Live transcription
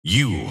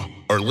You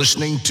are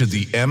listening to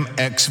the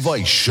MX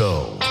Vice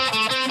Show.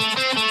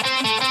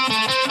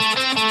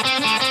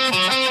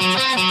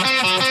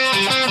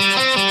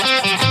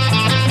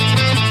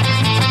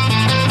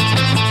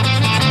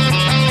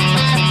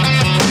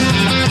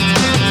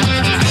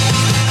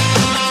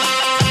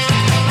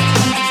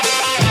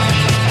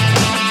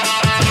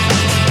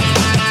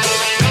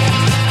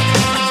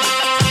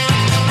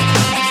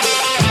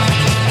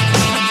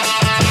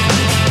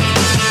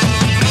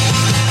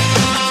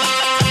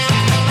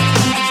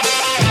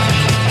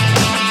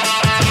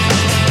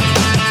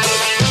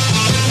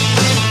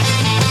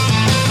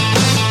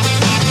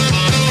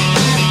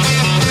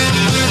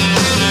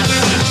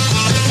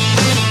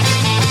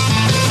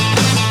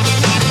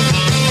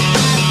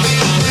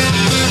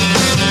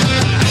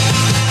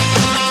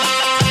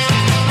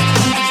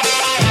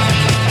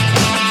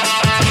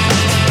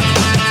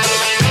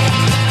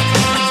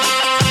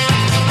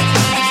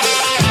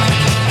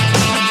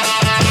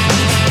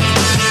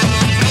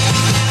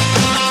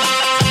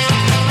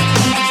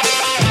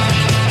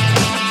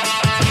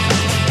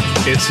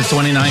 It's the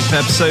 29th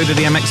episode of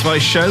the MX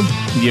Vice Show,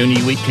 the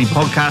only weekly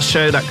podcast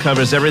show that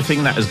covers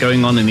everything that is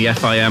going on in the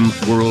FIM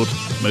World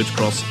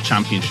Motocross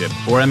Championship,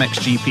 or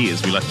MXGP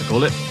as we like to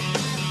call it.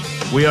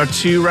 We are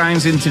 2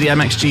 rounds into the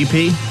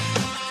MXGP,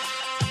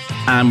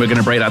 and we're going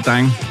to break that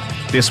down.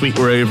 This week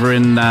we're over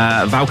in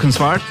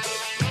Valkenswaard,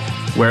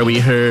 where we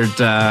heard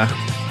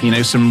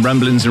some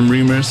rumblings and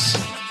rumours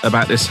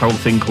about this whole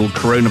thing called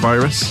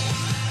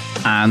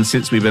coronavirus. And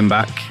since we've been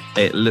back,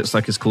 it looks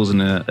like it's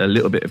causing a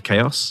little bit of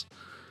chaos.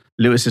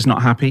 Lewis is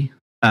not happy.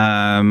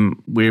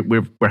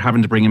 We're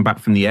having to bring him back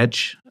from the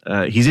edge.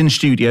 He's in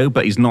studio,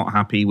 but he's not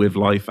happy with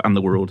life and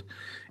the world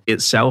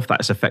itself. That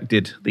has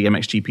affected the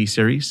MXGP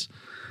series.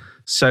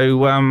 So,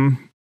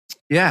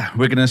 we're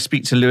going to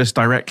speak to Lewis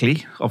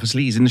directly.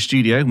 Obviously, he's in the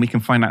studio, and we can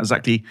find out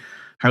exactly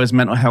how his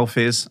mental health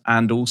is,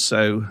 and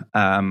also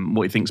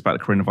what he thinks about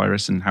the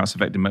coronavirus and how it's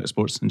affecting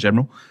motorsports in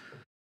general.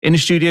 In the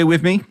studio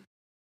with me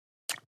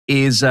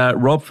is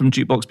Rob from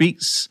Jukebox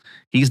Beats.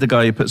 He's the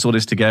guy who puts all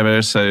this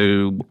together.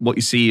 So what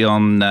you see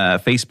on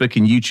Facebook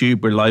and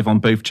YouTube, we're live on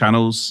both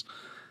channels.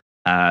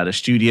 The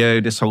studio,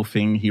 this whole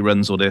thing, he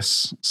runs all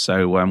this.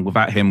 So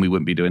without him, we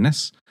wouldn't be doing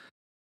this.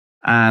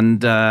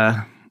 And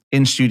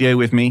in studio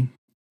with me,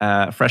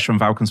 fresh from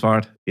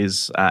Valkenswaard,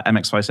 is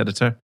MX Vice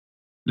editor,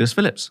 Lewis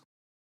Phillips.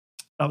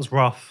 That was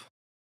rough.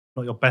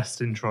 Not your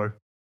best intro.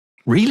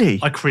 Really?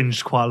 I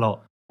cringed quite a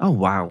lot. Oh,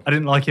 wow. I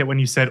didn't like it when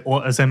you said,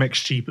 or as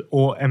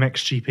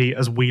MXGP,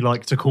 as we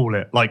like to call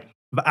it. Like,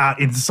 our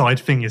inside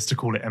thing is to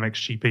call it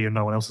MXGP and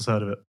no one else has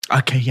heard of it.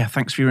 Okay, yeah,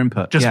 thanks for your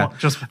input.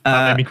 That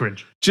made me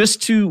cringe.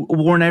 Just to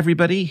warn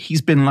everybody,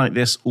 he's been like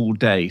this all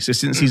day. So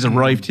since he's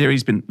arrived here,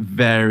 he's been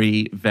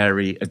very,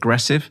 very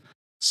aggressive.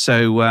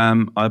 So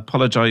I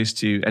apologize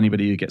to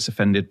anybody who gets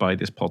offended by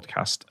this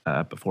podcast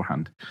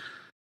beforehand.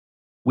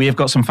 We have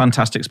got some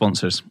fantastic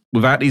sponsors.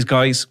 Without these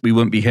guys, we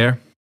wouldn't be here.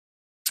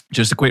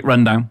 Just a quick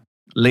rundown.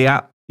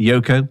 Leatt,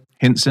 Yoko,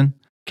 Hinson,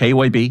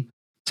 KYB,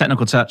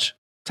 Technical Touch,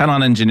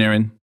 Talon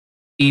Engineering,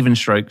 Even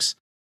Strokes,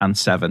 and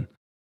Seven.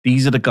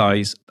 These are the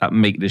guys that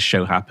make this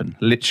show happen.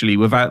 Literally,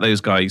 without those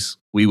guys,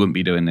 we wouldn't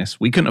be doing this.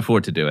 We couldn't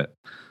afford to do it.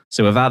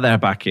 So without their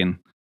backing,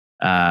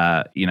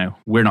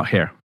 we're not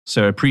here.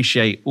 So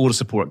appreciate all the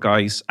support,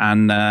 guys.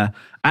 And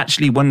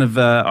actually, one of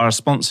our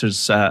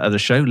sponsors of the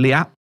show,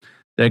 Leatt,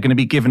 they're going to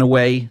be giving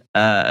away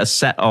a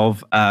set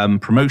of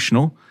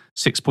promotional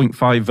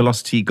 6.5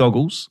 velocity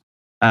goggles.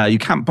 You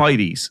can't buy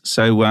these.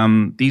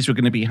 So these are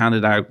going to be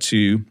handed out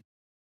to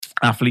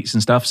athletes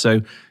and stuff. So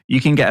you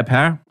can get a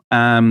pair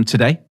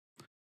today.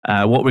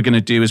 What we're going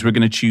to do is we're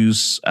going to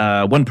choose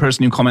one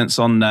person who comments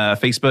on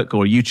Facebook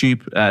or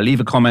YouTube, leave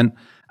a comment.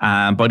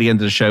 And by the end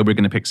of the show, we're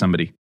going to pick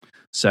somebody.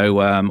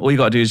 So all you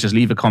got to do is just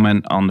leave a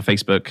comment on the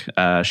Facebook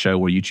show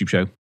or YouTube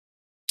show.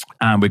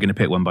 And we're going to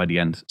pick one by the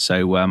end.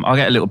 So I'll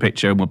get a little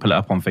picture and we'll put it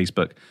up on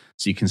Facebook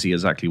so you can see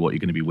exactly what you're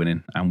going to be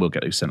winning. And we'll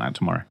get those sent out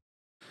tomorrow.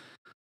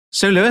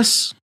 So,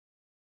 Lewis,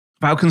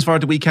 Valkenswaard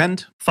the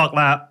weekend. Fuck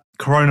that.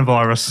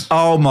 Coronavirus.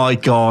 Oh, my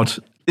God.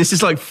 This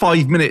is like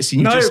 5 minutes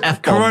and you just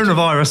F-bombed.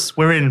 Coronavirus.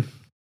 We're in.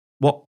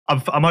 What?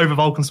 I'm over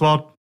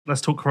Valkenswaard.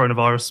 Let's talk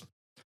coronavirus.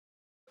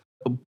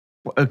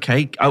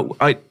 Okay.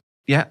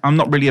 I'm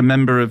not really a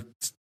member of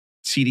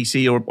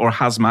CDC or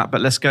Hazmat,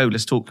 but let's go.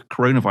 Let's talk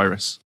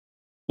coronavirus.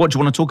 What do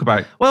you want to talk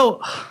about?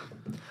 Well,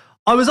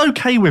 I was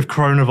okay with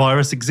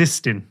coronavirus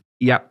existing.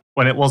 Yeah.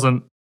 When it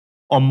wasn't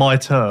on my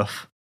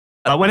turf.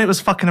 Like when it was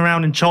fucking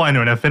around in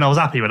China and everything, I was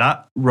happy with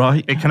that.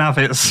 Right. It can have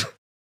its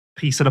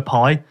piece of the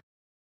pie.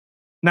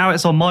 Now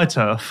it's on my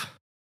turf.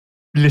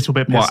 Little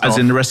bit pissed off. What, as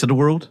in the rest of the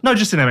world? No,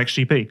 just in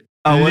MXGP.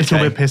 Oh, a little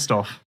okay. bit pissed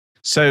off.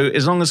 So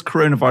as long as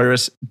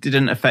coronavirus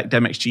didn't affect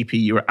MXGP,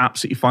 you were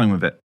absolutely fine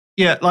with it?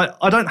 Yeah, like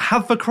I don't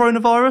have the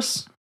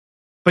coronavirus,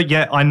 but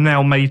yet I'm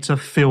now made to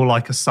feel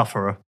like a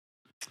sufferer.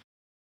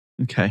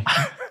 Okay.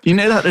 You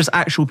know that there's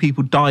actual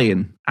people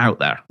dying out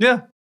there?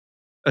 Yeah.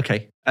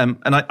 Okay. And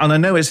I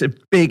know it's a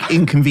big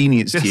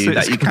inconvenience to you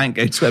that you can't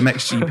go to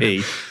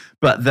MXGP,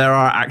 but there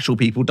are actual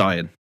people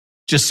dying.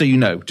 Just so you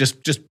know, I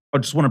just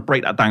want to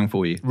break that down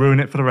for you. Ruin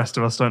it for the rest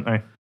of us, don't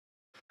they?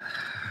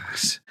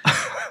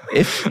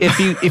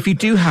 If you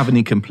do have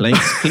any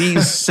complaints,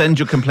 please send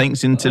your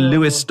complaints into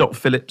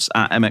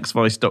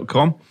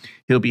lewis.phillips@mxvice.com.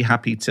 He'll be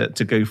happy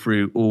to go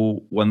through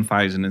all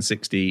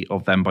 1,060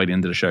 of them by the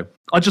end of the show.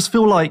 I just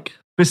feel like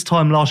this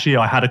time last year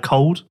I had a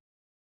cold.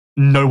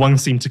 No one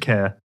seemed to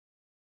care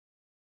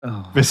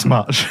this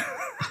much.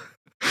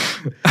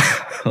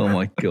 Oh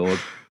my God.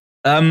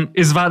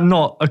 Is that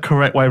not a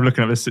correct way of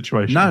looking at this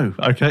situation? No.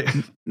 Okay.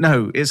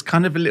 No, it's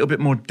kind of a little bit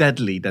more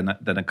deadly than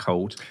a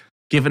cold,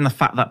 given the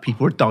fact that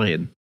people are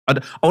dying. I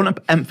want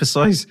to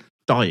emphasize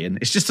dying.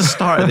 It's just the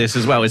start of this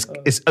as well.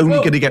 It's only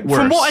going to get worse.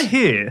 From what I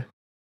hear,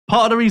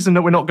 part of the reason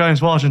that we're not going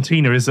to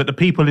Argentina is that the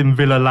people in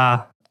Villa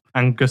La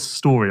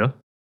Angostura,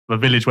 the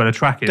village where the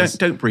track is...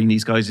 Don't bring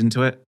these guys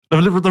into it.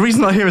 The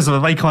reason I hear is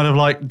that they kind of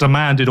like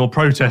demanded or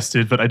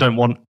protested that they don't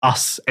want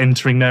us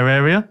entering their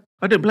area.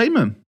 I don't blame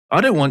them. I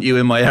don't want you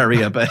in my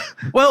area, but...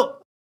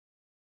 Well,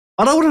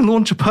 I don't want to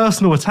launch a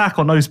personal attack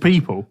on those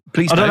people.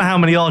 Please I don't know how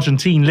many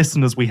Argentine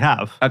listeners we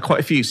have. Quite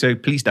a few, so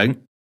please don't.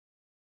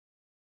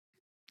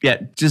 Yeah,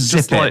 just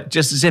zip it.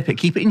 Just zip it.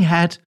 Keep it in your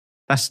head.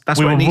 That's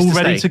we where it needs were all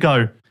to ready stay. to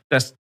go.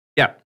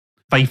 Yeah.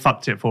 They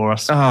fucked it for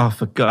us. Oh,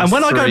 for God's And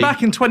when sake. I go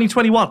back in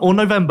 2021 or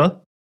November,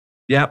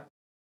 yeah,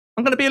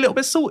 I'm going to be a little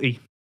bit salty.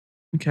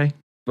 Okay.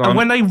 And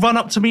when they run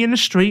up to me in the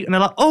street and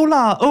they're like,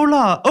 hola,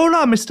 hola,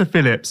 hola, Mr.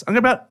 Phillips, I'm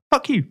going to be like,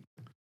 fuck you.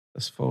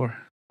 That's 4.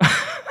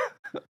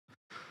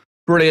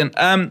 Brilliant.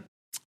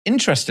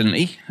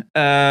 Interestingly,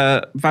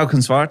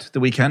 Valkenswaard, the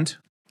weekend,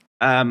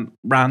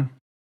 ran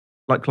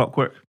like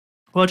clockwork.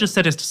 Well, I just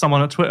said this to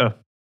someone at Twitter,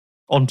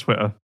 on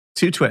Twitter.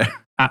 To Twitter.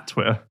 At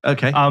Twitter.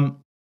 Okay.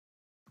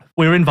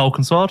 We were in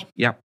Valkenswaard.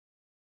 Yeah.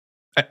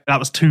 That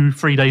was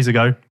 2-3 days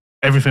ago.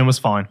 Everything was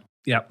fine.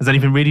 Yeah. Has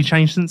anything really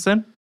changed since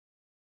then?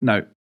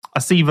 No. I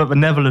see that the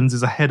Netherlands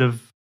is ahead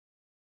of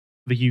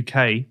the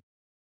UK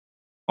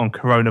on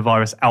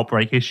coronavirus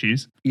outbreak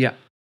issues. Yeah.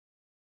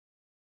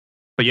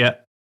 But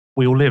yet,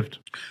 we all lived.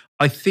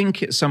 I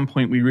think at some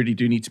point we really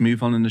do need to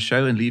move on in the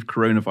show and leave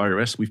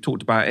coronavirus. We've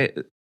talked about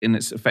it and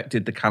it's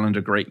affected the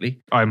calendar greatly.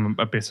 I'm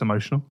a bit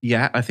emotional.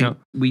 Yeah, I think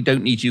we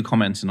don't need you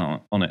commenting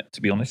on it,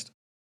 to be honest.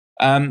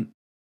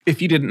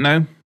 If you didn't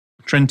know,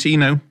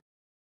 Trentino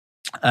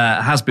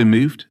has been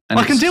moved. And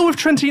I can deal with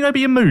Trentino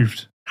being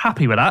moved.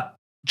 Happy with that.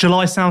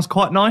 July sounds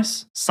quite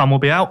nice. Sun will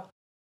be out.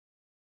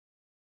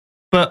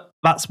 But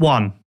that's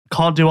one.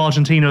 Can't do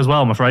Argentina as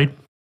well, I'm afraid.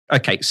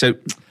 Okay, so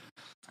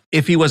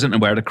if he wasn't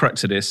aware, the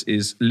crux of this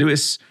is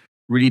Lewis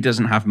really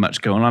doesn't have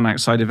much going on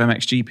outside of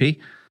MXGP.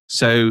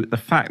 So the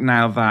fact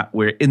now that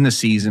we're in the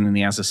season and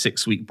he has a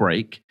 6-week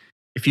break,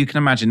 if you can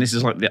imagine, this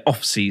is like the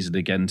off season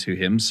again to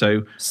him.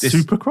 So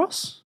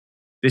Supercross?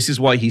 This is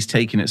why he's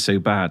taking it so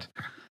bad.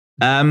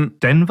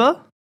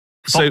 Denver?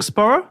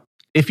 Foxborough? So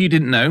if you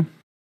didn't know,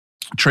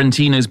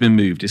 Trentino's been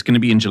moved. It's going to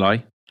be in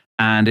July.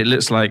 And it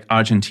looks like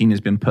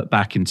Argentina's been put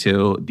back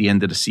until the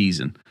end of the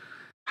season.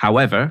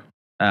 However,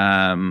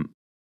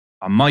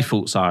 my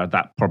thoughts are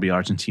that probably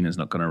Argentina's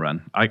not going to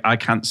run. I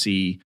can't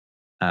see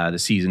the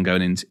season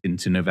going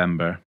into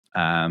November,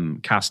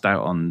 cast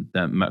out on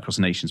the Motocross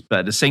Nations. But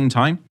at the same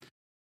time,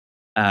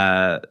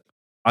 I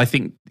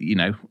think,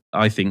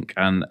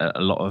 and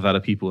a lot of other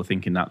people are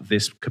thinking that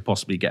this could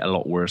possibly get a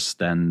lot worse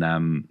than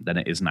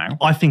it is now.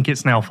 I think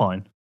it's now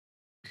fine.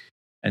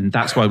 And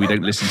that's why we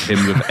don't listen to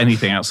him with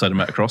anything outside of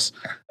motocross.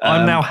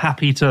 I'm now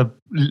happy to,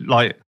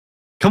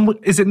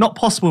 is it not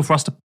possible for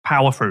us to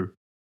power through?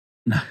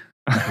 No.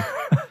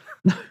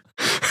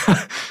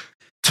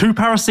 2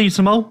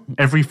 paracetamol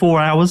every 4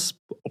 hours,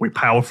 we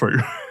power through.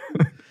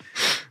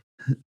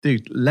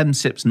 Dude,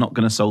 Lemsip's not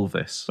going to solve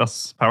this.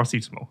 That's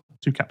paracetamol.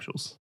 2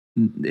 capsules.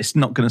 It's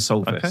not going to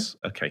solve this.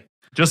 Okay.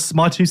 Just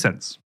my 2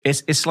 cents.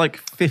 It's like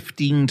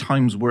 15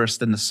 times worse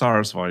than the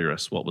SARS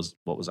virus. What was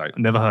out?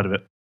 Never heard of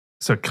it.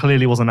 So it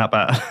clearly wasn't that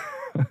bad.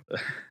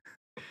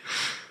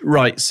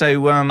 Right.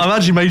 So I've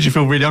actually made you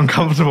feel really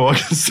uncomfortable. I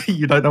can see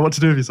you don't know what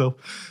to do with yourself.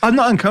 I'm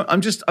not uncomfortable.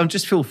 I'm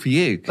just feel for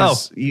you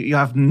because you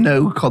have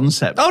no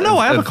concept. Oh no,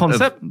 I have a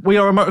concept. We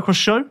are a motocross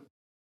show.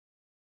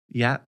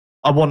 Yeah.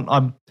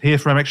 I'm here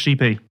for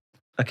MXGP.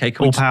 Okay.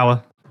 All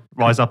power.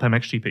 Rise up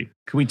MXGP.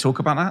 Can we talk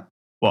about that?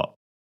 What?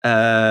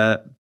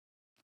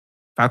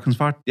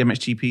 Valkenswaard, the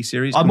MXGP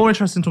series. I'm more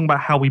interested in talking about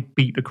how we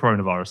beat the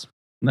coronavirus.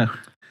 No,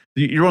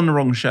 you're on the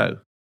wrong show.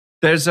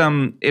 There's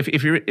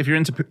if you're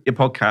into your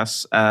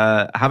podcasts,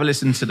 have a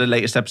listen to the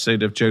latest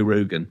episode of Joe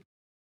Rogan.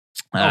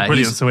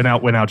 Brilliant! So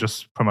we're now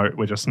just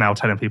now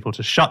telling people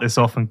to shut this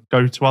off and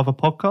go to other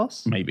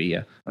podcasts. Maybe, yeah.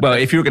 Okay. Well,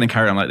 if you're going to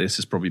carry on like this,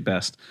 it's probably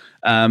best.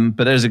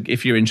 But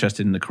if you're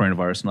interested in the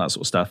coronavirus and that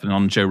sort of stuff, and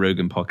on Joe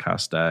Rogan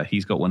podcast,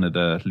 he's got one of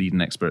the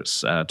leading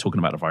experts talking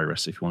about the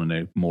virus. If you want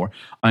to know more,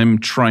 I'm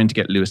trying to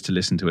get Lewis to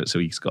listen to it so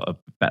he's got a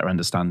better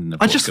understanding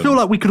of. I just feel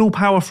like we could all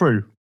power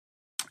through.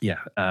 Yeah,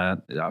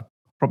 I'll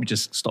probably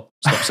just stop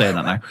saying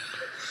that now.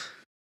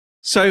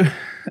 So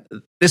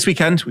this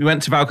weekend we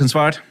went to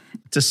Valkenswaard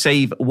to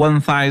save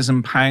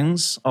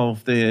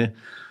 £1,000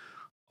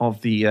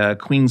 of the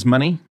Queen's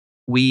money.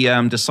 we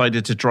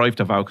decided to drive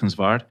to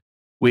Valkenswaard,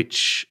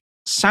 which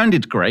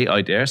sounded great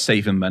idea,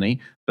 saving money.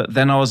 But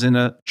then I was in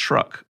a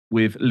truck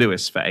with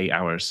Lewis for 8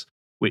 hours,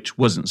 which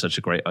wasn't such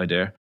a great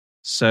idea.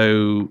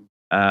 So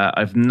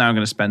I'm now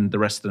going to spend the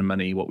rest of the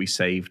money, what we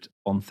saved,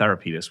 on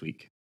therapy this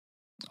week.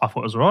 I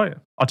thought it was all right.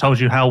 I told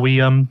you how we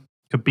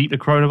could beat the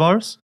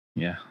coronavirus.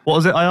 Yeah. What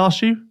was it I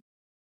asked you?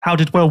 How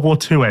did World War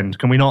II end?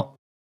 Can we not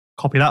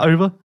copy that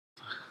over?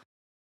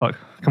 Like,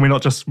 can we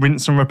not just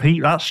rinse and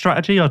repeat that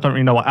strategy? I don't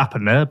really know what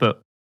happened there, but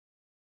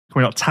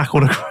can we not tackle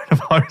the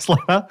coronavirus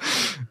like that?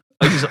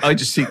 I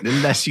just think the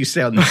less you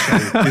say on the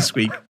show this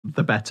week,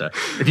 the better.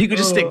 If you could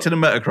just stick to the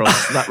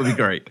motocross, that would be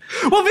great.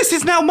 Well, this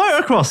is now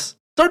motocross.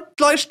 Don't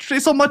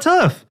it's on my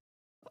turf.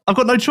 I've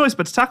got no choice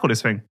but to tackle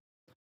this thing.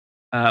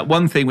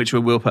 One thing which we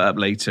will put up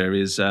later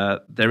is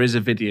there is a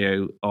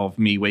video of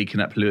me waking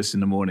up Lewis in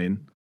the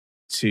morning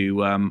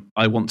to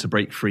 "I Want to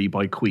Break Free"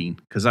 by Queen,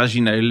 because as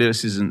you know,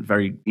 Lewis isn't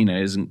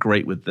isn't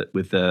great with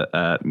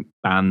the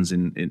bands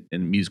in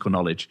musical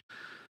knowledge,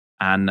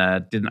 and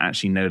didn't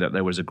actually know that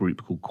there was a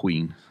group called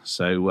Queen.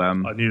 So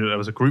I knew that there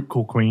was a group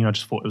called Queen. I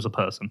just thought it was a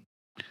person.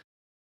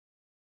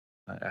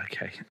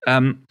 Okay.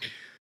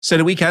 So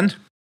the weekend,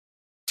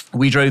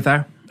 we drove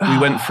there. We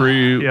went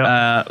through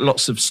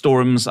lots of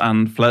storms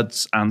and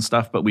floods and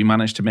stuff, but we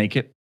managed to make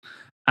it.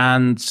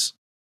 And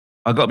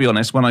I got to be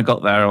honest, when I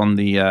got there on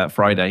the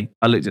Friday,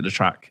 I looked at the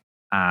track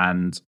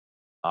and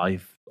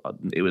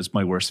it was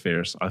my worst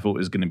fears. I thought it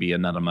was going to be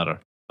another mudder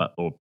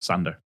or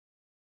sander.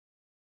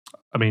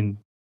 I mean,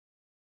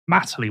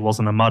 Matterley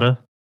wasn't a mudder,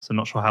 so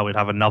not sure how we'd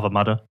have another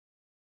mudder.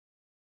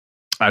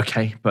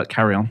 Okay, but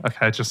carry on.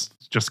 Okay, just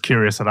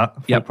curious of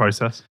that thought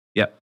process.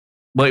 Yep.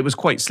 Well, it was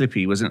quite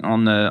slippy, wasn't it,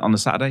 on the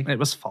Saturday? It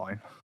was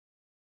fine.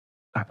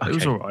 Okay. It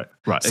was all right.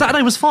 Right.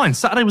 Saturday was fine.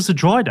 Saturday was a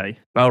dry day.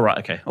 Oh, right.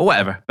 Okay. Or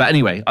whatever. But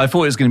anyway, I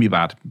thought it was going to be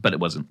bad, but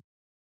it wasn't.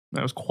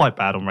 It was quite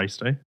bad on race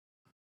day.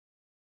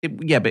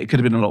 Yeah, but it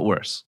could have been a lot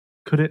worse.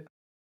 Could it?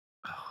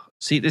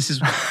 See, this is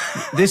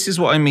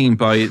what I mean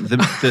by the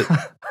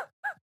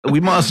we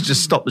might as well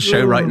just stop the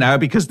show right now,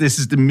 because this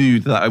is the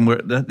mood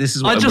that this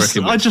is what I'm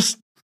working with.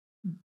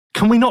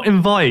 Can we not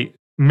invite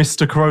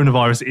Mr.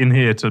 Coronavirus in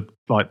here to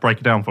break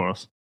it down for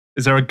us?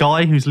 Is there a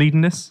guy who's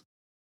leading this?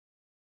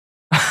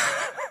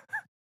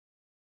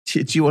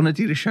 Do you want to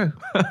do the show?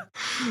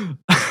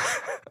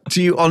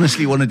 Do you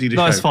honestly want to do the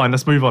show? No, it's fine.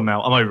 Let's move on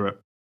now. I'm over it.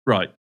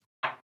 Right,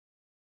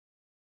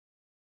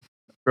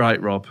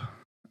 Rob.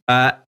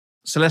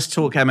 So let's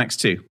talk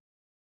MX2.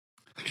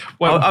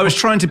 Well, I was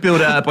trying to build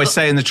it up by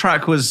saying the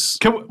track was...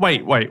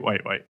 Wait.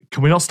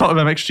 Can we not start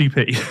with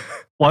MXGP?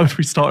 Why would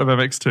we start with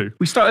MX2?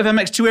 We start with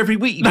MX2 every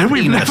week. No,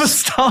 we've never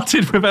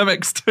started with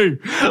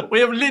MX2. We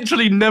have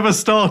literally never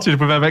started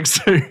with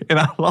MX2 in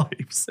our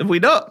lives. Have we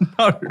not?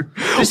 No.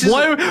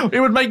 It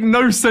would make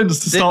no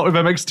sense to start with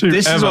MX2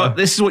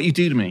 This is what you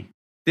do to me.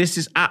 This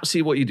is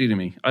absolutely what you do to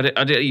me. I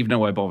don't even know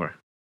why I bother.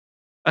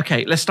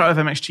 Okay, let's start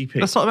with MXGP.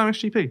 Let's start with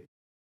MXGP.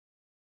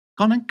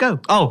 Go on then, go.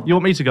 Oh, you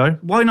want me to go?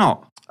 Why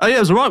not? Oh, yeah, it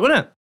was all right, wasn't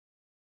it?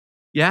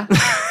 Yeah?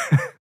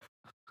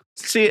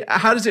 See,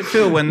 how does it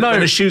feel when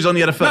the shoe's on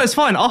the other foot? No, it's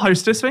fine. I'll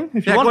host this thing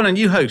if you want. Go on and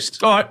you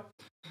host. All right.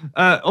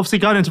 Obviously,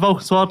 going into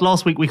Valkenswaard,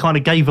 last week we kind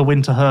of gave a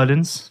win to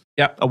Hurlins.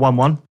 Yep. A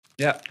 1-1.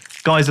 Yep.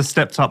 Guys have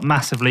stepped up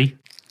massively.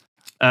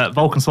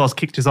 Valkenswaard's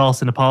kicked his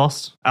ass in the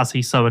past, as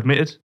he so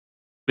admitted.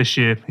 This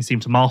year, he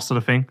seemed to master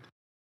the thing.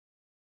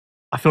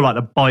 I feel like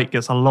the bike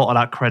gets a lot of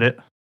that credit,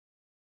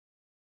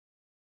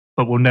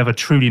 but we'll never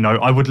truly know.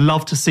 I would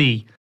love to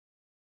see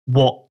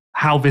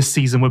how this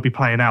season would be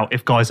playing out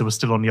if guys were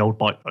still on the old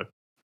bike, though.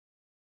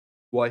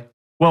 Why?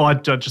 Well, I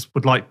just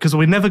would because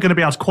we're never going to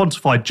be able to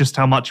quantify just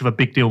how much of a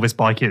big deal this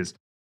bike is.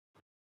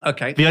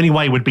 Okay. The only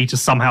way would be to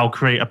somehow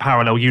create a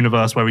parallel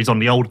universe where he's on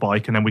the old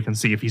bike, and then we can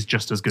see if he's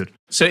just as good.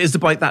 So is the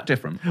bike that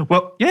different?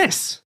 Well,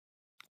 yes.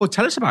 Well,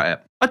 tell us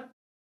about it.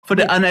 For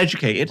the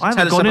uneducated, I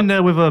haven't gone in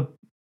there with a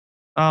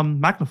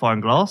magnifying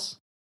glass.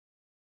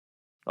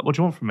 What do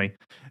you want from me?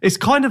 It's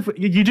kind of,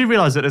 you do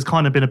realise that there's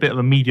kind of been a bit of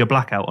a media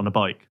blackout on the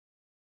bike.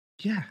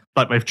 Yeah.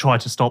 Like they've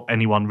tried to stop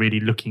anyone really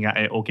looking at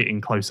it or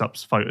getting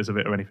close-ups, photos of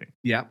it or anything.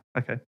 Yeah.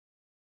 Okay.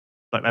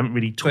 Like they haven't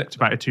really talked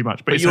about it too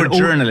much. But you're a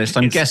journalist.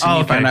 I'm guessing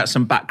you found out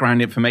some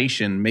background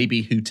information,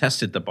 maybe who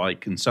tested the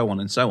bike and so on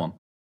and so on.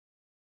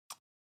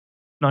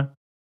 No.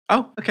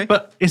 Oh, okay.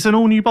 But it's an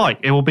all-new bike.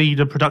 It will be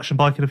the production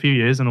bike in a few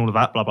years and all of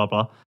that, blah, blah,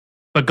 blah.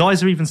 But guys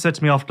have even said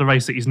to me after the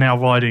race that he's now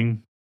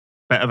riding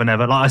better than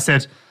ever. Like I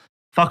said,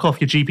 fuck off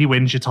your GP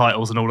wins, your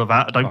titles and all of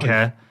that. I don't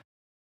care.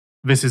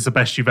 This is the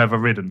best you've ever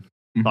ridden.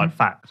 Mm-hmm. Like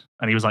fact.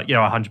 And he was like,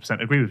 yeah, I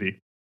 100% agree with you.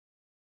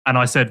 And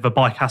I said, the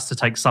bike has to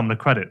take some of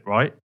the credit,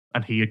 right?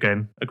 And he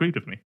again agreed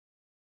with me.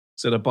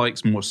 So the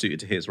bike's more suited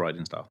to his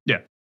riding style? Yeah.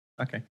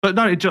 Okay. But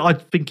no, I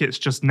think it's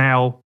just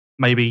now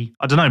maybe,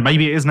 I don't know,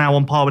 maybe it is now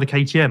on par with a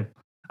KTM.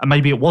 And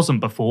maybe it wasn't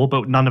before,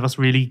 but none of us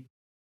really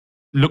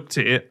looked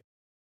at it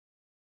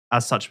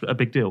as such a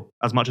big deal,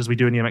 as much as we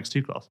do in the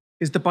MX2 class.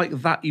 Is the bike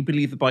that, you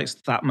believe the bike's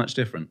that much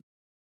different?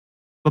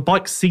 The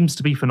bike seems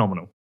to be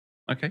phenomenal.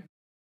 Okay.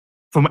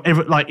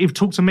 If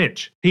talk to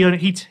Mitch,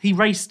 he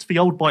raced the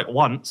old bike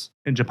once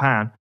in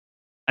Japan,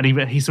 and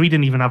he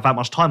didn't even have that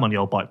much time on the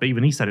old bike. But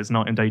even he said it's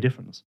night and day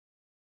difference.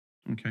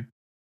 Okay.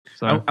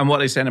 So And what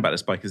are they saying about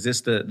this bike? Is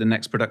this the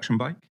next production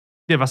bike?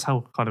 yeah, that's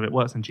how kind of it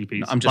works in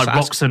GPs. No, I'm just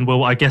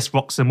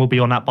Roxon will be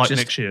on that bike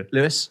next year.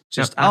 Lewis,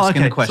 just Yeah. Oh,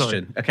 asking okay, the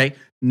question. Okay,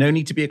 no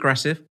need to be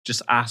aggressive.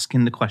 Just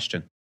asking the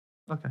question.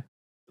 Okay.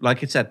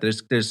 Like I said,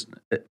 there's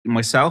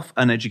myself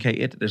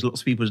uneducated. There's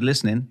lots of people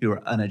listening who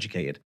are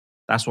uneducated.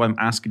 That's why I'm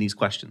asking these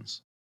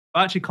questions.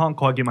 I actually can't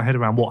quite get my head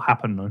around what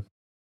happened though.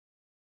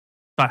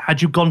 Like,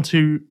 had you gone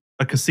to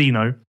a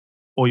casino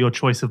or your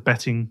choice of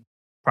betting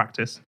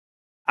practice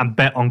and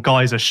bet on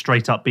Geyser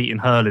straight up beating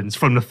Hurlins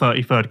from the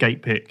 33rd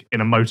gate pick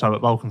in a moto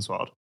at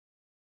Valkenswaard,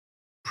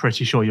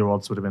 pretty sure your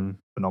odds would have been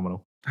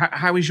phenomenal.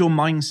 How is your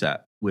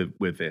mindset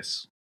with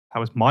this?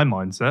 How was my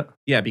mindset?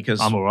 Yeah, because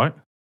I'm all right.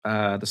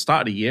 the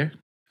start of the year,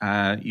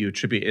 you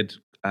attributed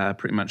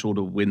pretty much all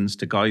the wins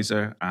to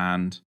Geyser,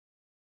 and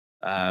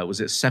was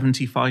it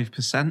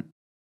 75%?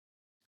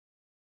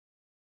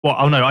 Well,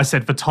 oh no, I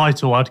said for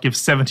title, I'd give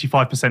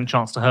 75%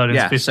 chance to Hurlins,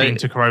 Yeah, 15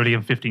 to Caroli,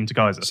 and 15 to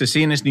Geyser. So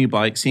seeing this new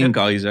bike, seeing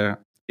Geyser,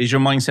 is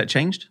your mindset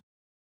changed?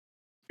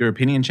 Your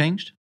opinion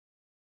changed?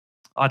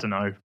 I don't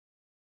know.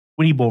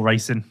 We need more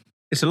racing.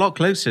 It's a lot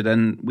closer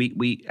than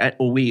we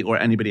or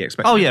anybody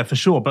expected. Oh yeah, for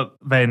sure. But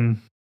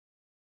then,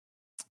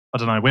 I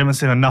don't know. We haven't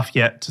seen enough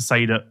yet to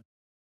say that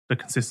the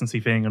consistency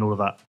thing and all of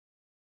that.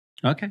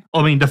 Okay.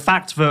 I mean, the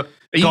fact that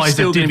Are you guys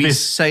still that going did to be this...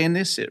 saying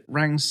this at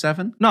round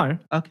 7? No.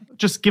 Okay.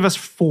 Just give us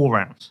 4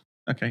 rounds.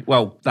 Okay.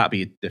 Well, that'd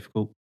be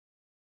difficult.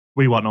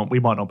 We might not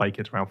make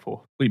it to round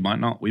 4. We might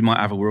not. We might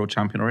have a world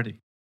champion already.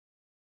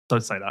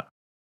 Don't say that.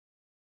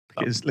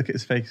 Look at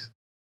his face.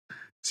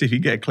 See if you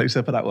can get a close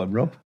up of that one,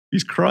 Rob.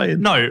 He's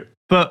crying. No,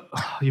 but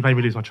you made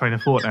me lose my train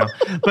of thought now.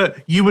 But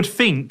you would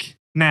think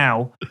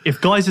now,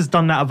 if Geyser's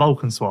done that at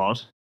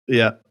Valkenswaard,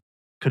 Yeah.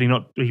 could he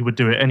not? He would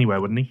do it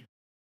anywhere, wouldn't he?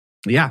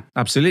 Yeah,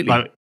 absolutely.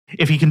 Like,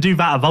 if he can do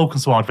that at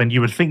Valkenswaard, then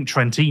you would think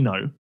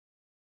Trentino,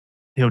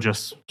 he'll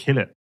just kill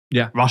it.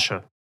 Yeah.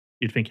 Russia,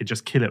 you'd think he'd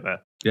just kill it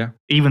there. Yeah.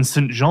 Even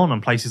St. John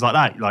and places like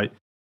that, like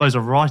those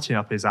are right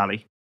up his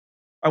alley.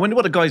 I wonder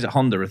what the guys at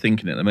Honda are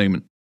thinking at the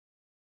moment.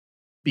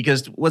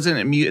 Because wasn't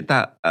it muted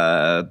that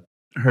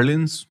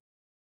Hurlins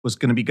was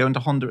going to be going to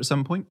Honda at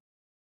some point?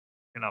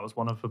 And that was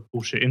one of the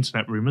bullshit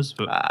internet rumors.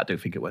 But I don't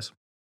think it was.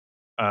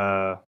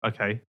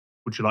 okay,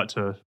 would you like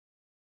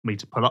me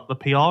to pull up the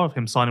PR of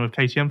him signing with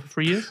KTM for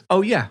 3 years?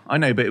 Oh, yeah, I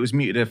know, but it was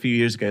muted a few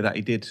years ago that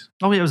he did.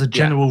 Oh, yeah, it was a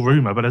general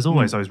rumor, but there's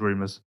always those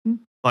rumors,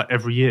 like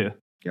every year.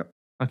 Yep.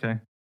 Okay.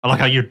 I like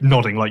how you're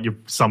nodding like you're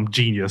some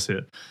genius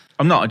here.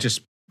 I'm not. I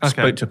just Okay.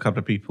 spoke to a couple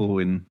of people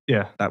and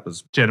Yeah, that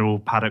was... general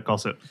paddock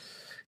gossip.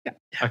 Yeah.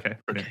 Okay,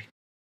 brilliant.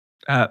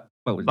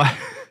 Well,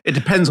 it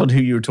depends on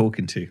who you were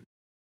talking to.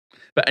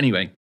 But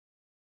anyway,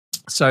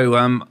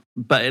 so,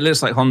 but it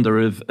looks like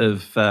Honda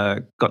have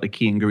got the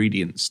key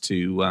ingredients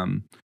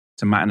to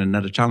mount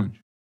another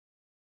challenge.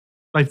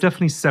 They've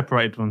definitely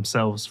separated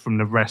themselves from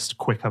the rest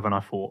quicker than I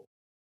thought.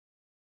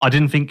 I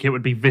didn't think it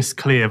would be this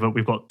clear that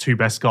we've got 2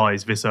 best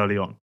guys this early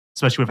on,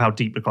 especially with how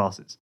deep the class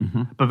is.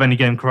 Mm-hmm. But then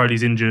again,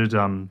 Caroli's injured,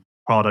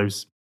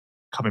 Prado's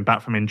coming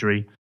back from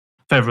injury,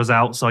 Fevra's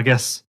out, so I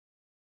guess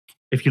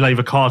if you lay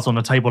the cards on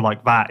the table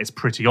like that, it's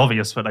pretty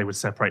obvious that they would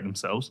separate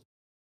themselves.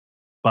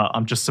 But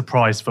I'm just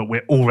surprised that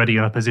we're already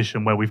in a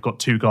position where we've got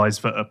 2 guys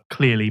that are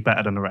clearly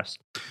better than the rest.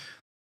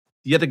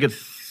 The other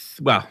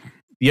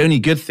the only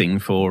good thing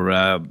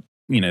for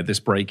this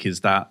break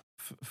is that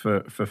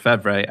for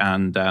Fevre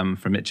and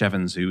for Mitch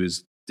Evans, who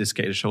is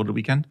dislocated shoulder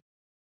weekend,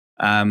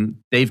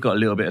 they've got a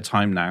little bit of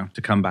time now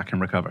to come back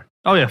and recover.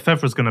 Oh yeah,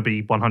 Fevra's going to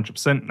be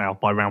 100% now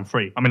by round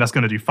 3. I mean, that's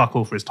going to do fuck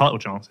all for his title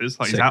chances.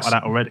 Like 6. He's out of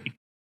that already.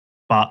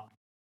 But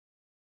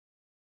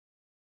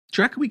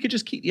do you reckon we could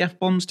just keep the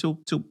F-bombs till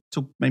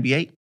maybe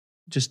 8?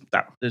 Just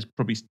that. There's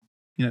probably,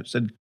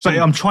 so... But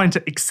I'm trying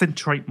to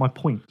accentuate my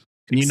point.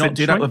 Can you not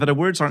do that with other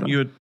words? Aren't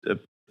you a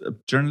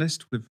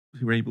journalist who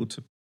are able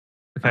to...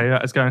 Okay, yeah,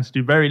 it's going to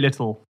do very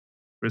little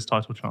for his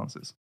title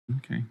chances.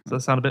 Okay. Does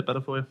that sound a bit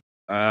better for you?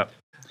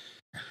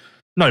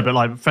 No, but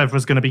like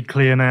Fevra's going to be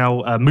clear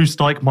now. Moose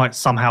Dyke might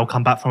somehow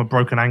come back from a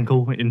broken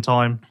ankle in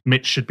time.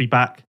 Mitch should be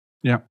back.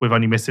 Yeah. With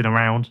only missing a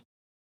round.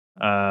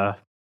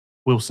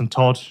 Wilson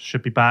Todd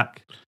should be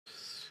back.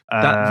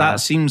 That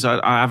seems...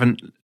 I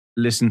haven't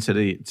listened to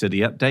the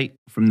update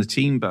from the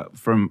team, but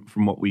from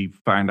what we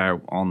found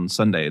out on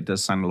Sunday, it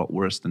does sound a lot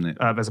worse than it.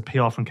 There's a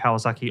PR from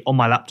Kawasaki on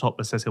my laptop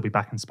that says he'll be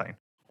back in Spain.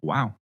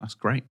 Wow, that's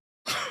great.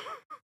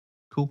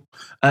 Cool.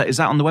 Is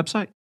that on the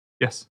website?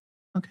 Yes.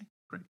 Okay,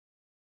 great.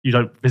 You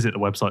don't visit the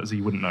website, so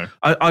you wouldn't know.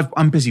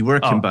 I'm busy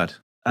working, bud.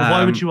 Well,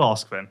 why would you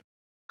ask then?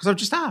 Because I've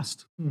just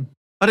asked.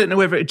 I don't know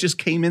whether it just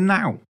came in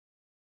now.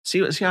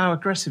 See how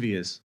aggressive he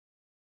is.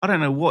 I don't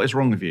know what is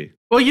wrong with you.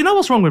 Well, you know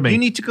what's wrong with me. You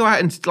need to go out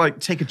and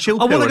take a chill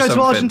pill. I want to go something.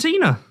 to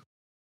Argentina.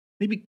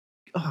 Maybe.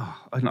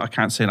 I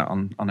can't say that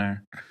on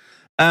air.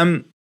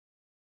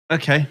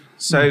 Okay,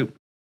 so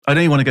I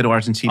know you want to go to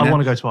Argentina. I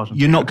want to go to Argentina.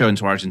 You're not going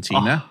to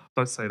Argentina.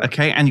 Don't say that.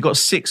 Okay, and you've got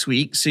 6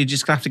 weeks, so you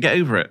just have to get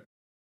over it.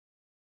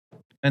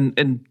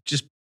 and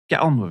just get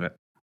on with it.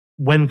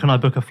 When can I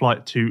book a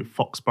flight to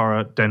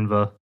Foxborough,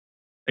 Denver,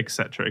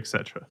 etc.,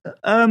 etc.?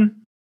 Hang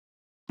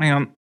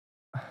on.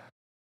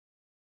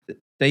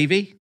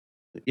 Davey?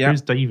 Yeah.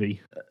 Who's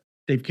Davey?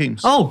 Dave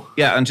Coombs. Oh,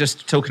 Yeah, and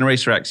just talking to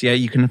Racer X. Yeah,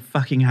 you can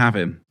fucking have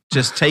him.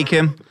 Just take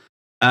him.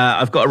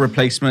 I've got a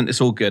replacement.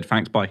 It's all good.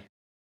 Thanks, bye.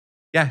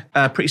 Yeah,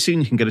 pretty soon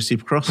you can go to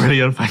Supercross.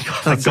 brilliant. Thank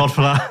God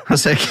for that.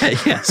 That's okay,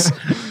 yes.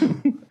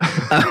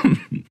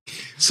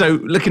 So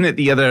looking at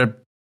the other,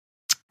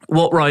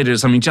 what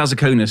riders, I mean,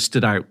 Jazakonis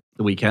stood out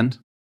the weekend.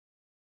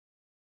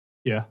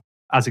 Yeah,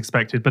 as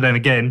expected. But then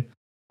again,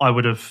 I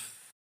would have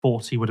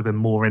thought he would have been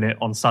more in it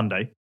on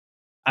Sunday.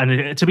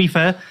 And to be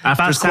fair,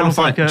 After that his sounds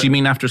qualifying, like do you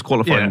mean after his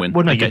qualifying win?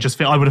 Well, no, Okay.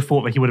 I would have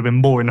thought that he would have been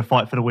more in the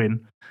fight for the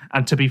win.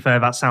 And to be fair,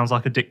 that sounds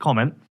like a dick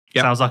comment.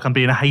 Yep. Sounds like I'm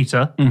being a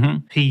hater.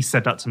 Mhm. He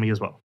said that to me as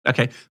well.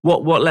 Okay.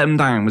 What let him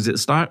down? Was it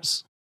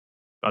starts?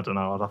 I don't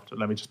know.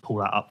 Let me just pull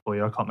that up for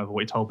you. I can't remember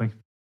what he told me.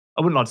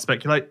 I wouldn't like to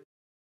speculate.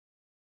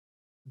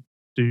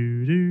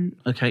 Do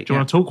Okay. you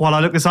want to talk while I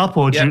look this up,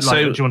 or do Yeah,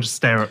 you want to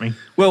stare at me?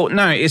 Well,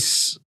 no,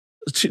 it's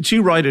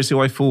two riders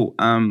who I thought.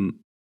 I've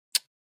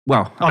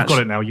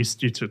got it now. You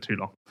took too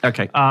long.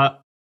 Okay. I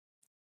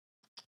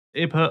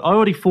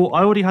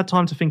already had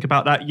time to think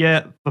about that.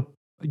 Yeah,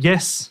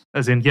 yes,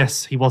 as in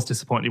yes, he was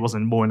disappointed. He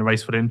wasn't more in the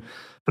race for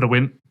the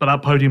win. But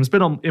that podium's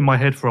been in my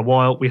head for a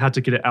while. We had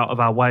to get it out of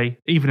our way.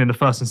 Even in the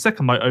first and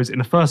second motos, in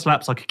the first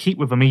laps, I could keep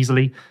with them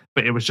easily,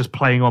 but it was just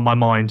playing on my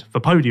mind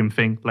the podium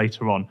thing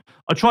later on.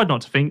 I tried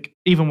not to think,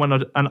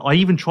 and I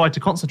even tried to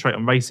concentrate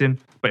on racing,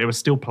 but it was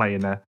still playing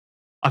there.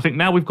 I think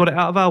now we've got it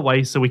out of our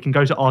way, so we can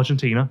go to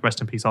Argentina,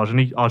 rest in peace,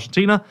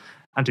 Argentina,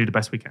 and do the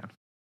best we can.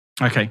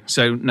 Okay.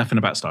 So nothing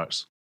about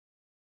starts.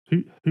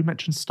 Who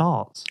mentioned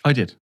starts? I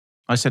did.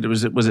 I said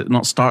was it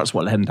not starts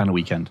what let him down a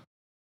weekend?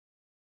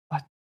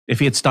 What? If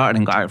he had started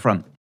and got out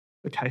front.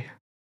 Okay.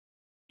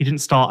 He didn't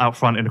start out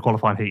front in the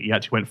qualifying heat. He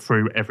actually went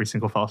through every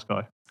single fast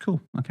guy.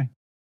 Cool. Okay.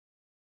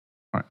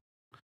 All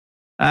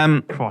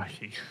right.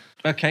 Crikey.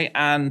 Okay,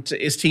 and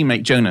his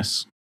teammate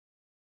Jonas.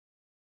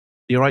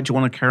 You all right? Do you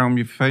want to carry on with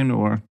your phone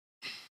or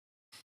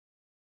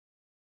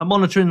I'm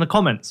monitoring the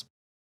comments.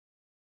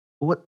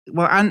 what?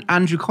 Well,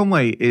 Andrew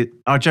Conway,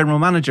 our general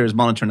manager, is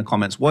monitoring the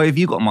comments. Why have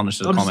you got to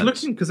monitor the I'm just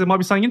comments? looking because there might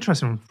be something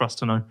interesting for us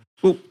to know.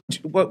 Well,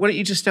 why don't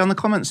you just stay on the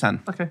comments then?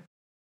 Okay.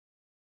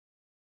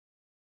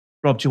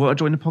 Rob, do you want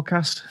to join the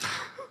podcast?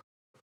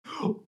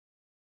 Do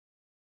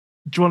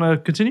you want to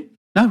continue?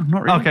 No,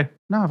 not really. Okay.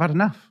 No, I've had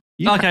enough.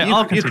 I'll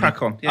You continue.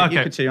 crack on. Yeah, you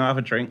Okay. continue. I'll have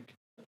a drink.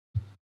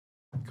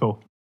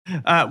 Cool.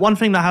 One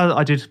thing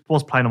that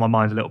was playing on my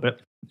mind a little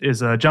bit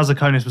is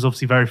Jazakonis was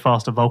obviously very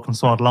fast at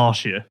Valkenswaard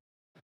last year.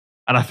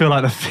 And I feel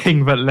like the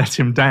thing that let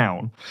him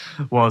down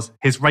was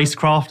his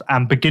racecraft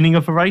and beginning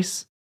of the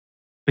race.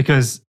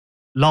 Because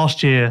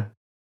last year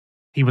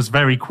he was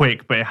very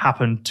quick, but it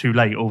happened too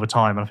late all the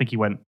time. And I think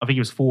he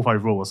was fourth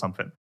overall or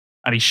something.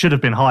 And he should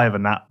have been higher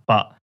than that,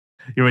 but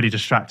you already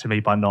distracted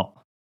me by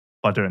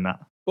doing that.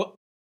 What?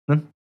 Hmm?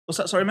 What's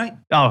that? Sorry, mate.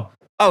 Oh,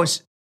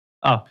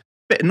 A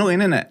bit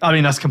annoying, isn't it? I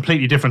mean, that's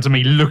completely different to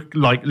me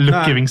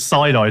giving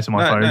side eye to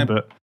my phone, no.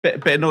 but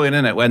Bit annoying,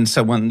 isn't it?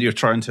 When you're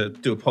trying to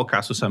do a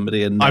podcast with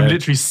somebody and I'm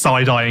literally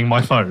side eyeing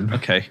my phone.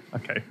 okay.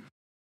 Okay.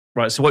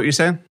 Right. So what were you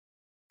saying?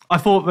 I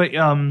thought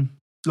that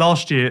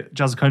last year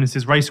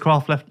Jazakonis'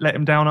 racecraft let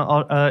him down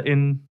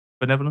in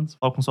the Netherlands,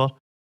 Valkenswaard,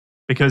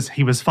 because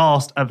he was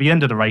fast at the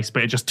end of the race,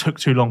 but it just took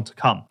too long to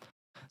come.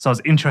 So it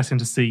was interesting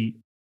to see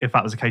if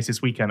that was the case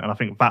this weekend, and I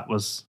think that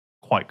was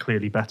quite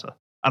clearly better.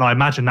 And I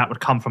imagine that would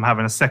come from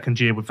having a second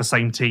year with the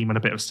same team and a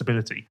bit of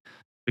stability,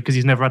 because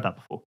he's never had that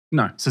before.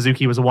 No.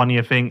 Suzuki was a 1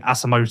 year thing.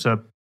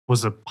 Asamoah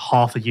was a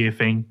half a year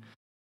thing.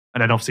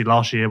 And then obviously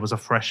last year was a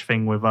fresh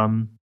thing with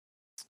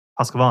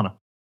Husqvarna.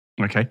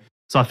 Okay.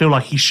 So I feel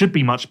like he should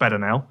be much better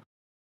now.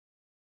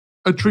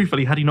 And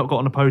truthfully, had he not got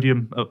on the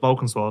podium at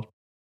Valkenswaard,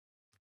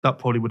 that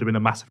probably would have been a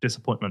massive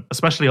disappointment.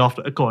 Especially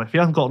if he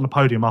hasn't got on the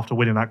podium after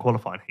winning that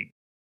qualifying heat,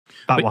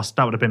 that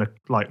would have been a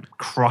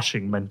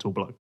crushing mental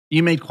blow.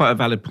 You made quite a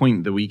valid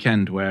point the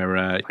weekend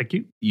where Thank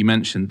you. you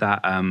mentioned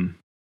that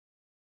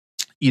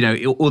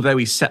although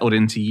he settled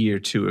into year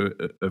two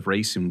of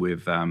racing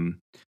with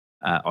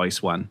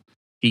Ice One,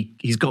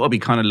 he's got to be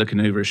kind of looking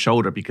over his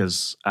shoulder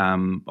because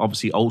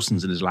obviously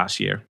Olsen's in his last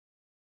year.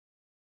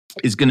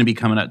 Is going to be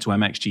coming out to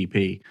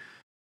MXGP,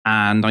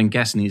 and I'm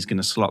guessing he's going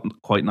to slot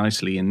quite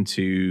nicely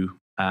into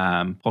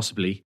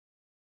possibly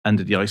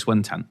under the Ice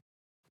One tent.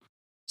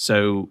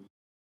 So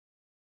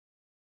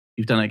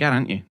you've done it again,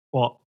 haven't you?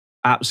 What?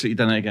 Absolutely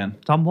done it again.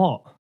 Done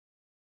what?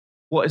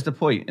 What is the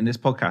point in this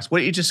podcast? Why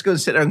don't you just go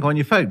and sit there and go on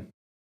your phone?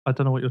 I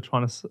don't know what you're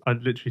trying to...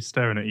 I'm literally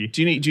staring at you.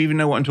 Do you even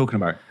know what I'm talking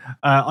about?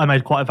 I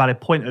made quite a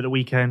valid point at the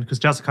weekend because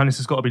Jazakonis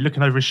has got to be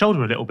looking over his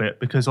shoulder a little bit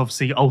because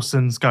obviously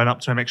Olsen's going up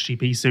to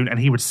MXGP soon and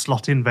he would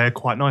slot in there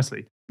quite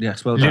nicely.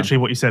 Yes, well done. Literally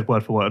what you said,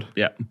 word for word.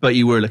 Yeah, but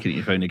you were looking at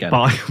your phone again.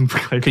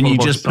 But Can you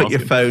just put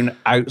your phone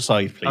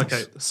outside, please?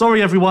 Okay.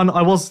 Sorry, everyone.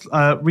 I was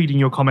reading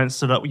your comments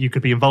so that you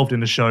could be involved in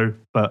the show,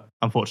 but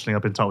unfortunately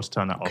I've been told to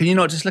turn that off. Can you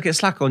not just look at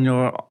Slack on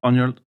your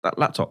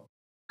laptop?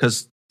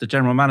 Because the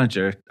general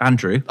manager,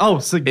 Andrew, Oh,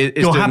 so is you're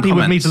doing happy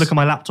with me to comments. look at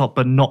my laptop,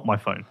 but not my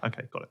phone?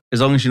 Okay, got it.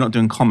 as long as you're not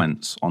doing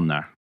comments on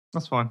there.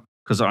 That's fine.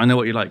 Because I know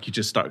what you like. You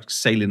just start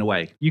sailing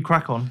away. You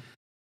crack on.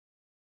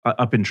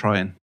 I've been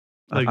trying.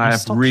 No, you I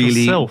have stopped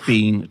really yourself.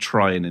 been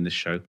trying in this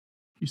show.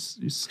 You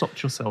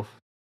stopped yourself.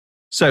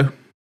 So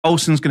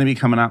Olsen's going to be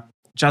coming up.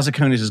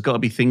 Jazakonis has got to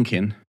be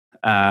thinking,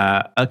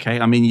 okay,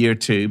 I'm in year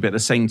 2, but at the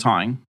same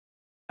time,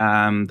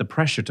 the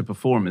pressure to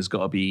perform has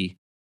got to be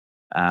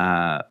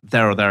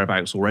there or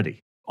thereabouts already.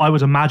 I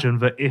would imagine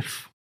that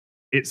if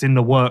it's in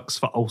the works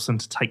for Olsen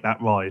to take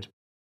that ride,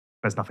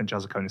 there's nothing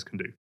Jazakonis can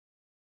do.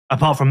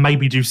 Apart from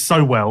maybe do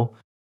so well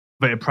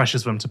that it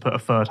pressures them to put a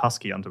third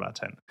Husky under that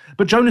tent.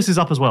 But Jonas is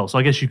up as well, so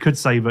I guess you could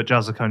say that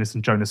Jazakonis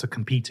and Jonas are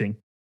competing.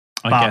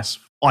 I But guess.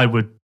 I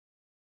would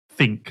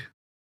think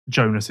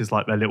Jonas is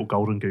like their little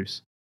golden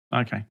goose,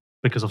 Okay.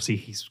 because obviously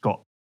he's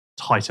got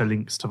tighter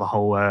links to the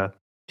whole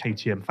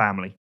KTM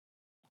family,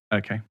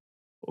 Okay.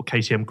 or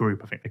KTM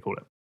group, I think they call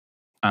it.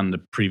 And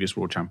the previous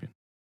world champion.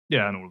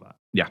 Yeah, and all of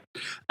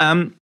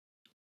that.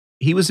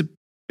 He was a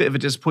bit of a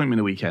disappointment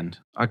the weekend.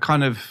 I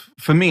kind of,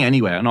 for me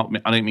anyway, I don't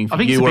mean for I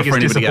think you it's the or for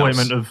biggest anybody else.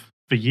 disappointment of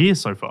the year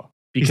so far.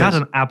 He's had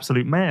an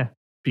absolute mare.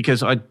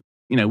 Because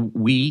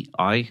we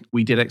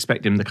did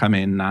expect him to come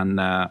in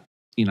and,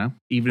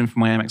 even for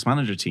my MX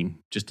manager team,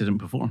 just didn't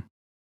perform.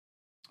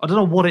 I don't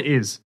know what it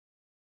is.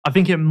 I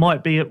think it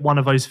might be one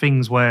of those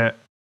things where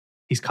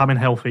he's coming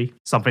healthy,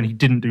 something he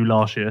didn't do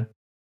last year,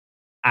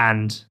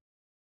 and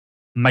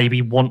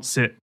maybe wants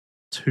it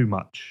too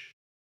much.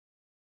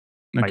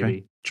 Okay.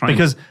 Maybe. Try and-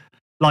 Because,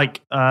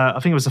 I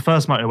think it was the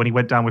first motor when he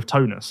went down with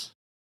Tonus.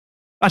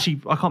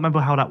 Actually, I can't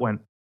remember how that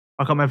went.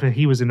 I can't remember if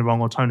he was in the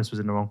wrong or Tonus was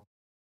in the wrong.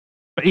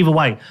 But either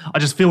way, I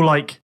just feel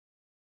like,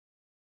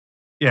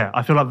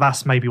 I feel like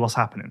that's maybe what's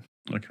happening.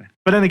 Okay.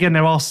 But then again,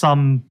 there are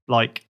some,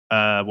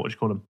 what would you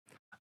call them?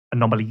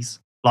 Anomalies.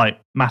 Like,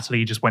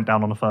 Matterley just went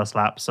down on the first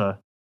lap, so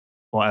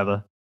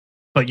whatever.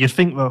 But you'd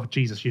think,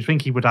 you'd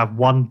think he would have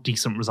one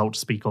decent result to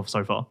speak of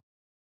so far.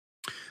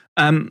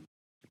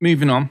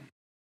 Moving on.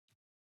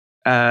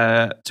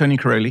 Tony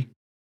Caroli.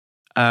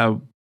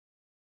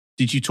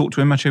 Did you talk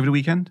to him much over the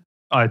weekend?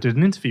 I did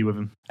an interview with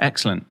him.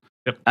 Excellent.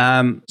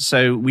 Yep.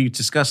 So we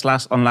discussed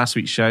on last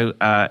week's show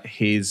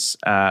his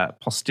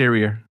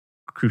posterior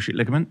cruciate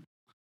ligament.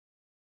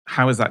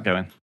 How is that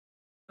going?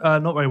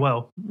 Not very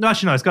well. No,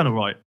 actually, no, it's going all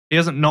right. He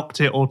hasn't knocked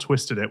it or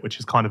twisted it, which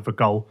is kind of the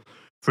goal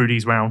through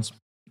these rounds.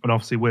 And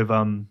obviously with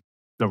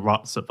the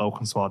ruts at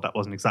Valkenswaard, that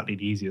wasn't exactly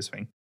the easiest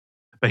thing.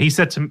 But he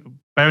said to me,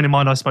 bearing in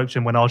mind I spoke to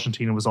him when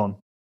Argentina was on,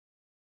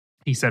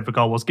 he said the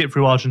goal was get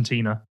through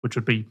Argentina, which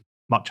would be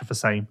much of the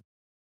same.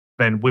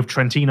 Then with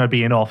Trentino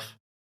being off,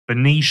 the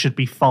knee should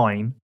be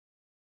fine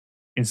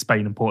in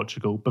Spain and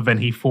Portugal. But then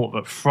he thought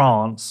that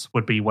France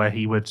would be where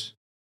he would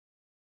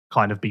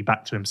kind of be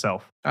back to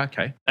himself.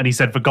 Okay. And he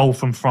said the goal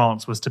from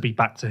France was to be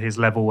back to his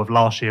level of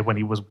last year when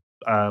he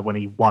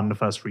won the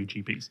first 3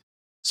 GPs.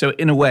 So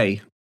in a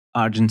way,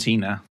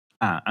 Argentina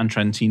and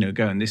Trentino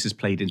go, and this is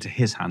played into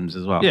his hands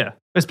as well. Yeah.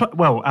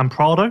 And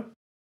Prado.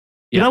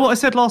 You Yeah. know what I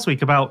said last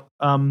week about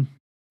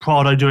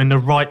Prado doing the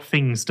right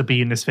things to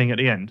be in this thing at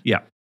the end?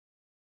 Yeah.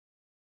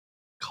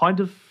 Kind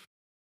of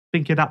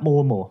thinking that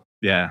more and more.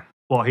 Yeah.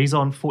 Well, he's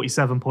on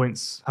 47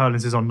 points.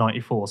 Herlings is on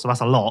 94. So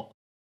that's a lot.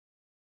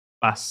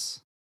 That's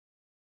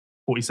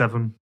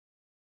 47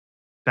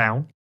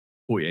 down.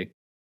 48.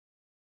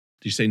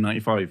 Did you say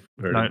 95?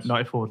 No,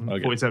 94 and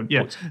Okay. 47.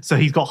 Yeah. So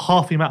he's got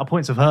half the amount of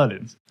points of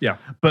Herlings. Yeah.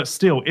 But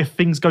still, if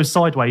things go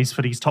sideways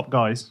for these top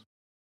guys,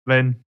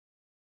 then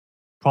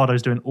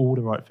Prado's doing all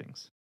the right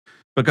things.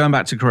 But going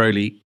back to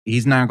Caroli,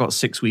 he's now got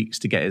 6 weeks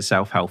to get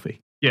himself healthy.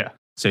 Yeah.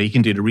 So he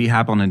can do the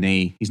rehab on a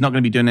knee. He's not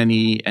going to be doing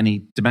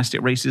any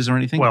domestic races or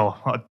anything.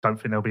 Well, I don't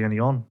think there'll be any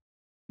on.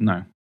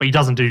 No. But he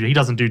doesn't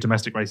do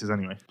domestic races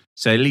anyway.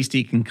 So at least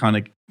he can kind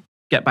of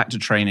get back to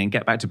training,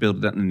 get back to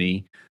building up the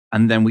knee.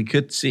 And then we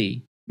could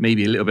see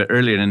maybe a little bit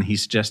earlier than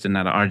he's suggesting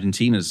that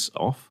Argentina's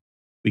off.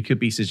 We could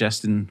be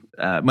suggesting,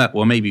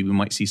 maybe we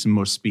might see some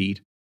more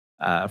speed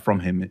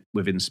from him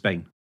within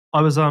Spain.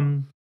 I was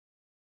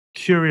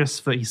curious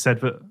that he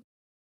said that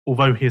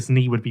although his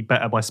knee would be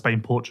better by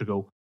Spain,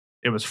 Portugal,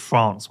 it was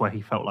France where he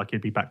felt like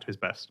he'd be back to his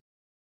best.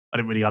 I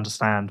didn't really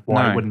understand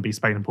why No. it wouldn't be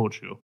Spain and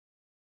Portugal.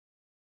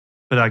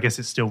 But I guess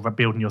it's still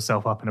building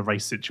yourself up in a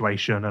race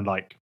situation, and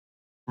like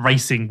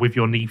racing with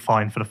your knee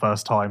fine for the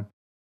first time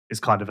is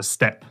kind of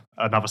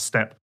another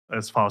step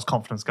as far as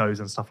confidence goes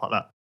and stuff like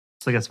that.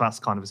 So I guess that's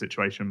kind of a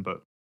situation,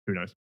 but who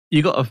knows?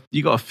 You got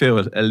to feel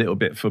a little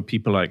bit for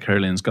people like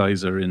Herlings,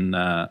 Geyser, and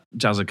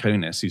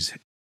Jazakonis, who's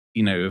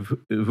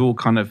who've all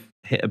kind of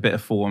hit a bit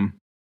of form.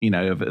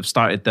 Have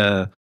started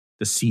the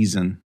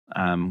season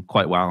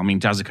quite well. I mean,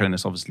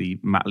 Jazakonis obviously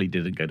Matterley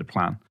didn't go to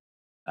plan.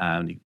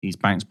 He's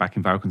bounced back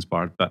in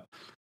Valkenswaard, but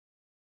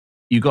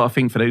you got to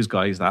think for those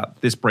guys that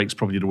this break's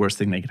probably the worst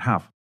thing they could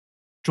have.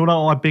 Do you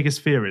know what my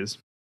biggest fear is?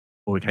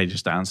 Or okay,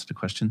 just to answer the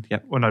question.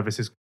 Yep, Well, no,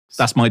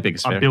 that's my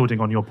biggest fear. I'm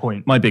building on your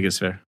point. My biggest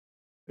fear.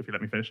 If you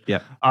let me finish.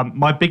 Yeah.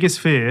 My biggest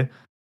fear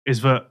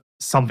is that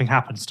something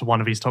happens to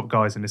one of these top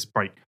guys in this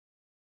break.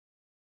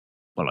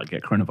 Well, like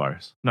get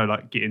coronavirus. No,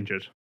 like get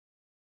injured.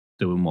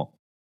 Doing what?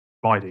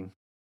 Riding.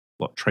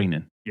 What,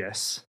 training?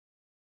 Yes.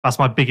 That's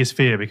my biggest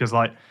fear because,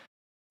 like,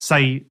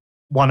 say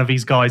one of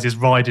these guys is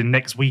riding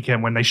next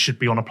weekend when they should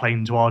be on a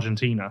plane to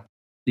Argentina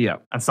Yeah.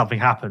 and something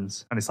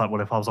happens. And it's like,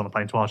 well, if I was on a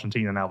plane to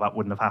Argentina now, that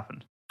wouldn't have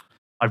happened.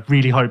 I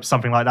really hope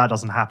something like that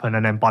doesn't happen.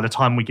 And then by the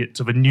time we get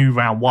to the new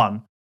round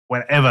one,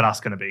 whenever that's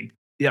going to be,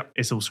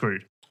 it's all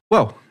screwed.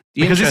 Well,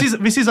 because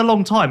this is a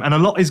long time and a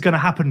lot is going to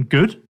happen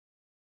good.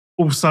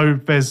 Also,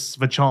 there's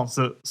the chance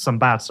that some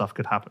bad stuff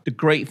could happen. The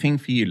great thing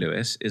for you,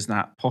 Lewis, is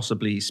that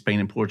possibly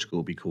Spain and Portugal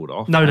will be called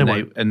off. No, they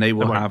won't. And they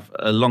will have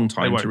a long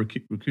time to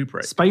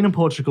recuperate. Spain and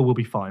Portugal will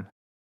be fine.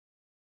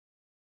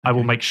 I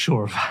will make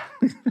sure of that.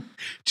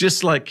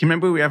 Just like, you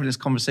remember we were having this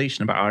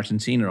conversation about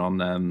Argentina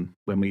on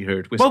when we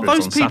heard whispers on Well,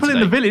 those people Saturday? in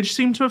the village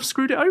seem to have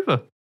screwed it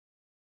over.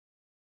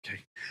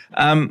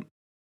 Okay.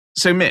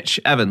 So, Mitch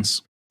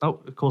Evans. Oh,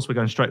 of course, we're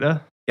going straight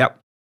there. Yep.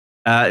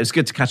 It was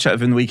good to catch up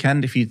with him the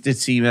weekend. If you did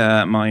see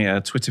my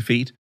Twitter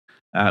feed,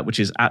 which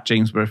is at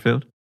James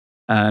Burfield,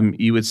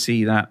 you would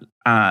see that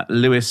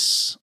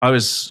Lewis, I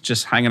was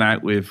just hanging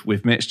out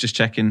with Mitch, just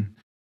checking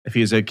if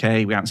he was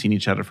okay. We hadn't seen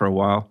each other for a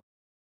while.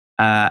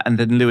 And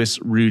then Lewis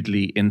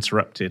rudely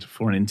interrupted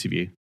for an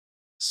interview.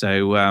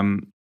 So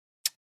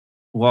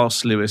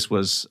whilst Lewis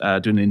was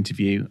doing an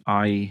interview,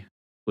 I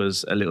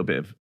was a little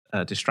bit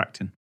of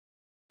distracting.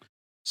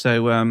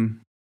 So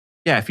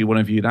if you want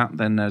to view that,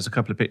 then there's a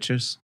couple of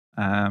pictures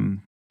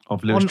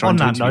of Lewis trying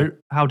to interview. On that note,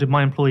 how did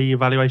my employee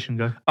evaluation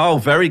go? Oh,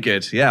 very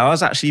good. Yeah, I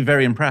was actually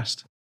very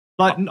impressed.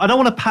 Like, I don't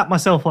want to pat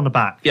myself on the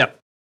back. Yep.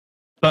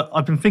 But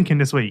I've been thinking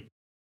this week.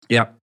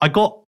 Yep. I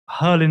got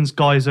Herlings,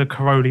 Geyser,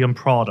 Caroli, and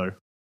Prado.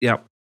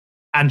 Yep.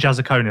 And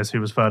Jazakonis, who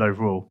was third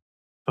overall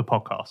for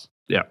podcasts.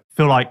 Yeah.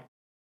 Feel like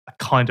I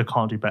kind of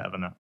can't do better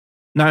than that.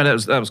 No,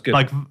 that was good.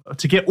 Like,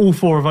 to get all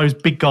four of those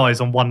big guys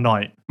on one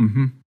night,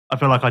 I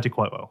feel like I did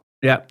quite well.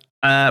 Yeah.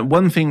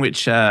 One thing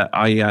which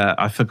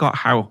I forgot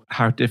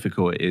how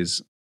difficult it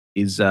is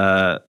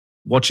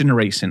watching the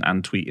racing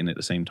and tweeting at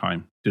the same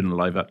time, doing the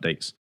live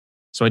updates.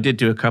 So I did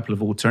do a couple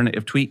of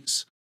alternative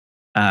tweets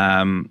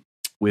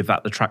with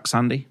the track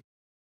Sandy.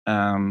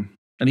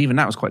 And even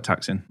that was quite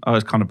taxing. I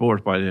was kind of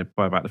bored by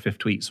about the fifth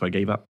tweet, so I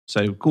gave up.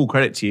 So cool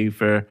credit to you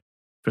for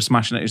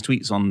smashing out his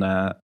tweets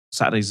on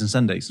Saturdays and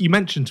Sundays. You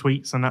mentioned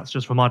tweets, and that's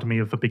just reminded me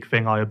of the big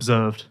thing I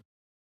observed.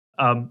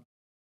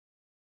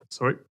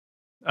 Sorry.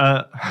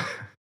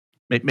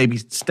 Maybe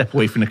step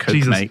away from the coke,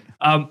 Jesus. mate.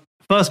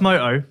 First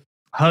moto,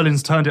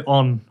 Herlings turned it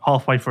on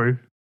halfway through,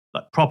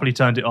 like properly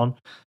turned it on.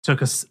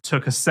 Took a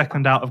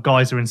second out of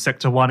Geyser in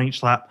sector 1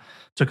 each lap.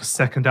 Took a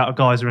second out of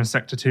Geyser in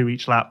sector 2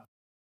 each lap.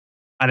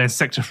 And then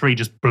sector 3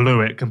 just blew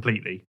it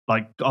completely.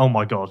 Like, oh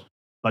my God.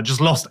 Like, just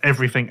lost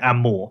everything and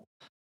more.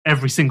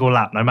 Every single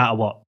lap, no matter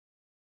what.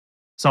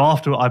 So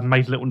after I've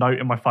made a little note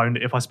in my phone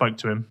that if I spoke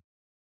to him,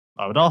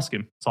 I would ask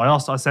him. So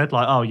I said,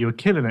 like, oh, you were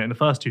killing it in the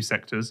first 2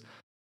 sectors.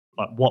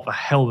 Like, what the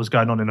hell was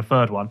going on in the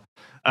third one?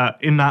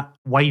 In that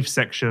wave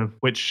section,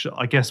 which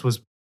I guess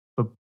was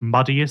the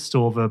muddiest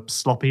or the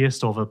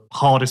sloppiest or the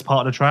hardest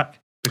part of the track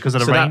because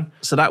of the rain.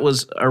 So that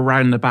was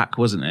around the back,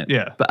 wasn't it?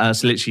 Yeah. But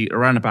so literally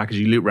around the back as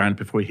you loop around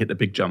before you hit the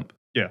big jump.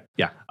 Yeah.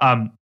 Yeah.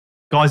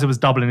 Geyser was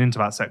doubling into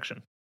that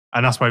section.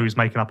 And that's where he was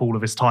making up all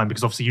of his time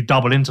because obviously you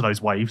double into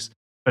those waves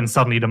and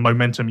suddenly the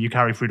momentum you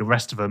carry through the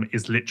rest of them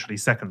is literally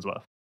seconds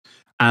worth.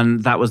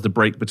 And that was the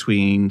break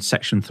between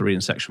section 3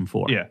 and section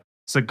 4. Yeah.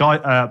 So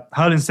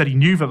Herlings said he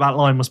knew that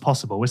line was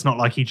possible. It's not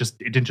like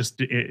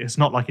it's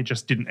not like it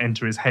just didn't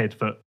enter his head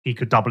that he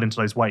could double into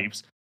those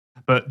waves.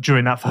 But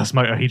during that first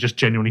motor, he just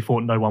genuinely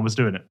thought no one was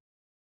doing it.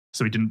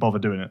 So he didn't bother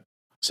doing it.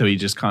 So he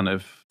just kind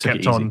of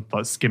kept on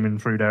like skimming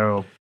through there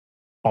or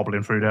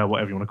bobbling through there,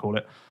 whatever you want to call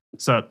it.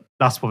 So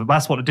that's what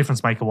the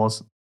difference maker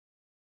was.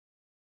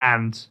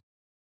 And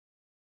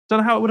don't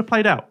know how it would have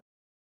played out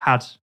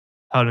had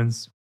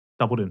Herlings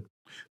doubled in.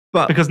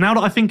 But because now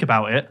that I think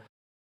about it,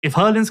 if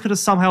Herlings could have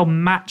somehow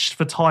matched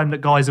the time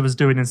that Geyser was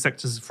doing in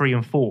sectors 3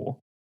 and 4,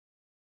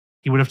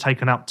 he would have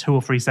taken out 2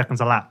 or 3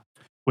 seconds a lap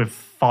with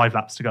 5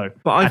 laps to go.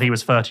 And he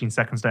was 13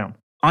 seconds down.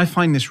 I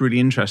find this really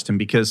interesting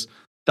because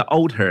the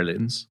old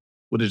Herlings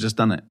would have just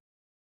done it.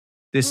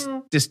 This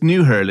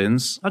new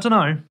Herlings, I don't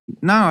know.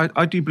 No,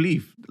 I do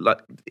believe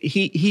like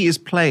he is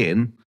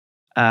playing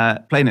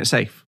it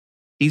safe.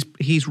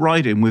 He's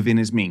riding within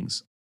his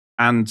means,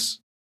 and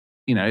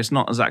you know it's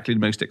not exactly the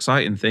most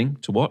exciting thing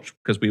to watch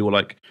because we were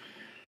like,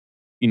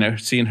 you know,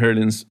 seeing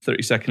Herlings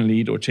 30-second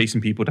lead or chasing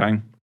people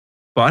down.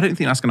 But I don't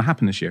think that's going to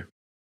happen this year.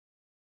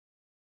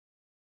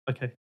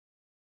 Okay.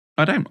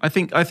 I don't. I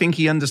think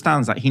he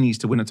understands that he needs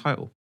to win a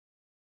title.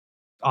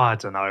 I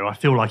don't know. I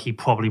feel like he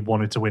probably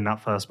wanted to win that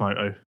first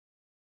moto.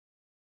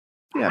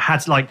 Yeah.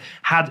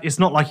 It's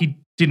not like he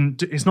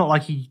didn't. It's not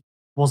like he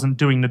wasn't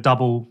doing the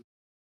double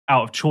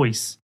out of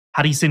choice.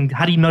 Had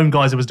he known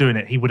Geyser was doing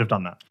it, he would have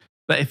done that.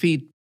 But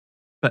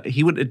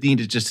he would have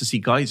needed just to see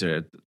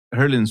Geyser.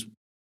 Herlings,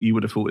 you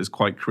would have thought is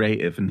quite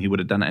creative, and he would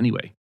have done it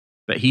anyway.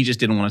 But he just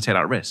didn't want to take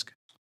that risk.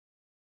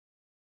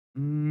 I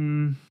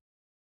don't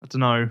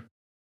know.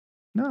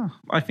 No,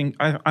 I think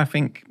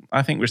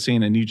we're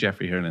seeing a new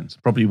Jeffrey Herlings,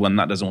 probably one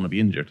that doesn't want to be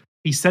injured.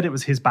 He said it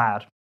was his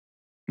bad.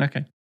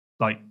 Okay.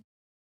 Like,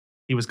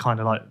 he was kind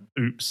of like,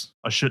 oops,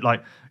 I should,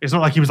 like, it's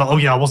not like he was like, oh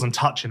yeah, I wasn't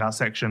touching that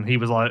section. He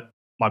was like,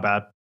 my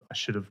bad, I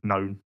should have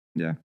known.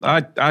 Yeah,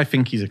 I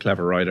think he's a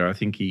clever rider. I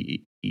think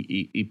he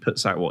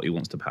puts out what he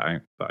wants to put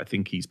out, but I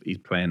think he's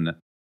playing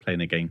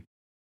a game.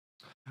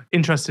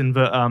 Interesting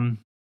that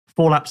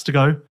 4 laps to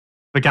go,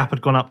 the gap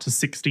had gone up to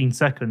 16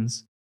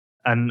 seconds,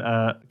 and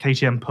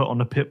KTM put on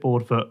the pit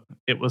board that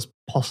it was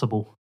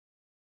possible.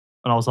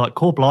 And I was like,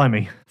 core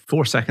blimey.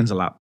 4 seconds a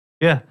lap.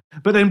 Yeah,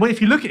 but then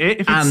if you look at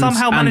it, if it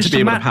somehow managed to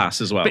be able to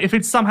pass as well, but if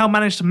it somehow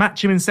managed to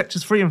match him in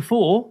sectors 3 and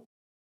 4,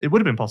 it would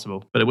have been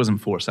possible. But it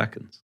wasn't 4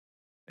 seconds.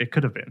 It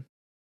could have been.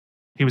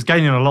 He was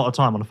gaining a lot of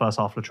time on the first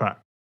half of the track.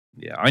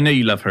 Yeah, I know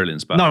you love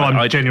Herlings, but no,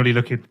 I'm genuinely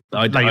laying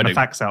the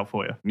facts out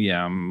for you.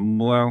 Yeah,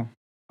 well,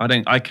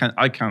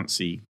 I can't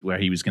see where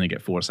he was going to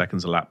get 4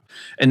 seconds a lap.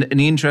 And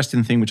the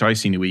interesting thing which I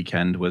seen the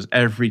weekend was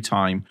every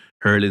time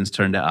Herlings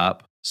turned it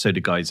up, so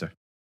did Geyser.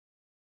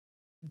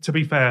 To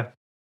be fair,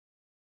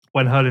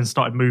 when Herlings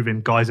started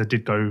moving, Geyser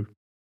did go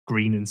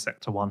green in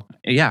sector 1.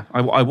 Yeah,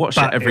 I watched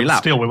it every lap.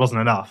 Still, it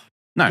wasn't enough.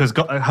 No, because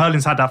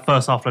Herlings had that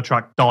first half of the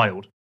track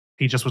dialed.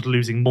 He just was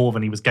losing more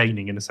than he was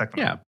gaining in the second.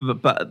 Yeah,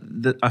 but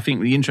I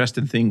think the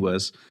interesting thing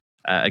was,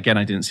 again,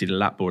 I didn't see the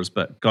lap boards,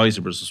 but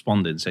Geyser was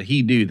responding, so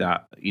he knew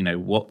that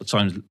what the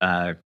times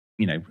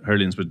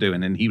Herlings were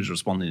doing, and he was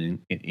responding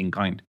in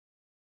kind.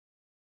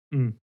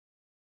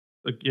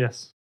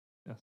 Yes.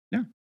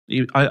 Yeah,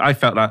 I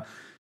felt that.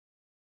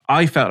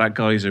 I felt that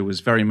Geyser was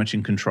very much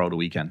in control the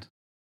weekend.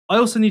 I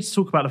also need to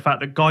talk about the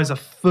fact that Geyser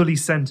fully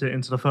sent it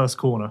into the first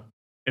corner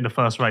in the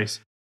first race.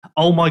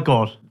 Oh my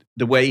God.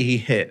 The way he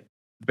hit,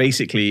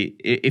 basically,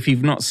 if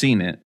you've not seen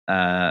it,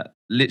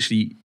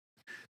 literally,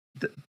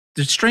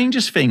 the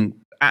strangest thing,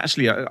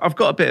 actually, I've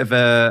got a bit of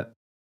a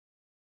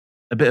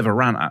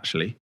rant,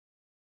 actually.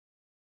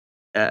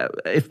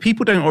 If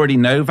people don't already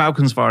know,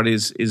 Valkenswaard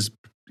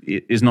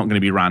is not going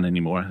to be ran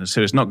anymore,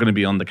 so it's not going to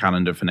be on the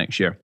calendar for next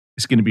year.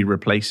 It's going to be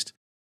replaced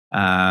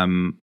by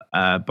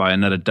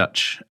another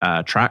Dutch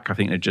track. I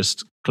think they're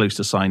just close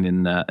to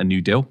signing a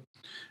new deal.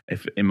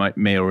 If it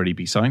may already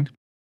be signed.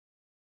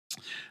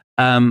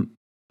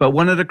 But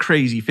one of the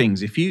crazy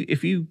things, if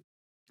you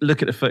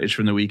look at the footage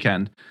from the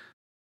weekend,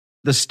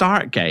 the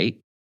start gate,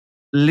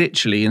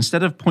 literally,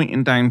 instead of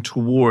pointing down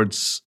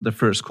towards the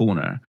first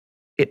corner,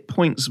 it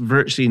points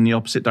virtually in the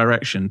opposite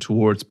direction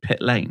towards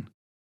pit lane.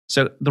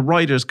 So the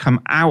riders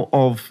come out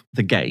of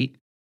the gate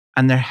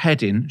and they're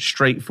heading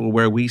straight for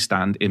where we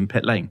stand in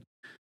pit lane.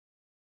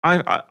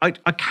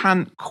 I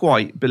can't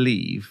quite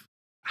believe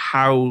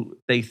how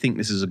they think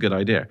this is a good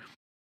idea.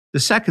 The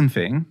second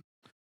thing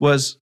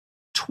was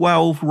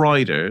 12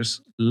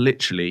 riders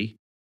literally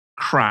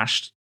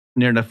crashed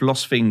near enough,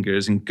 lost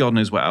fingers and God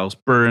knows what else,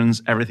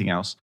 burns, everything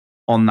else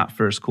on that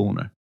first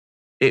corner.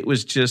 It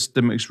was just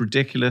the most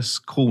ridiculous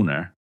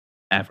corner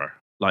ever.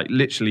 Like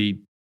literally,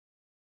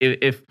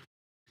 if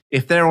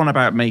they're on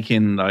about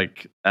making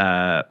like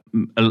a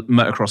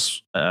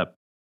motocross,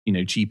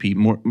 GP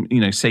more,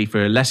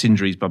 safer, less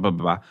injuries, blah, blah,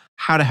 blah, blah.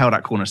 How the hell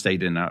that corner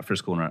stayed in that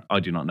first corner,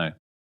 I do not know.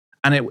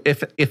 And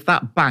if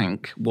that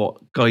bank, what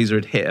Geyser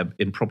had hit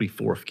in probably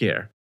fourth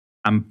gear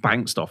and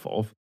bounced off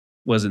of,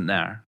 wasn't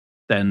there,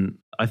 then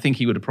I think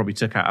he would have probably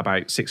took out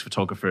about 6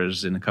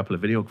 photographers and a couple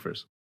of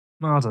videographers.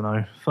 I don't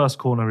know. First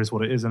corner is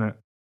what it is, isn't it?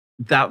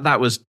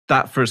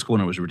 That first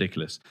corner was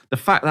ridiculous. The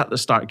fact that the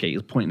start gate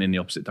is pointing in the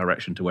opposite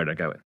direction to where they're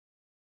going,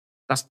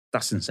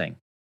 that's insane.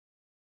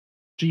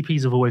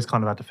 GPs have always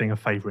kind of had the thing of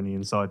favouring the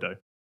inside, though.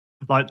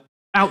 Like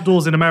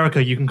outdoors in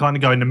America, you can kind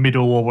of go in the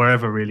middle or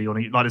wherever, really.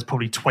 Like there's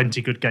probably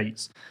 20 good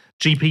gates.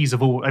 GPs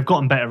have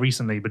gotten better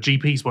recently, but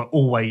GPs were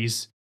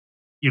always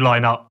you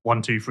line up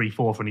 1, 2, 3,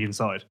 4 from the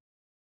inside.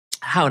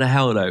 How the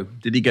hell though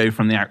did he go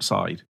from the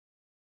outside?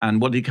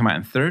 And what did he come out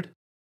in third?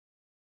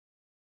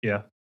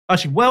 Yeah,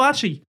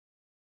 actually,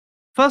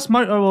 first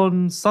moto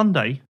on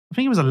Sunday. I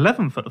think he was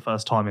 11th at the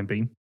first time in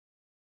Beam.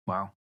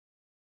 Wow.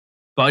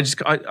 But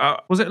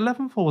was it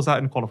 11th or was that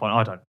in qualifying?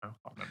 I don't know.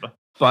 I can't remember.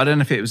 But I don't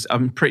know if it was.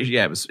 I'm pretty.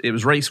 Yeah, it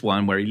was race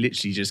 1 where he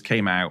literally just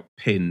came out,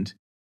 pinned,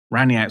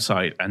 ran the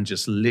outside, and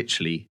just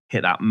literally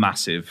hit that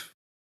massive,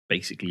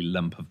 basically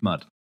lump of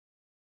mud,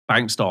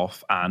 bounced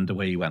off, and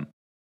away he went.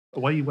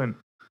 Away he went.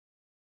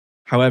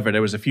 However,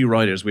 there was a few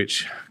riders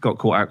which got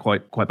caught out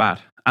quite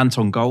bad.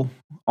 Anton Gol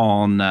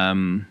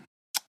on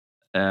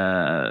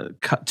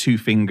cut 2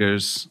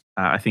 fingers.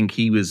 I think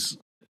he was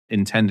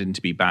intending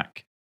to be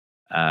back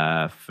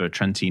for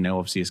Trentino.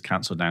 Obviously, is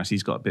cancelled now, so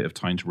he's got a bit of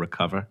time to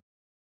recover.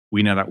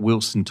 We know that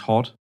Wilson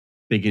Todd,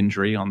 big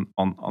injury on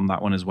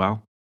that one as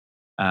well.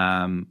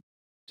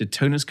 Did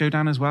Tonus go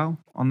down as well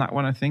on that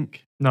one, I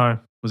think? No.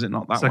 Was it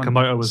not that one?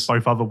 Sakamoto was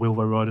both other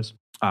Wilvo riders.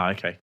 Ah,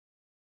 okay.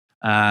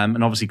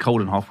 And obviously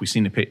Coldenhoff, we've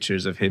seen the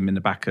pictures of him in the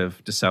back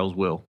of DeSelle's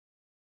wheel.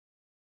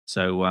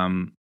 So,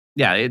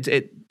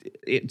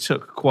 it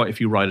took quite a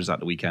few riders out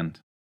the weekend.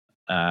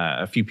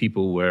 A few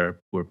people were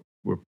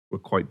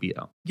quite beat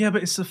up. Yeah,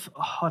 but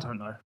I don't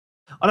know.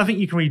 I don't think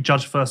you can really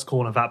judge first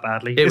corner that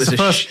badly. It was the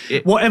first.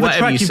 Whatever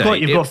track you've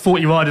got, you've got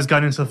 40 riders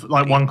going into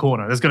like one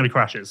corner. There's going to be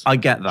crashes. I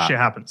get that. Shit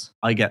happens.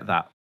 I get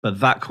that. But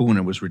that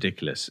corner was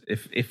ridiculous.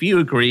 If you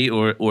agree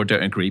or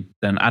don't agree,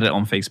 then add it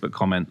on Facebook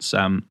comments.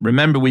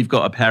 Remember, we've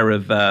got a pair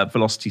of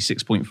Velocity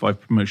 6.5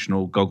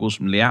 promotional goggles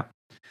from Liat.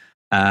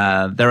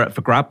 They're up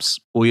for grabs.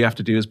 All you have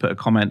to do is put a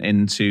comment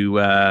into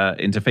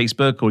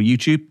Facebook or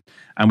YouTube,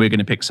 and we're going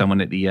to pick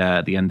someone at the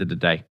end of the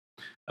day,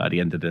 the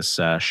end of this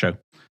show.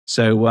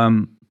 So,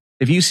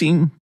 have you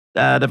seen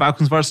the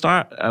Valkenswaard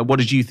start? What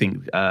did you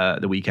think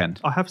the weekend?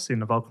 I have seen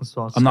the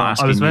Valkenswaard start. I'm not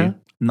asking you. there?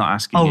 I'm not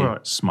asking you,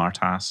 right. smart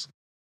ass.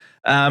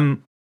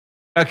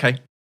 Okay.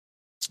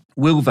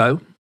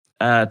 Wilvo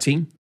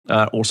team,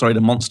 the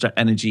Monster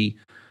Energy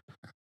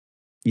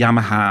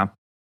Yamaha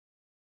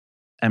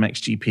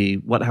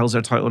MXGP. What the hell's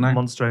their title now?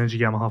 Monster Energy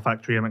Yamaha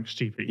Factory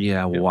MXGP.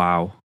 Yeah,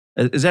 wow.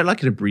 Is there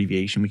like an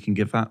abbreviation we can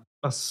give that?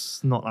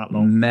 That's not that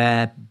long.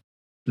 Meh,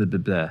 blah, blah,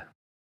 blah.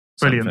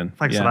 Brilliant. Something.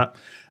 Thanks for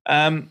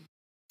that.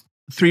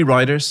 3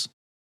 riders.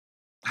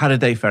 How did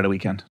they fare the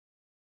weekend?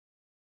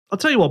 I'll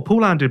tell you what,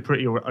 Paul did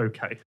pretty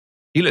okay.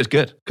 He looks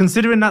good.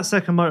 Considering that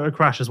second motor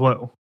crash as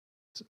well,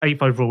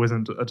 8th overall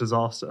isn't a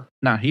disaster.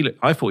 No,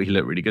 I thought he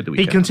looked really good the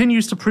weekend. He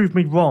continues to prove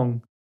me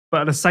wrong,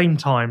 but at the same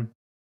time,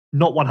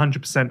 not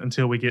 100%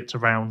 until we get to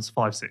rounds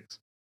 5, 6.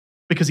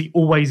 Because he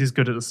always is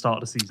good at the start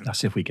of the season.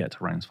 That's if we get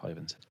to rounds 5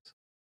 and 6.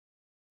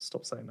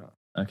 Stop saying that.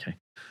 Okay.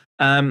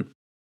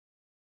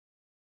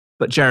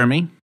 But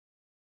Jeremy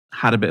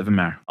had a bit of a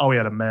mare. Oh, he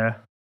had a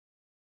mare.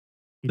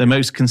 The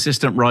most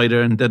consistent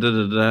rider and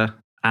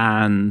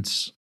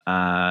and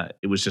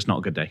it was just not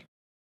a good day.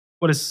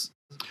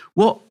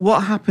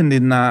 What happened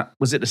in that?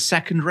 Was it the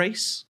second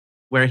race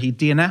where he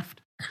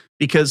DNF'd?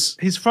 Because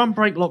his front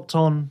brake locked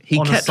on.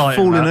 He kept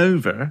falling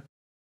over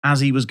as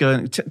he was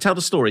going. Tell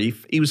the story.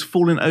 He was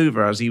falling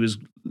over as he was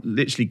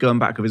literally going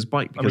back with his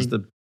bike because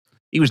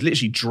he was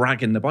literally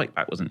dragging the bike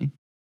back, wasn't he?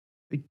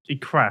 He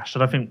crashed. I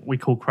don't think we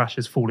call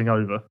crashes falling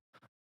over.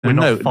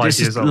 No,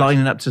 this is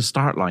lining up to the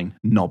start line,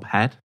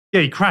 knobhead.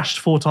 Yeah, he crashed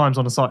 4 times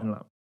on a sighting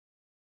lap.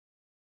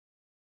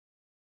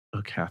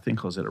 Okay, I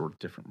think I was at a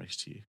different race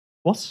to you.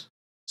 What?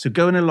 So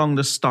going along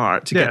the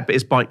start to get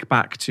his bike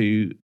back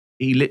to,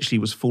 he literally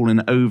was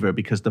falling over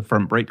because the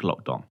front brake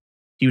locked on.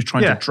 He was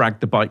trying to drag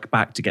the bike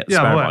back to get the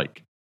spare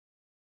bike.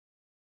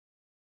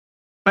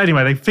 But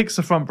anyway, they fixed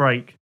the front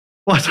brake.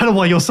 Well, I don't know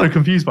why you're so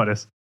confused by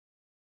this.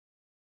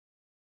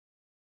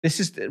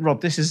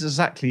 Rob, this is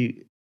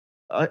exactly,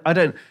 I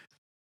don't,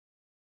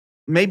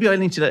 maybe I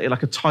need to do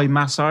like a Thai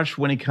massage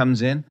when he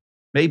comes in.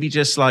 Maybe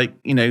just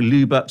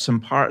lube up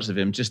some parts of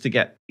him just to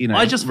get,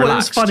 I just thought it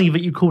was funny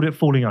that you called it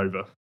falling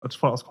over. I just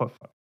thought it was quite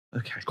fun.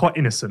 Okay. It's quite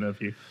innocent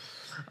of you.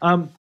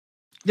 So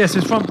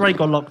his front brake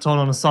got locked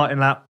on a sighting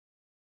lap.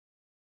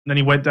 And then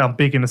he went down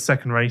big in the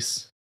second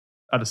race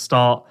at the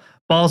start.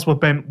 Bars were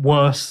bent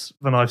worse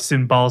than I've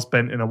seen bars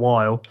bent in a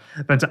while.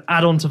 Then to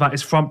add on to that,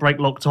 his front brake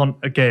locked on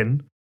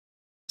again.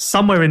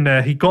 Somewhere in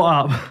there, he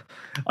got up.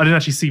 I didn't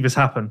actually see this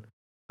happen.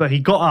 But he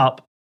got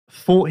up,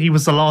 thought he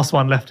was the last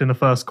one left in the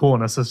first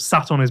corner, so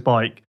sat on his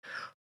bike,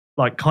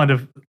 kind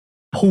of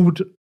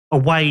pulled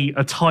away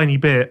a tiny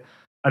bit,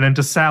 and then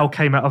DeSalle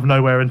came out of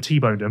nowhere and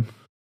T-boned him.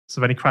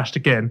 So then he crashed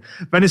again.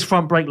 Then his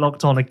front brake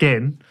locked on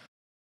again,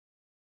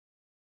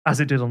 as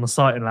it did on the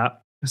sighting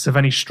lap. So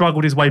then he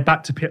struggled his way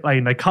back to pit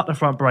lane. They cut the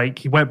front brake.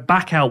 He went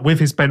back out with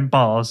his bent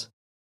bars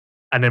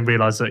and then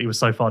realised that he was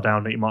so far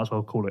down that he might as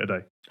well call it a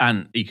day.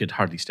 And he could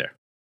hardly steer.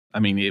 I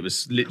mean, it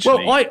was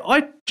literally... Well,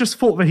 I just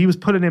thought that he was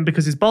pulling in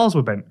because his bars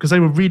were bent, because they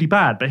were really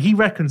bad. But he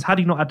reckons had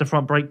he not had the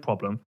front brake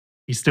problem,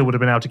 he still would have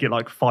been able to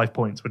get 5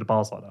 points with the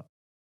bars like that.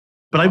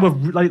 But they were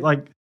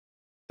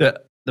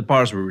The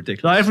bars were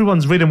ridiculous.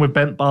 Everyone's ridden with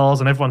bent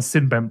bars and everyone's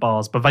seen bent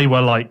bars, but they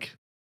were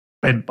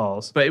bent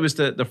bars. But it was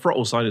the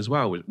throttle side as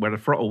well, where the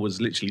throttle was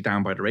literally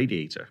down by the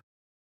radiator.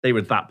 They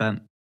were that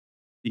bent.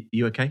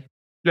 You okay?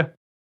 Yeah.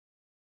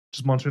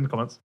 Just monitoring the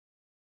comments.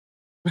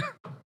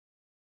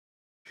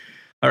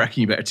 I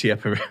reckon you better tee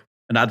up an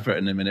advert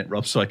in a minute,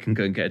 Rob, so I can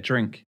go and get a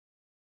drink.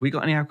 We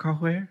got any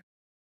alcohol here?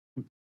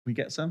 We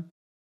get some?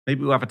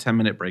 Maybe we'll have a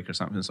 10-minute break or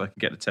something so I can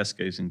get to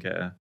Tesco's and get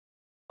a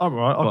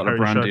bottle of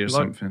brandy or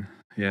something.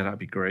 Yeah, that'd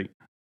be great.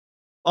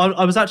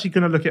 I was actually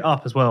going to look it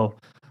up as well,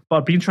 but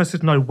I'd be interested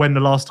to know when the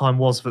last time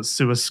was that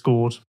Suez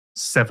scored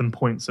 7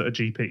 points at a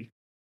GP.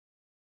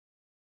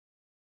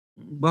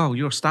 Well,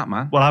 you're a stat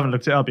man. Well, I haven't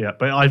looked it up yet,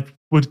 but I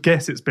would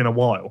guess it's been a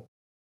while.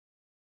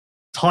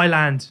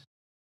 Thailand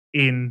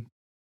in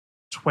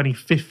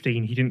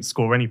 2015, he didn't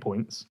score any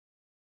points.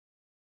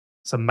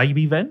 So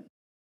maybe then?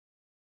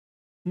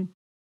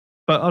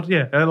 But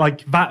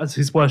that was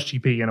his worst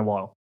GP in a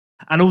while.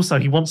 And also,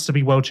 he wants to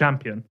be world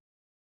champion.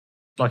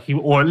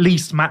 Or at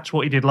least match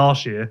what he did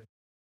last year.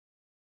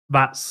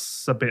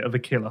 That's a bit of a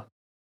killer.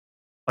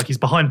 He's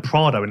behind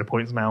Prado in the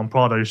points now, and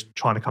Prado's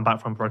trying to come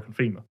back from a broken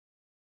femur.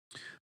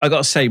 I got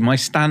to say, my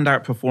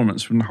standout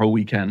performance from the whole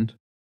weekend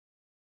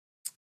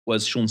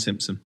was Sean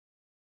Simpson.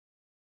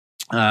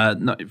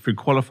 Through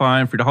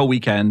qualifying, through the whole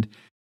weekend,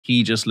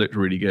 he just looked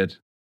really good.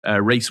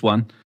 Race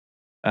 1,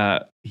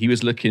 He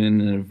was looking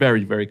in a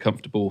very, very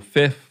comfortable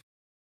fifth.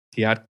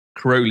 He had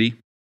Crowley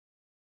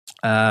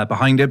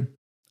behind him.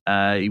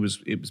 It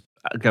was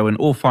going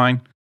all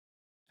fine.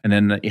 And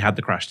then he had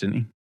the crash, didn't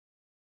he?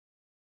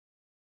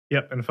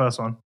 Yep, in the first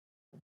one.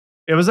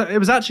 It was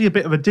actually a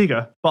bit of a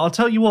digger, but I'll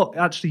tell you what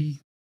actually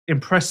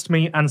impressed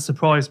me and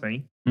surprised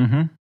me.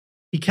 Mm-hmm.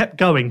 He kept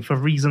going for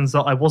reasons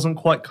that I wasn't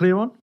quite clear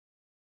on,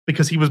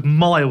 because he was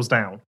miles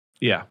down.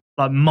 Yeah.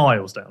 Like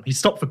miles down. He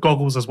stopped for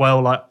goggles as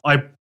well. Like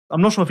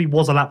I'm not sure if he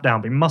was a lap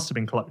down, but he must have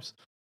been close.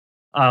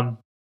 But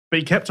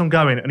he kept on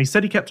going, and he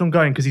said he kept on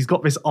going because he's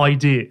got this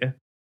idea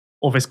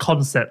or this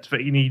concept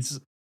that he needs,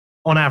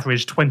 on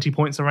average, 20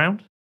 points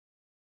around.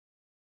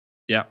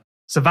 Yeah.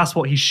 So that's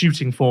what he's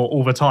shooting for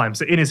all the time.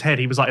 So in his head,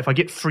 he was like, if I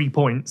get 3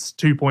 points,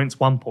 2 points,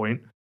 1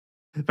 point,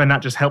 then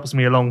that just helps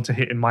me along to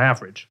hitting my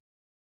average.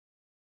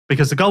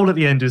 Because the goal at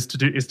the end is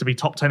to be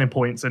top 10 in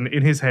points, and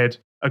in his head,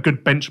 a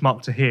good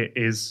benchmark to hit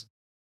is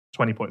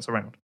 20 points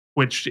around,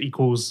 which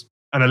equals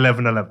an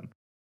 11-11.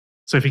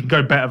 So if he can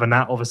go better than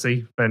that,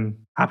 obviously, then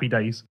happy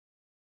days.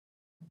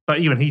 But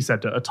even he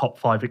said that a top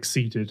 5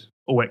 exceeded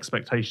all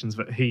expectations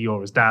that he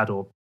or his dad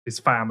or his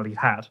family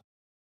had,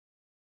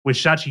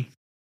 which actually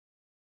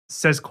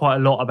says quite a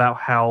lot about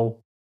how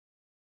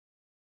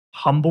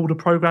humble the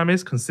program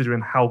is,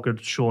 considering how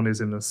good Sean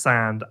is in the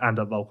sand and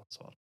at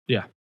Valkenswaard.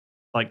 Yeah.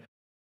 Like,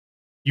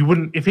 you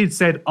wouldn't, if he'd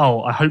said,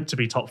 oh, I hope to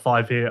be top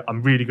 5 here,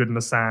 I'm really good in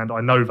the sand,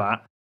 I know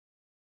that,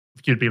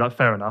 you'd be like,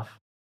 fair enough.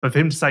 But for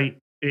him to say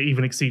it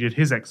even exceeded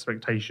his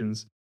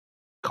expectations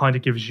kind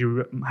of gives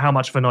you how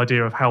much of an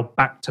idea of how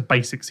back to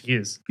basics he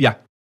is. Yeah.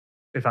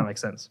 If that makes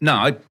sense. No,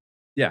 Like,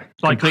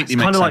 completely it's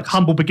kind makes of like sense.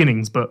 humble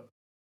beginnings, but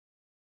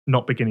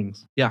not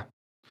beginnings. Yeah.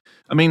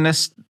 I mean,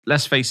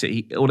 let's face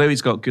it. Although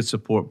he's got good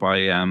support by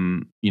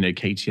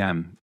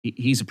KTM,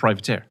 he's a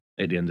privateer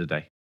at the end of the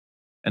day,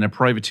 and a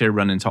privateer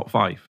running top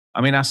 5.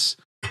 I mean, that's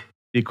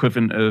the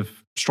equivalent of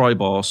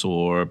Strybos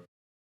or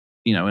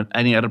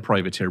any other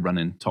privateer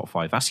running top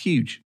 5. That's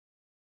huge.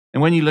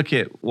 And when you look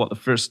at what the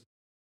first,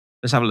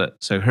 let's have a look.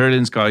 So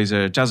Hurlin's guys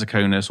are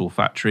Jazakonis,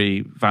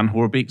 Olfactory, Van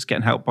Horbeek's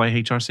getting helped by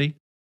HRC.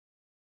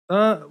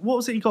 What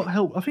was it he got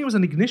help? I think it was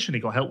an Ignition he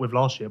got help with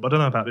last year, but I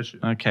don't know about this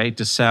year. Okay,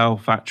 DeSalle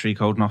Factory,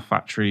 Koldenoff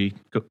Factory,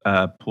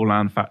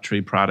 Paulan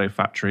Factory, Prado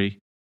Factory.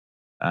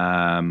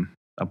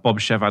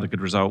 Bobashev had a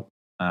good result.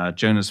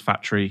 Jonas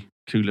Factory,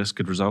 Kulis,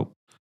 good result.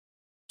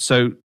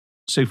 So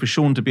for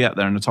Sean to be out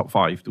there in the top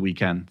 5 the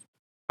weekend,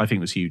 I think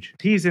was huge.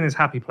 He's in his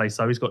happy place,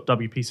 though. He's got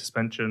WP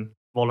suspension,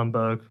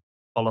 Wallenberg,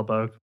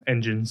 Vollerberg,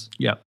 engines.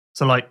 Yeah.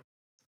 So, like,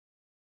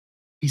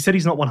 he said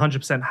he's not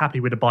 100% happy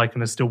with the bike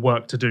and there's still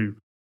work to do,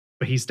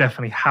 but he's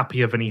definitely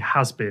happier than he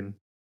has been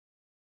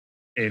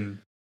in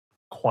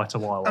quite a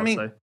while, I'd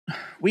say.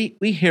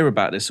 We hear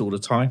about this all the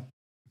time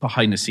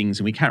behind the scenes,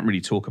 and we can't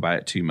really talk about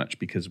it too much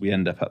because we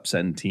end up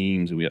upsetting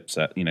teams and we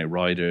upset,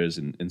 riders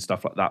and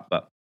stuff like that.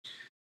 But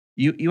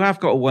you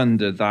have got to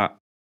wonder that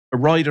a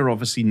rider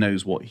obviously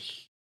knows what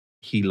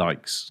he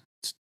likes,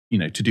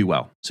 to do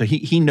well. So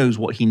he knows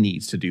what he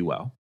needs to do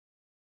well.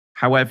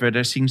 However,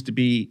 there seems to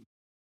be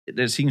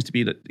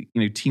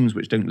that teams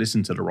which don't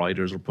listen to the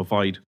riders or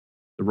provide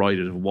the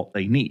riders of what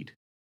they need.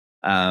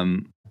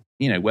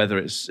 Whether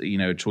it's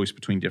a choice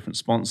between different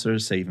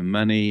sponsors, saving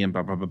money, and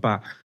blah blah blah blah.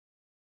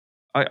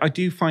 I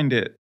do find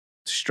it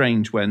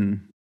strange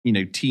when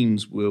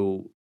teams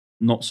will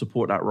not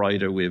support that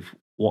rider with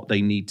what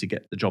they need to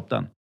get the job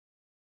done.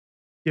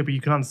 Yeah, but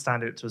you can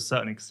understand it to a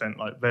certain extent.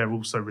 Like, they're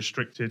also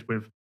restricted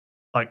with,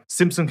 like,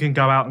 Simpson can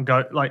go out and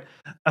go, like,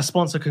 a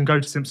sponsor can go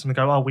to Simpson and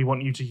go, oh, we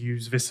want you to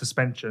use this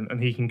suspension.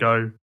 And he can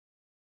go,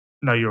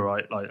 no, you're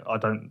right. Like, I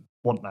don't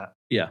want that.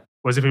 Yeah.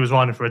 Whereas if he was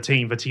riding for a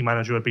team, the team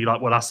manager would be like,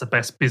 well, that's the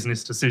best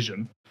business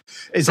decision.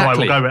 Exactly. So I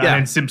will go. Yeah. And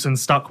then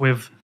Simpson's stuck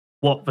with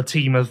what the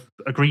team have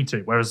agreed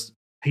to. Whereas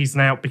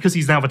because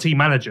he's now the team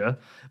manager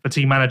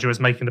is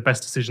making the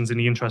best decisions in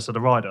the interest of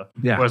the rider.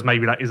 Yeah. Whereas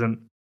maybe that isn't,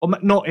 or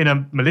not in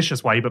a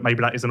malicious way, but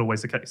maybe that isn't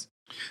always the case.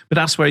 But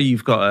that's where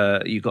you've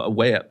got to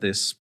weigh up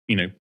this,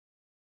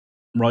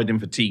 riding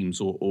for teams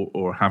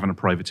or having a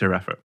privateer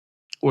effort,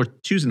 or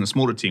choosing a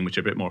smaller team which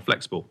are a bit more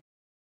flexible.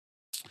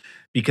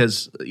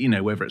 Because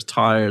whether it's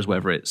tires,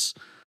 whether it's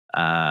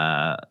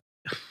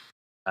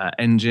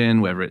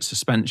engine, whether it's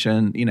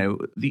suspension,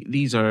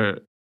 these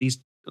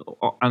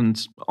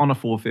and on a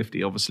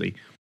 450, obviously,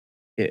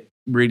 it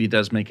really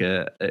does make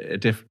a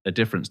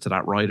difference to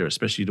that rider,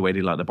 especially the way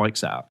they like the bike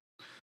set up.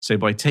 So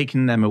by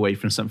taking them away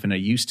from something they're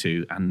used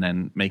to and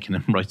then making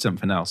them ride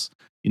something else,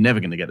 you're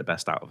never going to get the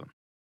best out of them.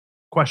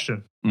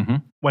 Question. Mm-hmm.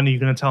 When are you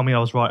going to tell me I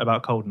was right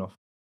about Koldenoff?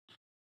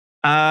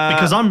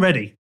 Because I'm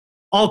ready.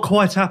 I'll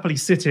quite happily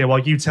sit here while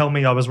you tell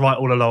me I was right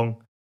all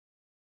along.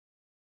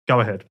 Go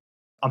ahead.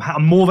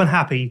 I'm more than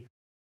happy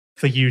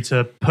for you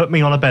to put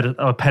me on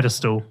a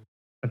pedestal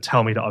and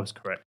tell me that I was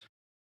correct.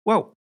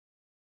 Well,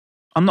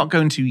 I'm not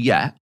going to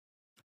yet.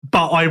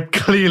 But I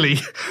clearly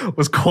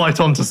was quite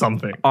onto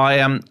something.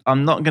 I'm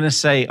not going to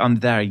say I'm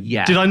there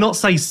yet. Did I not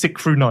say 6th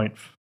through 9th?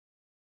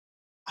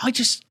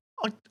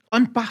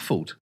 I'm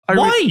baffled.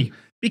 Why?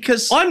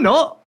 Because I'm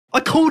not. I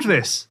called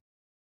this.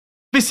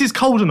 This is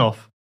Koldenhoff.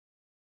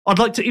 I'd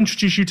like to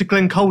introduce you to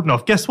Glenn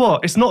Koldenhoff. Guess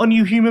what? It's not a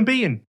new human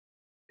being.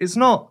 It's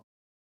not.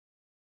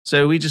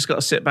 So we just got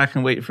to sit back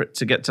and wait for it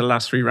to get to the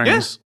last 3 rounds.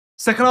 Yeah.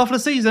 Second half of the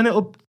season,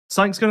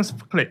 something's going to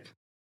click.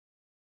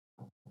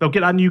 They'll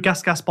get that new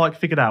gas bike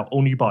figured out,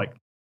 all new bike.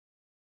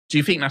 Do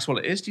you think that's what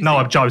it is? No,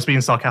 I was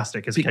being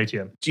sarcastic. It's a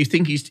KTM. Do you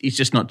think he's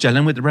just not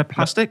gelling with the red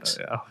plastics?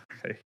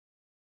 Okay.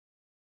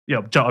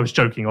 Yeah, I was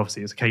joking,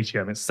 obviously. It's a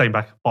KTM. It's the same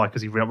bike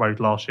as he rode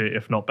last year,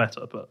 if not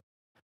better. But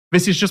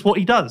this is just what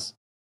he does.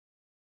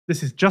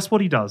 This is just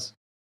what he does.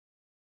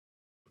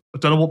 I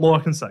don't know what more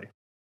I can say.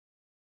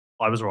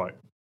 I was right.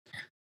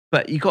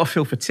 But you got to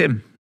feel for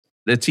Tim,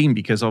 the team,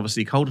 because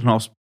obviously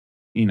Koldenhoff's,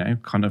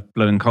 kind of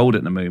blowing cold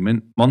at the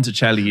moment.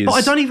 Monticelli is... But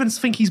I don't even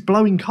think he's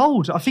blowing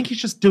cold. I think he's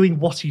just doing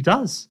what he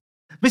does.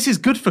 This is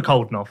good for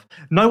Koldenhoff.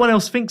 No one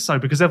else thinks so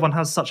because everyone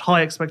has such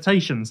high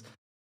expectations.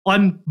 I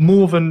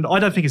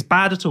don't think it's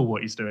bad at all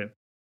what he's doing.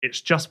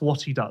 It's just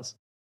what he does.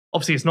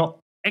 Obviously, it's not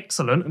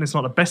excellent and it's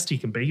not the best he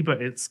can be,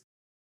 but it's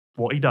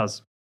what he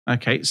does.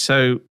 Okay,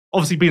 so...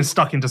 Obviously, being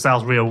stuck into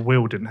Sal's real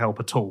wheel didn't help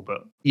at all,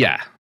 but...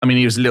 Yeah, I mean,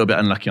 he was a little bit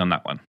unlucky on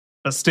that one.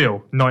 But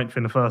still, 9th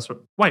in the first...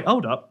 Wait,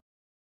 hold up.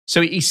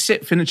 So he's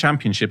 6th in the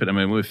championship at the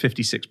moment with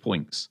 56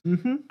 points.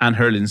 Mm-hmm. And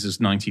Hurlins is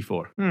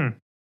 94.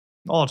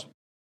 Odd.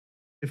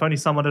 If only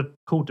someone had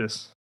called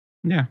this.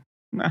 Yeah.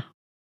 Nah.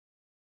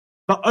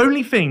 The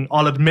only thing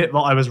I'll admit that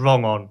I was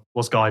wrong on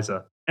was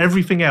Geyser.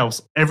 Everything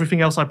else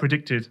I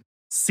predicted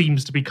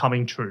seems to be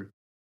coming true.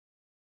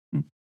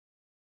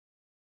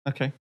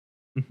 Okay.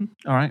 Mm-hmm.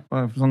 All right.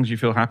 Well, as long as you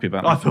feel happy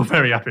about it. I feel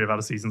very happy about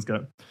the season's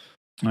going.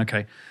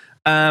 Okay.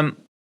 Bob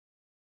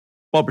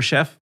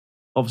Rashev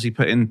obviously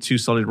put in 2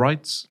 solid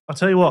rides. I'll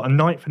tell you what, a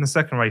 9th in the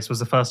second race was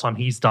the first time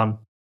he's done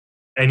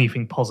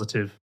anything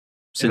positive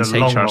Since in a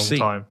long, HRC. long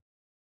time.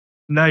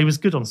 No, he was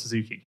good on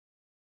Suzuki.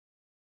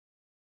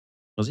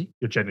 Was he?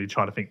 You're generally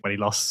trying to think when he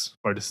last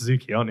rode a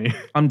Suzuki, aren't you?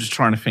 I'm just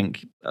trying to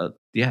think.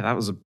 Yeah, that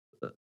was a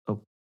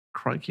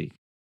crikey.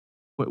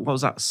 What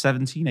was that,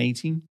 17,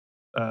 18?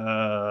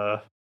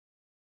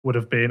 Would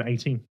have been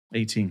 18.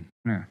 18,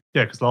 yeah.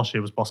 Yeah, because last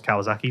year was Boss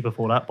Kawasaki.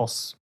 Before that,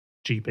 Boss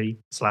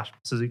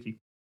GP/Suzuki.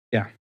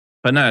 Yeah.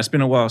 But no, it's been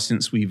a while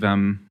since we've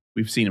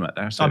seen him out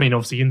there. So. I mean,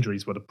 obviously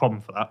injuries were the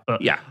problem for that.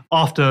 But yeah,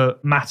 after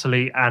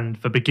Matterley and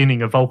the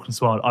beginning of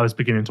Volkenswald, I was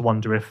beginning to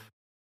wonder if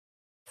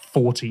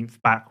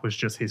 14th back was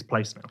just his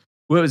place now.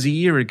 Well, it was a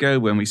year ago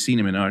when we seen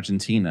him in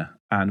Argentina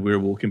and we were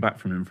walking back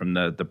from him from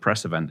the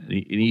press event. And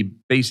he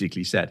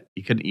basically said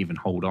he couldn't even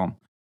hold on.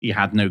 He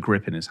had no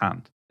grip in his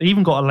hand. He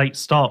even got a late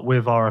start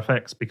with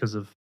RFX because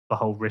of the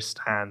whole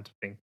wrist-hand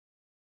thing.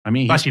 I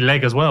mean, actually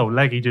leg as well.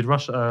 He did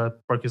Russia,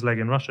 broke his leg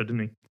in Russia, didn't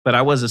he? But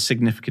that was a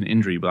significant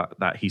injury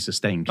that he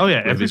sustained. Oh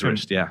yeah, with his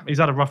wrist. Yeah, he's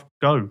had a rough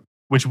go,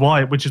 which is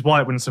why it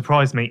wouldn't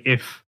surprise me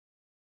if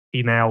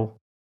he now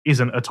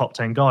isn't a top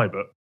 10 guy.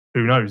 But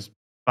who knows?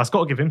 That's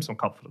got to give him some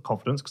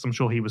confidence because I'm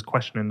sure he was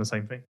questioning the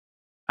same thing.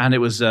 And it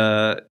was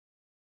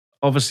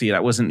obviously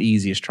that wasn't the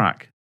easiest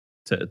track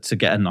to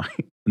get a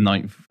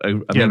ninth.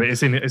 But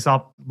it's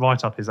up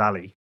right up his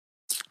alley.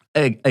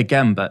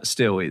 Again, but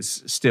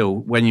it's still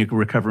when you're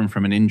recovering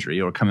from an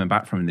injury or coming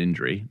back from an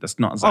injury, that's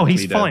not exactly. Oh,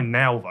 he's fine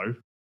now, though.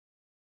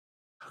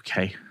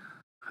 Okay.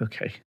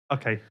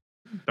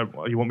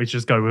 You want me to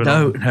just go with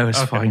No,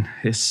 it's fine.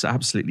 It's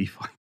absolutely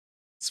fine.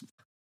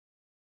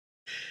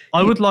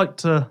 I would like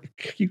to.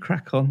 You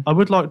crack on. I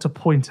would like to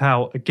point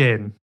out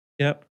again.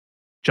 Yep.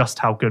 Just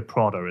how good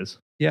Prado is.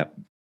 Yep.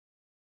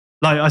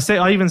 Like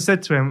I even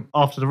said to him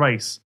after the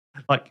race,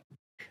 like.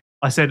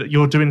 I said,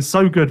 you're doing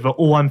so good that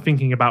all I'm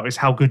thinking about is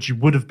how good you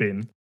would have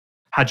been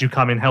had you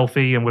come in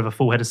healthy and with a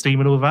full head of steam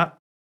and all that.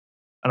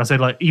 And I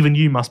said, like, even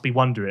you must be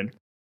wondering.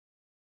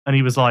 And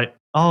he was like,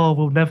 oh,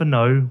 we'll never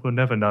know. We'll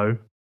never know.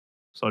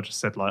 So I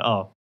just said, like,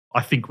 oh,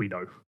 I think we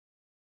know.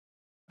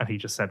 And he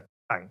just said,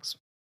 thanks,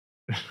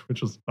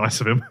 which was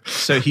nice of him.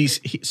 So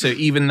so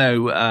even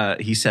though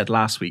he said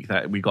last week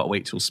that we got to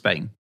wait till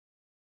Spain,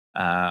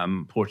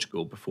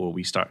 Portugal, before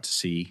we start to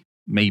see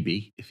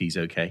maybe if he's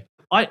okay.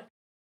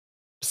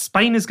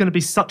 Spain is going to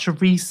be such a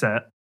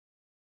reset.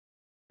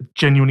 I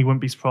genuinely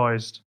wouldn't be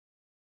surprised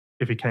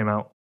if he came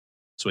out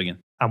swinging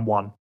and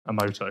won a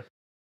moto.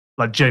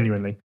 Like,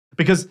 genuinely.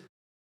 Because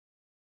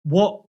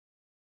what's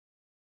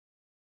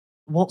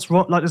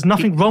wrong? Like, there's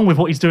nothing wrong with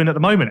what he's doing at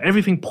the moment.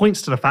 Everything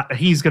points to the fact that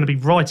he's going to be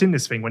right in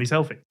this thing when he's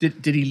healthy.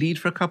 Did he lead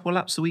for a couple of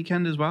laps the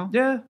weekend as well?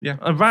 Yeah.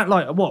 Around,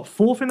 like, what,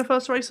 4th in the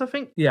first race, I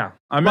think? Yeah.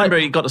 I remember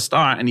he got a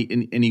start and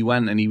he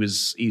went and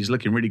he's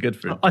looking really good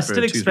for I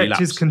still expect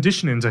his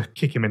conditioning to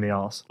kick him in the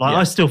arse. Like,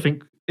 I still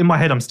think, in my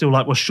head, I'm still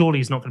like, well, surely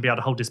he's not going to be able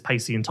to hold this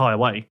pace the entire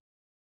way.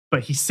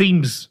 But he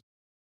seems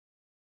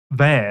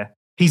there.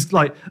 He's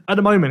like, at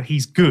the moment,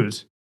 he's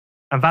good.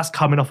 And that's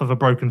coming off of a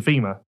broken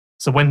femur.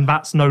 So when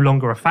that's no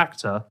longer a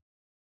factor,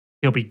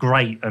 he'll be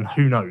great, and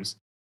who knows?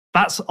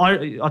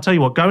 I'll tell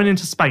you what, going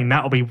into Spain,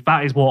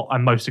 that is what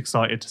I'm most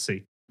excited to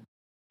see.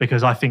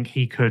 Because I think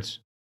he could,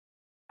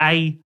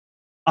 A,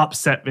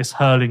 upset this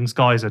Hurlings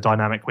Geyser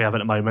dynamic we have at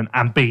the moment,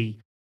 and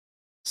B,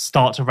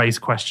 start to raise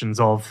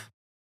questions of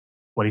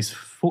Well,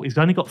 he's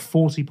only got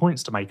 40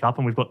 points to make up,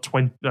 and we've got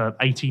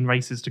 18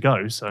 races to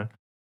go. So,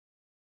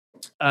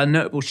 a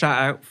notable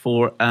shout out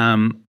for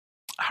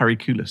Harry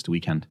Koulis the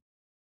weekend.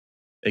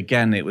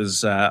 Again, it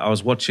was I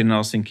was watching and I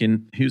was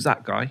thinking, who's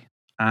that guy?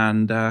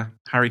 And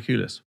Harry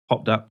Koulis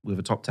popped up with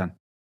a top 10.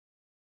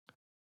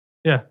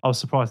 Yeah, I was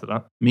surprised at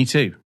that. Me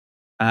too.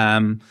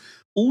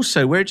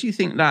 Also, where do you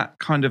think that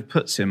kind of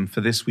puts him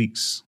for this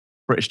week's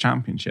British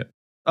Championship?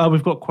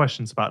 We've got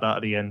questions about that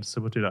at the end, so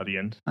we'll do that at the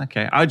end.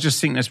 Okay, I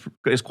just think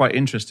it's quite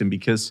interesting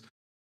because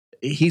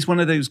he's one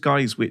of those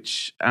guys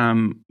which,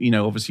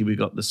 obviously we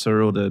got the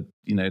Searle, the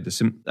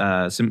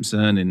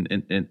Simpson, and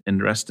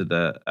the rest of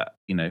the,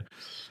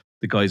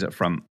 the guys up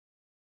front.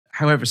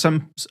 However,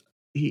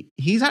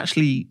 he's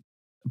actually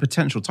a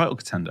potential title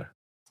contender.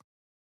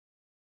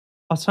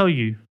 I'll tell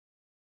you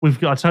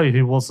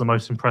who was the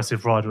most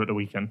impressive rider at the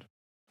weekend.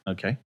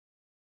 Okay.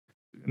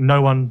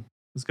 No one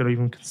was going to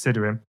even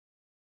consider him.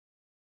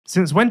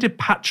 Since when did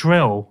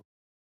Patrell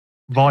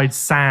ride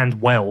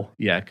sand well?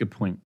 Yeah, good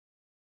point.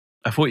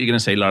 I thought you were going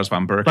to say Lars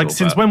van Berkel.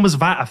 Since when was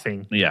that a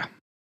thing? Yeah.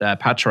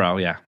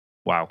 Patrell, yeah.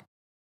 Wow.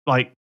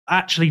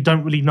 Actually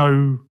don't really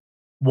know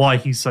why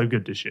he's so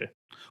good this year.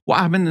 What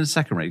happened in the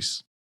second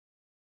race?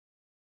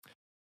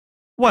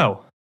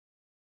 Well,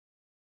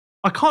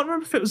 I can't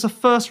remember if it was the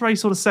first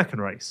race or the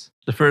second race.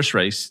 The first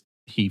race,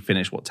 he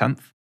finished, 10th?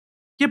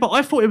 Yeah, but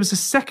I thought it was the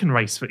second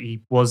race that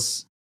he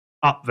was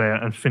up there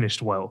and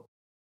finished well.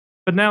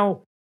 But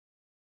now...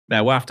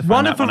 Yeah, we'll have to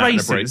find out one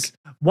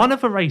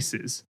of the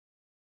races,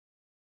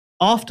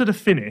 after the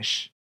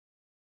finish,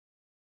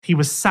 he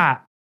was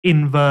sat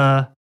in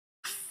the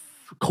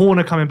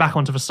corner coming back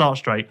onto the start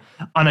straight,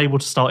 unable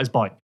to start his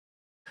bike.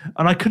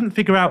 And I couldn't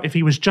figure out if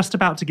he was just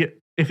about to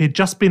if he'd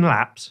just been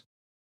lapped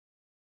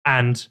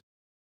and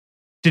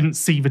didn't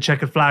see the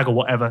checkered flag or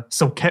whatever,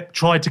 so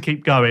tried to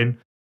keep going,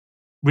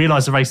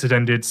 realised the race had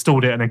ended,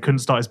 stalled it, and then couldn't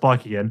start his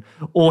bike again,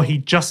 or he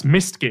just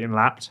missed getting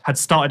lapped, had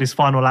started his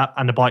final lap,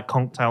 and the bike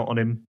conked out on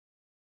him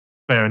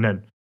there and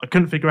then. I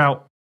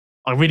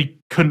really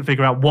couldn't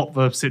figure out what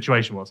the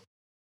situation was.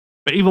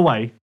 But either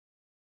way,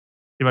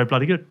 he rode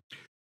bloody good.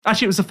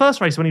 Actually, it was the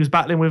first race when he was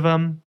battling with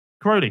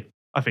Caroli,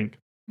 I think.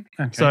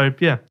 Okay. So,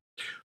 yeah.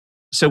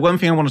 So one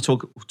thing I want to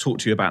talk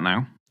to you about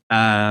now.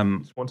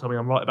 Want to tell me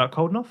I'm right about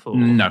Coldenhoff? Or?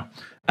 No.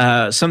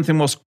 Something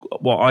was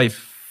what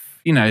I've,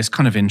 is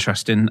kind of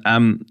interesting.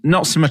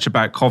 Not so much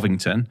about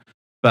Covington,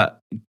 but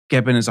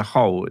Gebben as a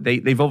whole.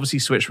 They've obviously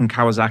switched from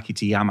Kawasaki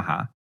to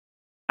Yamaha.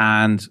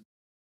 And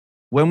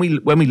when we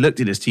looked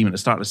at his team at the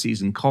start of the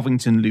season,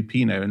 Covington,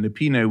 Lupino,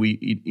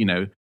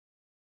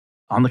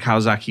 on the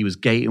Kawasaki was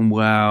gating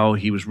well.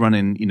 He was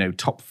running,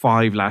 top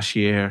 5 last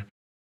year.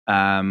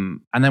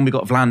 And then we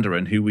got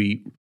Vlaanderen, who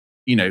we,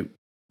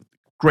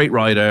 great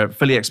rider,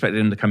 fully expected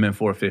him to come in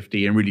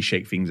 450 and really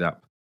shake things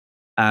up.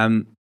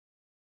 I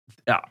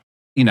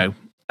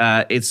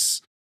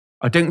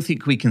don't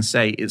think we can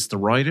say it's the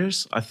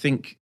riders. I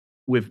think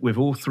with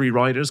all 3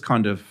 riders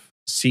kind of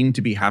seem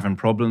to be having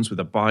problems with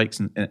the bikes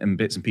and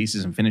bits and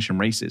pieces and finishing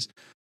races.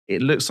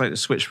 It looks like the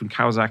switch from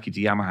Kawasaki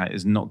to Yamaha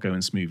is not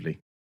going smoothly.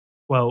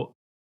 Well,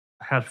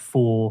 I had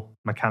 4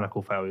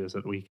 mechanical failures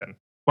at the weekend.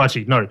 Well,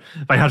 actually, no.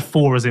 They had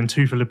 4 as in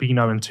 2 for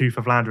Lupino and 2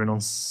 for Vlaanderen on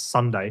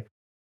Sunday.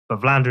 But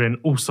Vlaanderen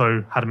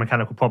also had a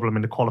mechanical problem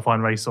in the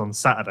qualifying race on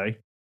Saturday.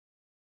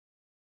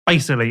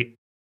 Basically,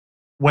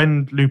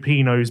 when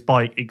Lupino's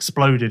bike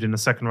exploded in the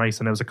second race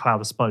and there was a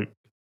cloud of smoke,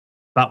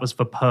 that was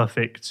the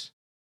perfect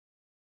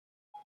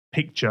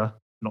picture.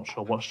 Not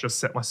sure what's just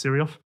set my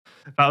Siri off.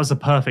 That was a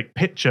perfect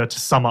picture to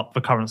sum up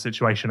the current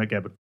situation at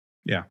Gebben.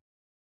 Yeah.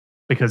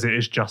 Because it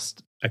is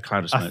just a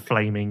cloud of smoke. A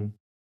flaming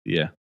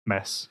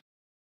mess.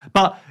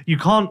 But you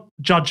can't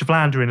judge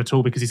Vlaanderen at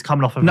all because he's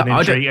coming off of an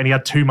injury and he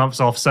had 2 months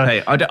off. So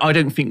hey, I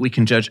don't think we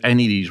can judge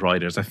any of these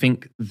riders. I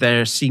think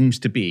there seems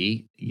to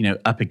be,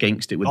 up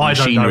against it with the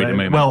machinery at the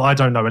moment. Well, I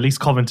don't know. At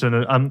least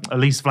Vlaanderen and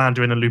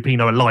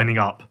Lupino are lining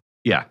up.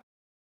 Yeah.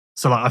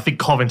 So I think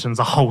Covington's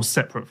a whole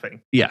separate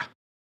thing. Yeah.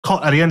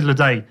 At the end of the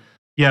day,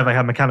 yeah, they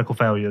had mechanical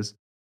failures,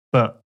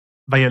 but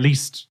they at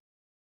least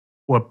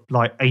were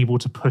able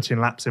to put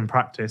in laps in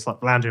practice.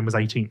 Vlaanderen was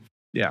 18th.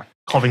 Yeah.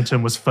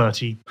 Covington was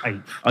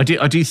 38th. I do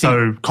think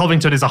so.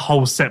 Covington is a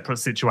whole separate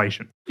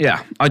situation.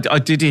 Yeah, I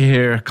did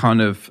hear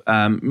kind of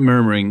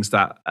murmurings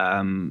that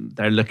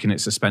they're looking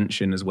at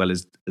suspension as well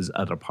as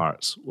other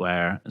parts.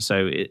 I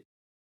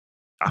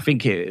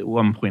think at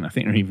one point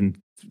they're even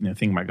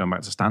thinking about going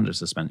back to standard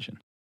suspension.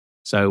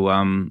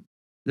 So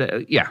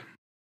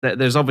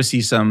there's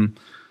obviously some.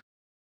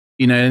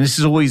 And this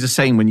is always the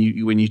same when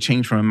you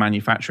change from a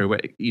manufacturer.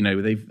 Where,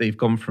 they've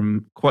gone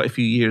from quite a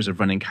few years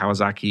of running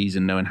Kawasaki's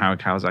and knowing how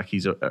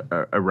Kawasaki's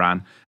are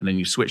ran, and then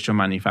you switch to a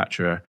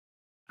manufacturer,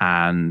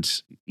 and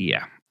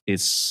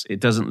it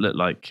doesn't look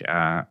like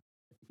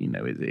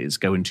it's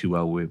going too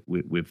well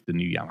with the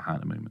new Yamaha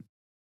at the moment.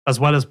 As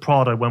well as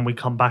Prado, when we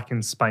come back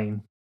in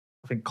Spain,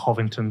 I think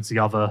Covington's the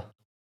other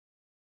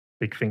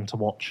big thing to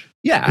watch.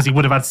 Yeah, because he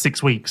would have had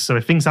 6 weeks. So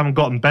if things haven't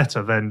gotten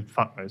better, then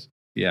fuck knows.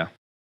 Yeah.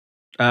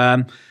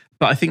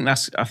 But I think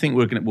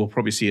we'll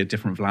probably see a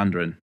different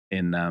Vlaanderen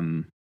in a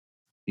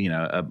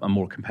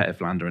more competitive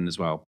Landeren as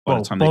well.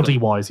 Well,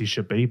 body-wise he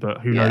should be,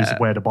 but who knows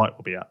where the bike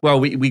will be at. Well,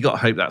 we got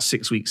hope that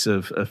 6 weeks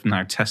of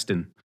now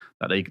testing,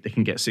 that they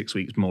can get 6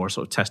 weeks more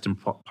sort of testing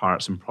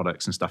parts and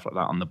products and stuff like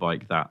that on the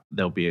bike, that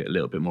they'll be a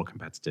little bit more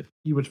competitive.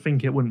 You would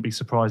think it wouldn't be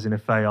surprising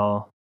if they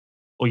are,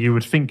 or you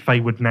would think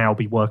they would now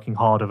be working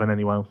harder than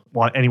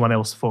anyone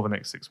else for the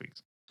next 6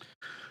 weeks.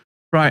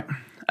 Right.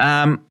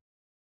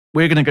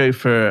 We're going to go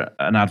for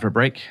an advert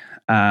break.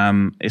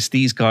 It's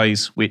these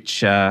guys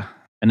which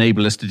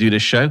enable us to do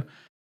this show.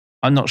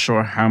 I'm not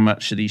sure how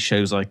much of these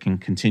shows I can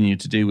continue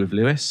to do with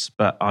Lewis,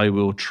 but I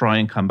will try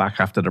and come back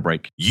after the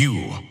break.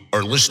 You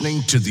are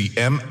listening to the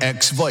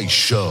MX Vice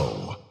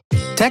Show.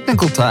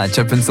 Technical Touch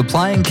have been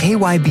supplying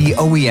KYB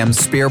OEM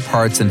spare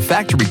parts and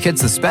factory kit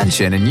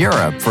suspension in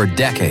Europe for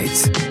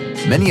decades.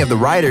 Many of the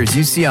riders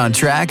you see on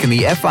track in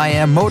the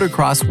FIM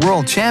Motocross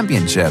World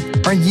Championship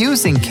are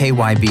using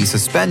KYB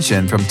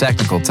suspension from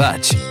Technical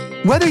Touch.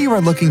 Whether you are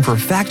looking for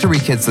factory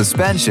kit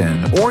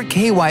suspension or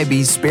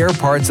KYB spare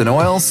parts and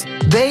oils,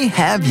 they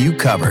have you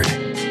covered.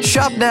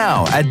 Shop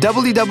now at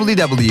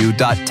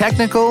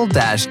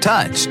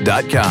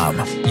www.technical-touch.com.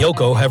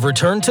 Yoko have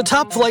returned to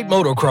Top Flight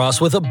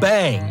Motocross with a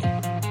bang.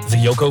 The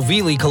Yoko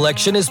Vili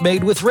collection is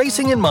made with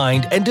racing in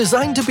mind and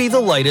designed to be the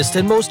lightest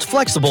and most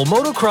flexible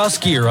motocross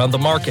gear on the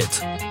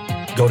market.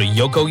 Go to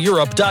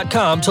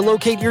yokoeurope.com to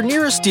locate your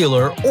nearest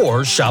dealer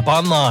or shop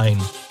online.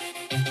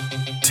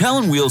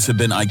 Talon wheels have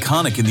been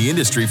iconic in the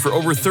industry for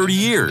over 30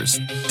 years.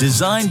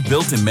 Designed,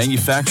 built, and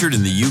manufactured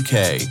in the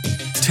UK.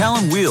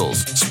 Talon wheels,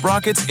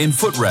 sprockets, and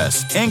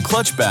footrests, and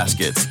clutch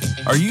baskets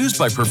are used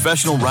by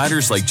professional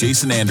riders like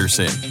Jason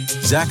Anderson,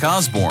 Zach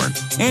Osborne,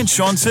 and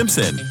Sean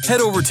Simpson. Head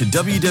over to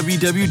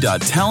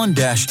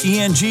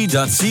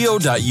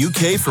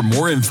www.talon-eng.co.uk for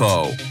more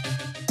info.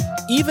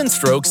 Even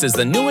Strokes is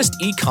the newest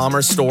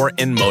e-commerce store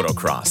in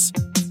motocross.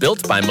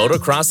 Built by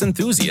motocross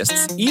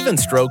enthusiasts, Even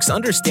Strokes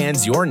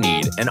understands your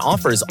need and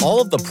offers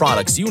all of the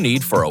products you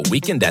need for a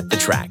weekend at the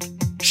track.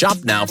 Shop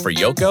now for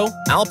Yoko,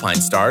 Alpine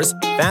Stars,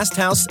 Fast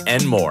House,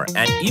 and more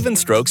at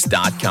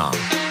evenstrokes.com.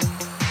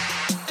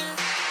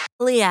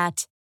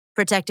 Liat,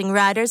 protecting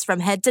riders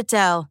from head to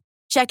toe.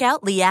 Check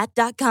out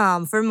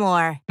liat.com for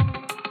more.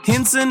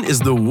 Hinson is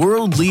the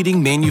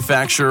world-leading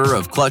manufacturer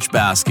of clutch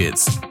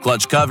baskets,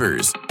 clutch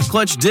covers,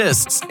 clutch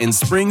discs, and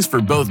springs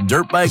for both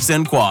dirt bikes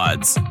and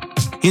quads.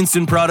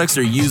 Hinson products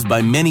are used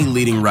by many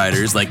leading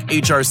riders like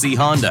HRC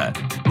Honda,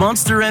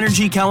 Monster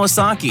Energy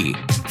Kawasaki,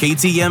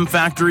 KTM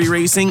Factory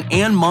Racing,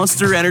 and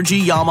Monster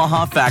Energy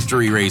Yamaha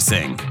Factory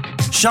Racing.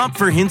 Shop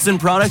for Hinson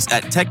products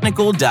at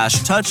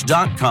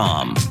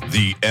technical-touch.com.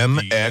 The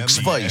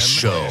MX Vice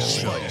Show.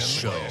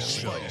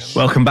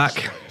 Welcome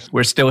back.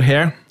 We're still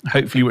here.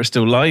 Hopefully we're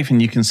still live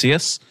and you can see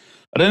us.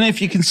 I don't know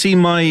if you can see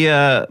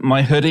my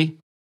my hoodie,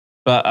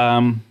 but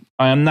I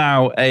am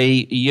now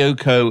a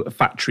Yoko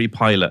factory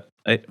pilot.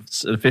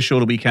 It's official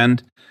the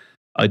weekend.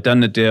 I've done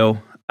the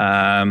deal.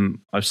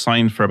 I've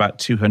signed for about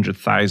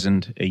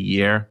 200,000 a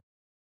year.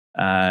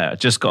 I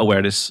just got to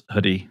wear this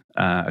hoodie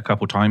a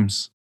couple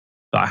times.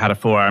 But I had a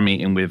 4-hour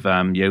meeting with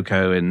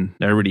Yoko, and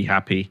they're really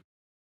happy.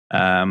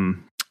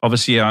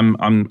 Obviously, I'm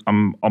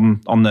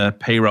on the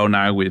payroll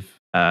now with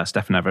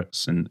Stefan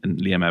Everts and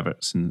Liam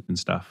Everts and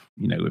stuff.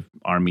 With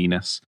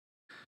Arminus.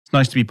 It's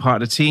nice to be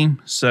part of the team.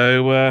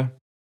 So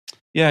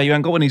you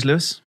haven't got one of these,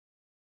 Lewis.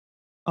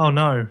 Oh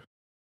no.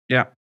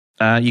 Yeah,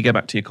 you go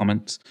back to your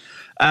comments.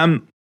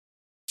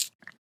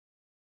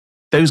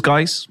 Those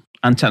guys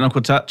and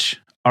Technical Touch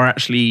are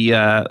actually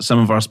some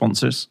of our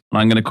sponsors.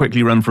 And I'm going to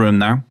quickly run through them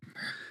now.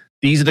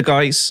 These are the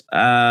guys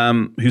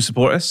who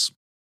support us.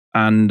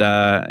 And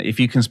if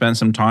you can spend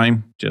some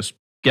time, just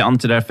get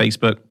onto their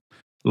Facebook,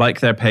 like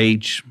their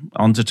page,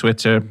 onto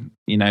Twitter,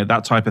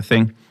 that type of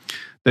thing.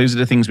 Those are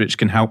the things which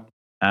can help.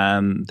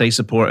 They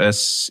support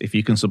us. If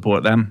you can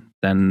support them,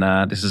 then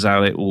this is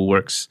how it all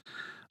works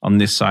on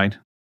this side.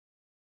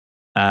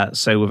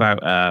 So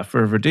without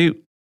further ado,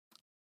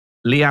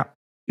 Liat,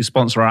 who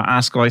sponsor our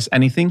Ask Ice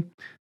Anything,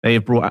 they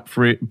have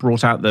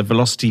brought out the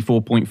Velocity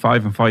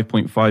 4.5 and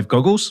 5.5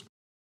 goggles.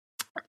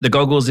 The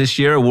goggles this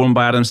year are worn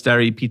by Adam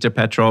Sterry, Peter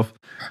Petrov.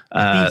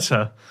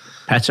 Peter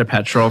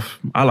Petrov.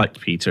 I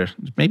liked Peter.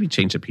 Maybe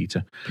change to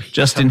Peter.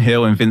 Justin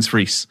Hill and Vince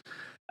Reese.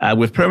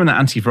 With permanent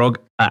anti-fog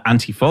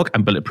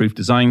and bulletproof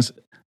designs,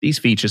 these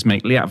features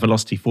make Liat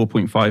Velocity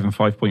 4.5 and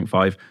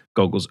 5.5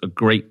 goggles a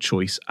great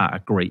choice at a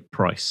great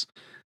price.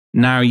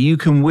 Now, you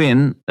can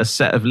win a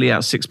set of Liat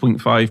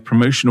 6.5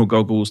 promotional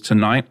goggles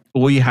tonight.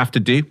 All you have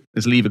to do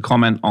is leave a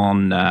comment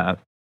on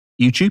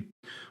YouTube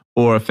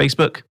or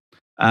Facebook.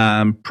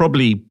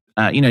 Probably,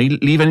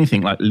 leave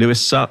anything like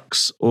Lewis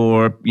sucks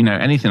or,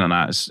 anything like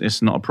that.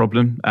 It's not a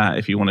problem.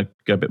 If you want to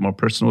go a bit more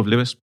personal with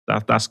Lewis,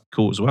 that's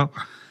cool as well.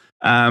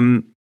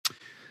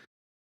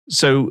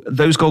 So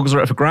those goggles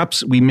are up for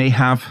grabs. We may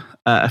have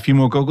a few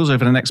more goggles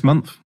over the next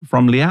month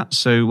from Liat.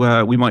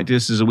 So we might do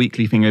this as a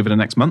weekly thing over the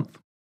next month.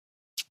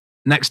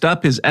 Next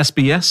up is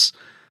SBS.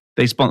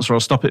 They sponsor our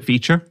Stop It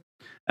feature.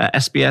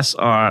 SBS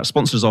are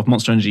sponsors of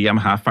Monster Energy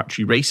Yamaha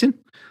Factory Racing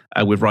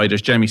with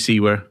riders Jeremy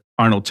Seawer,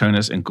 Arnold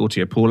Tonis and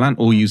Gautier Paulin,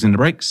 all using the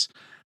brakes,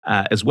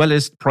 as well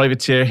as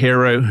privateer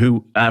hero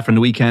who from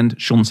the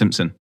weekend, Sean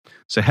Simpson.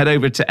 So head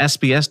over to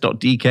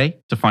sbs.dk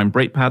to find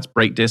brake pads,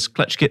 brake discs,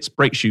 clutch kits,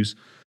 brake shoes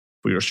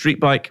for your street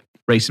bike,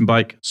 racing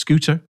bike,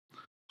 scooter,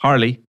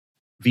 Harley,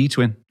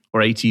 V-twin,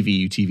 or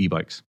ATV, UTV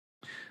bikes.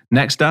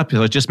 Next up, as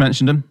I just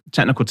mentioned them,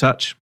 Technical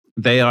Touch.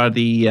 They are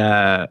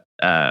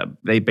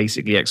they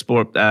basically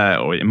export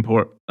or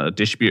import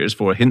distributors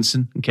for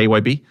Hinson and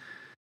KYB.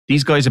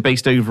 These guys are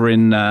based over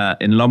in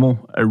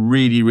Lommel. A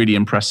really, really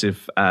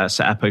impressive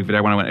setup over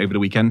there when I went over the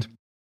weekend.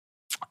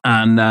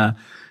 And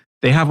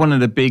they have one of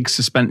the big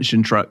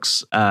suspension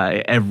trucks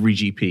at every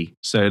GP.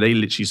 So they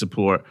literally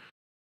support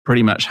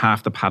pretty much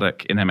half the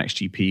paddock in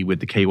MXGP with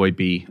the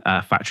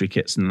KYB factory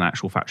kits and an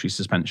actual factory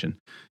suspension.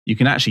 You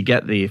can actually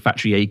get the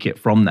factory A kit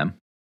from them.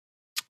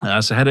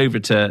 So head over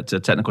to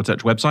Technical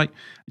Touch website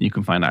and you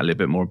can find out a little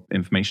bit more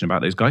information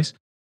about those guys.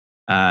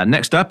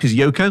 Next up is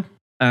Yoko,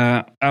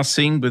 as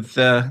seen with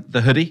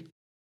the hoodie.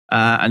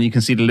 And you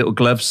can see the little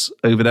gloves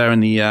over there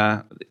in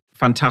the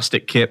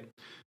fantastic kit.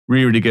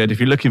 Really, really good. If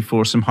you're looking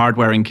for some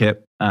hard-wearing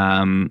kit.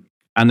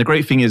 And the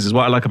great thing is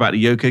what I like about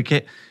the Yoko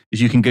kit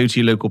is you can go to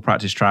your local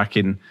practice track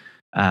and,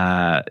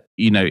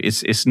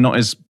 it's not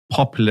as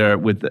popular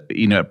with,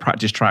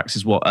 practice tracks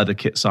as what other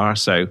kits are.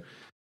 So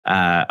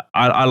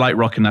I like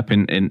rocking up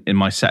in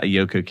my set of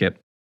Yoko kit.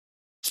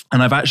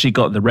 And I've actually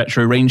got the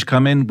retro range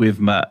coming with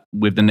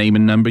the name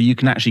and number. You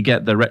can actually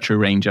get the retro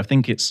range. I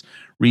think it's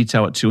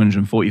retail at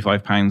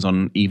 £245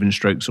 on Even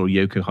Strokes or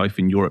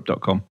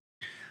yoko-europe.com.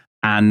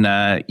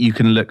 And you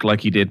can look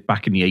like you did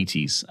back in the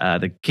 80s.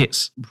 The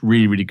kit's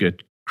really, really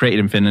good. Created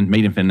in Finland,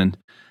 made in Finland,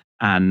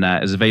 and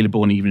is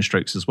available on Even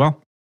Strokes as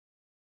well.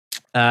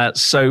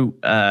 So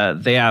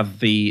they have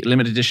the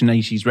limited edition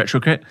 80s retro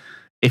kit.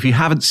 If you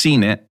haven't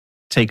seen it,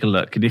 take a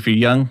look. And if you're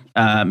young,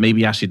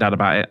 maybe ask your dad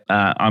about it.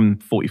 I'm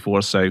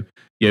 44, so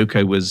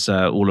Yoko was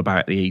all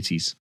about the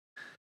 80s.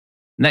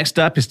 Next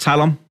up is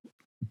Talon.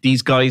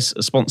 These guys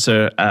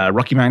sponsor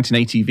Rocky Mountain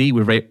ATV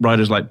with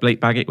riders like Blake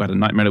Baggett, who had a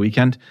nightmare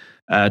weekend,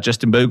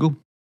 Justin Bogle,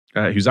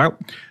 who's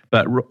out,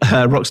 but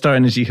Rockstar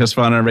Energy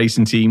Husqvarna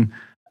Racing Team,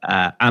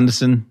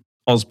 Anderson,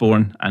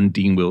 Osborne, and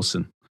Dean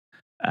Wilson.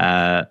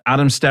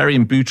 Adam Sterry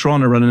and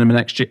Boutron are running them in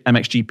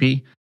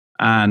MXGP,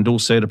 and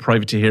also the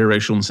privateer hero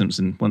Sean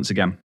Simpson once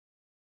again.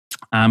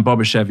 And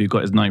Barbashev, who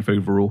got his 9th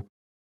overall,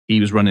 he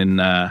was running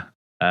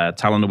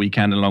Talon the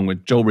weekend along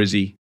with Joel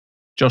Rizzi,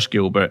 Josh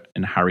Gilbert,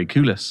 and Harry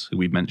Koulis, who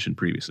we've mentioned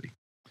previously.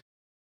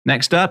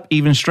 Next up,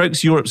 Even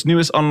Strokes, Europe's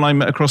newest online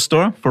motocross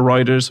store for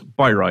riders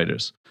by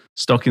riders,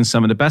 stocking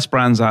some of the best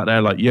brands out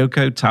there like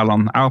Yoko,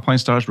 Talon, Alpine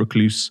Stars,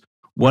 Recluse,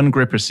 One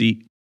Gripper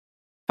Seat,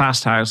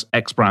 Fast House,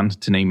 X-Brand,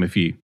 to name a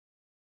few.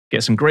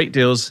 Get some great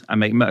deals and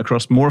make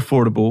motocross more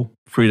affordable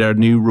through their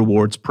new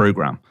rewards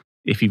program.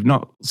 If you've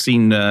not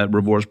seen the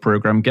rewards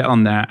program, get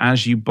on there.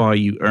 As you buy,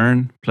 you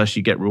earn, plus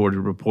you get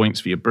rewarded with points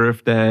for your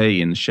birthday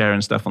and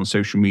sharing stuff on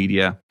social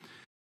media.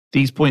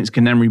 These points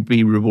can then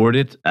be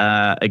rewarded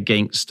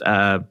against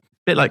a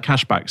bit like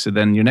cashback. So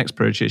then your next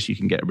purchase, you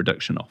can get a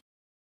reduction off.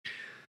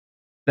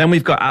 Then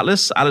we've got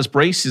Atlas. Atlas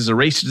Brace is a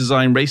racer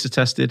design, racer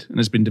tested, and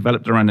has been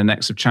developed around the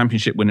necks of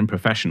championship winning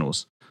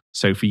professionals.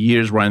 So for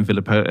years, Ryan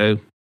Villapoto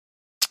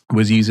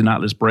was using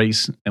Atlas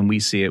Brace, and we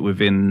see it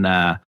within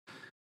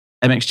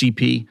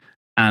MXGP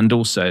and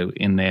also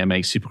in the AMA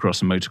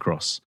Supercross and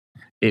Motocross.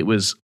 It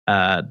was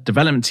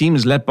development team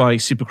is led by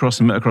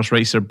Supercross and Motocross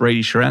racer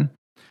Brady Sharon.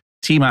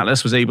 Team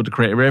Atlas was able to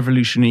create a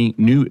revolutionary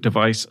new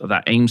device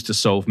that aims to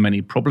solve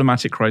many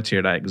problematic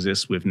criteria that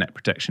exist with net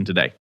protection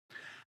today.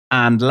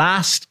 And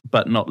last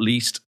but not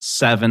least,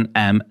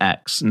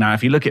 7MX. Now,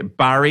 if you look at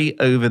Barry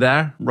over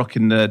there,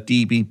 rocking the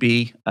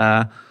DBB, is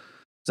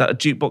that a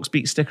Jukebox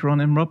Beat sticker on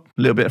him, Rob?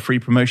 A little bit of free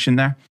promotion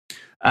there.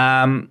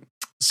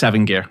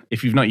 7 Gear.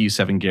 If you've not used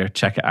 7 Gear,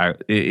 check it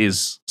out. It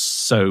is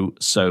so,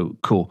 so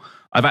cool.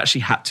 I've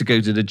actually had to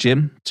go to the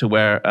gym to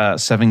wear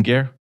 7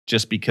 Gear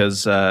just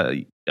because,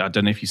 I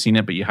don't know if you've seen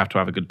it, but you have to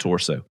have a good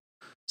torso.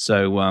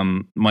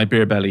 So my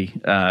beer belly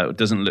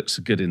doesn't look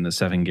so good in the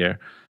 7 Gear.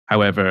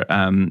 However,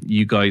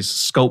 you guys,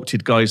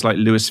 sculpted guys like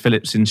Lewis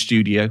Phillips in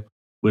studio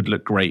would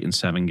look great in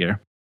 7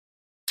 Gear.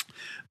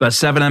 But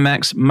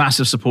 7MX,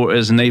 massive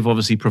supporters, and they've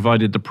obviously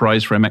provided the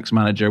prize for MX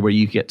Manager where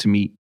you get to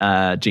meet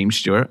James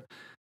Stewart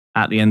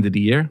at the end of the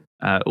year.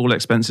 All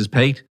expenses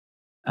paid.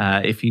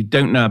 If you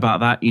don't know about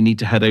that, you need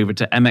to head over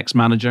to MX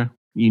Manager.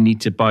 You need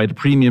to buy the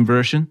premium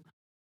version.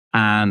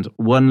 And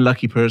one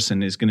lucky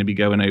person is going to be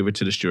going over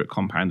to the Stewart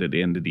compound at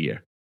the end of the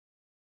year.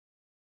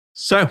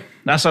 So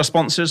that's our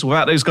sponsors.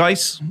 Without those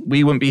guys,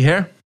 we wouldn't be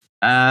here.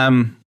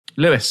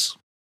 Lewis,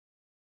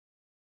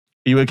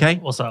 are you okay?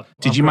 What's up?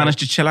 Did you manage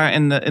to chill out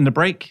in the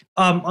break?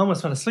 I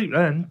almost fell asleep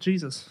then.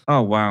 Jesus.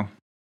 Oh wow.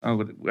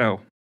 Oh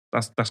well,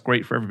 that's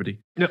great for everybody.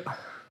 Yep.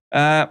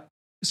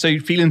 So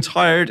you're feeling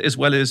tired as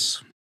well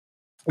as.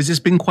 Has this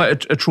been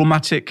quite a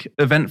traumatic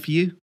event for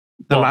you?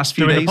 The last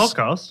few days. The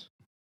podcast.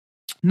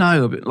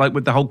 No, but like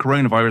with the whole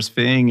coronavirus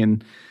thing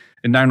and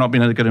now not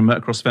being able to go to a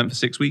motocross event for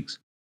 6 weeks.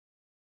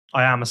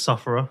 I am a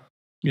sufferer.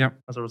 Yeah.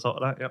 As a result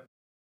of that, yep.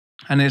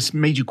 And it's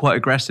made you quite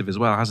aggressive as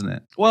well, hasn't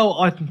it?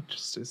 Well,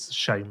 it's a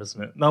shame,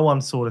 isn't it? No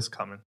one saw this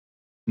coming.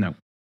 No.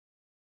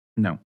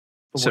 But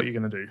So- what are you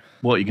going to do?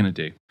 What are you going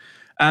to do?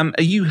 Are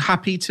you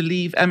happy to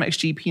leave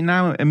MXGP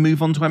now and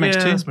move on to MX2?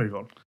 Yeah, let's move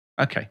on.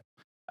 Okay.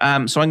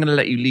 So I'm going to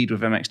let you lead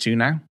with MX2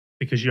 now.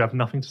 Because you have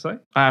nothing to say?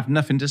 I have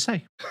nothing to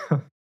say.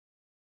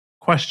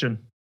 Question.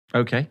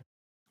 Okay.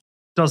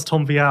 Does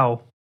Tom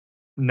Vial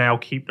now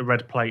keep the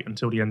red plate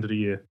until the end of the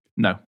year?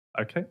 No.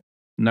 Okay.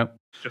 No.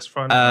 Just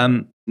throwing it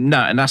out. No,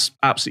 and that's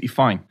absolutely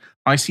fine.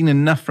 I seen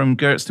enough from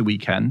Gertz the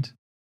weekend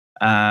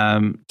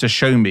to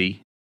show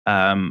me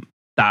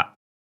that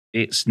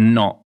it's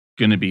not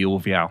going to be all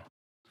Vial.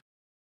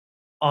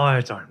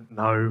 I don't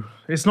know.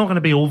 It's not going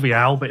to be all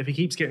Vial, but if he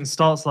keeps getting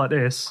starts like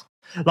this,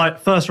 like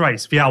first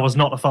race, Vial was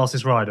not the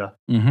fastest rider.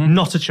 Mm-hmm.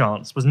 Not a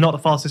chance. Was not the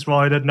fastest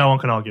rider. No one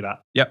can argue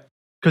that. Yep.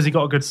 Because he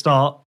got a good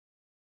start,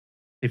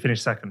 he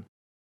finished second.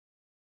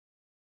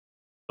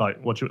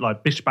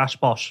 Like bish bash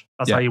bosh.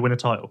 That's Yeah. how you win a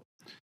title.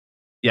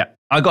 Yeah,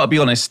 I got to be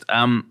honest.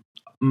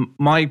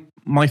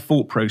 My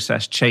thought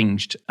process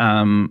changed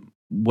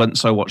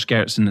once I watched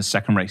Gertz in the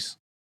second race.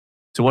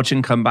 To watch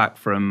him come back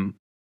from,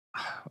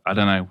 I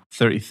don't know,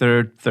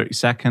 33rd,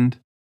 32nd,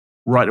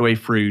 right away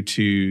through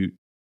to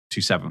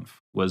 7th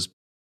was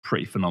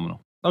pretty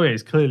phenomenal. Oh yeah,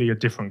 he's clearly a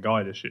different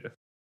guy this year.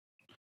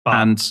 But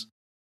And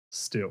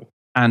still.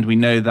 And we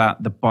know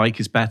that the bike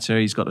is better.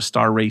 He's got a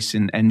Star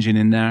Racing engine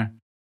in there.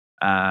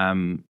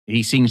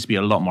 He seems to be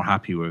a lot more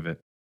happy with it.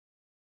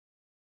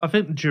 I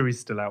think the jury's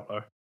still out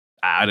though.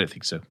 I don't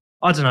think so.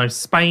 I don't know.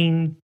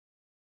 Spain,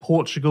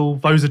 Portugal,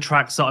 those are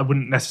tracks that I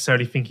wouldn't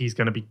necessarily think he's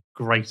going to be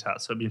great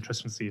at. So it'd be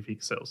interesting to see if he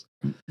excels.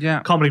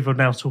 Yeah. Can't believe we're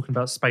now talking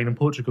about Spain and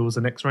Portugal as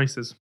the next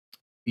races.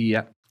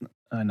 Yeah.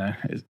 I know.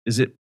 Is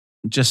it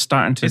just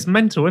starting to... It's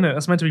mental, isn't it?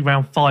 That's meant to be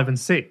round 5 and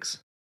 6.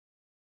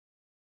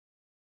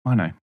 I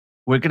know.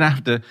 We're going to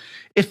have to...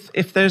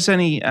 If there's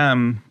any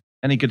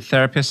good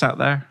therapists out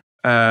there,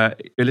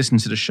 you're listening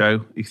to the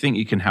show, you think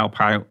you can help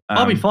out...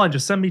 I'll be fine.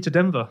 Just send me to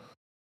Denver.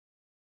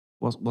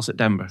 What's it,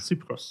 Denver?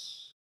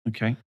 Supercross.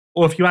 Okay.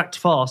 Or if you act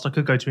fast, I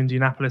could go to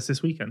Indianapolis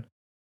this weekend.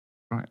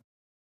 Right.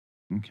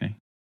 Okay.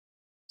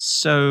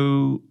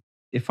 So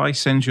if I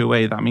send you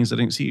away, that means I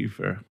don't see you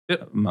for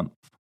a month.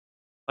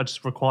 I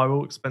just require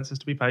all expenses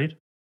to be paid.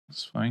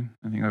 That's fine.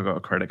 I think I've got a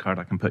credit card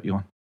I can put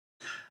you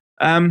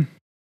on.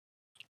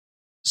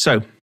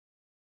 So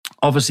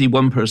obviously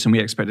one person we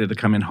expected to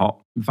come in hot,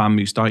 Van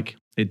Moosdijk.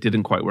 It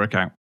didn't quite work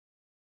out.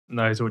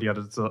 No, he's already had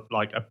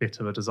a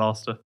bit of a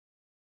disaster.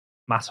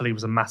 Matterley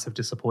was a massive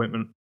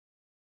disappointment.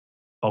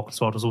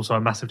 Valkenswaard was also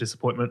a massive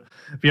disappointment.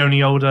 The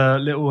only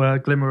little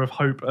glimmer of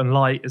hope and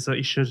light is that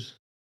he should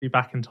be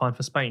back in time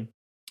for Spain.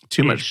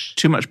 Too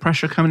much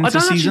pressure coming into the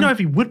season? I don't actually know if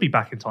he would be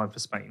back in time for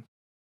Spain.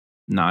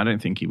 No, I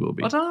don't think he will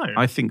be. I don't know.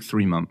 I think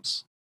 3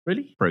 months.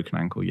 Really? Broken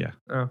ankle, yeah.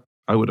 Oh.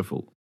 I would have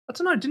thought. I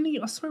don't know. Didn't he?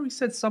 I swear he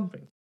said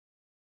something.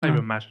 Maybe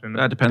imagining.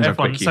 That depends how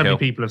quick so many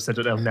people have said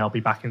that they'll now be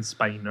back in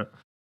Spain.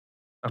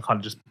 I'm kind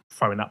of just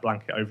throwing that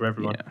blanket over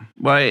everyone. Yeah.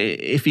 Well,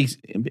 if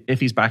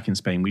he's back in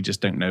Spain, we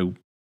just don't know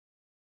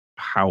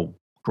how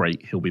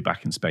great he'll be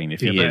back in Spain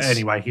if he is. But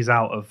anyway, he's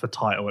out of the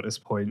title at this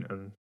point,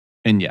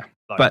 and yeah,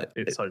 but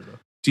it's over.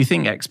 Do you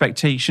think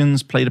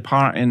expectations played a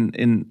part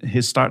in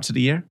his start to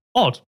the year?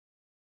 Odd.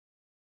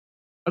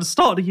 At the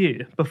start of the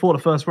year, before the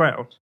first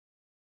round,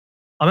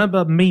 I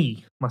remember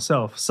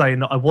myself, saying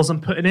that I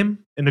wasn't putting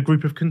him in a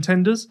group of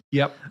contenders.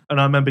 Yep. And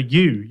I remember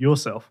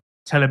yourself,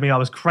 telling me I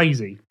was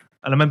crazy.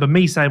 And I remember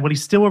me saying, well,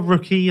 he's still a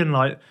rookie, and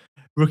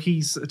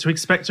rookies, to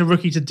expect a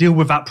rookie to deal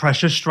with that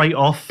pressure straight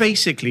off.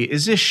 Basically,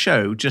 is this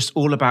show just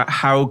all about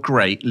how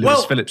great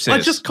Lewis Phillips is? I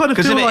just kind of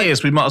feel like... Because if it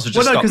is, we might as well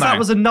just stop now. Because that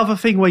was another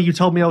thing where you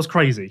told me I was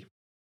crazy.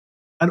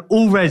 And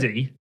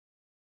already,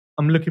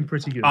 I'm looking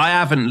pretty good. I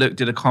haven't looked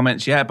at the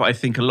comments yet, but I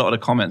think a lot of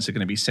the comments are going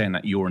to be saying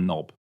that you're a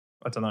knob.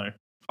 I don't know.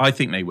 I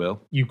think they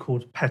will. You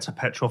called Petr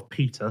Petrov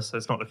Peter, so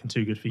it's not looking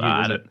too good for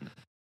you, is it?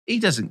 He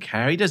doesn't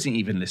care. He doesn't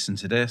even listen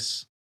to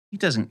this. He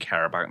doesn't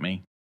care about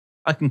me.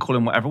 I can call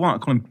him whatever I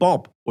want. I call him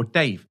Bob or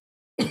Dave.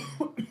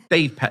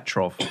 Dave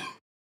Petrov.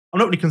 I'm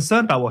not really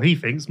concerned about what he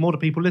thinks, more the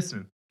people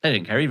listening. They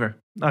don't care either.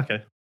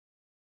 Okay.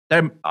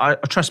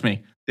 Trust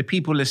me, the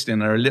people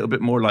listening are a little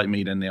bit more like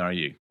me than they are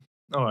you.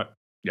 All right.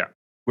 Yeah.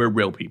 We're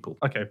real people.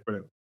 Okay,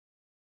 brilliant.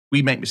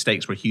 We make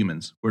mistakes. We're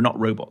humans. We're not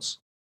robots.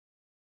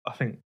 I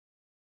think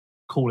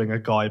calling a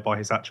guy by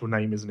his actual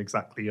name isn't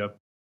exactly a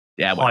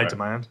high high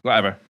demand.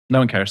 Whatever. No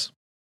one cares.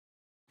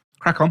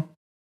 Crack on.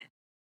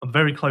 I'm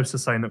very close to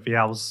saying that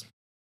Vial's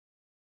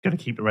going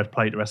to keep the red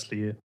plate the rest of the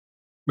year.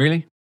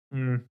 Really?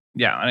 Mm.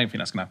 Yeah, I don't think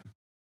that's going to happen.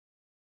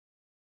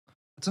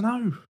 I don't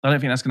know. I don't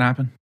think that's going to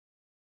happen.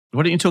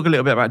 Why don't you talk a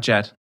little bit about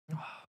Jed?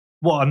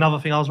 What, another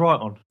thing I was right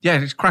on? Yeah,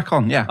 just crack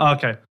on, yeah. Oh,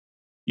 okay.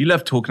 You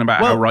love talking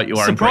about how right you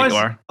are and great you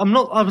are.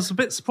 I was a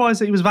bit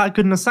surprised that he was that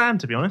good in the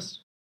sand, to be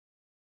honest.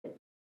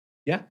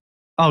 Yeah.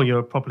 Oh,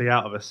 you're probably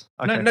out of us.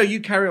 Okay. No, you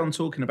carry on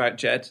talking about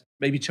Jed.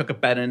 Maybe chuck a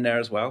Ben in there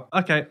as well.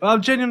 Okay.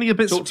 I'm genuinely a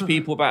bit... Talk to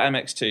people about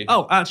MX2.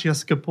 Oh, actually,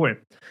 that's a good point.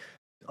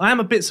 I am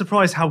a bit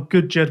surprised how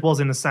good Jed was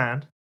in the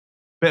sand.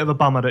 Bit of a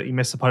bummer that he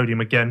missed the podium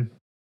again.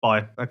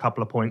 by a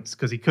couple of points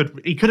because he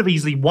could have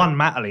easily won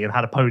Matterley and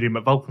had a podium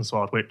at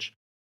Valkenswaard, which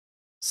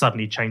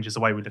suddenly changes the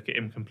way we look at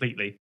him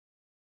completely.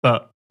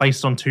 But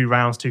based on 2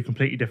 rounds, 2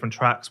 completely different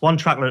tracks, one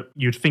track that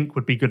you'd think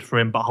would be good for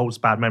him but holds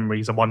bad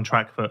memories, and one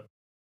track that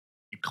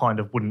you kind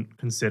of wouldn't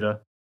consider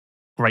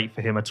great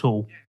for him at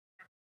all.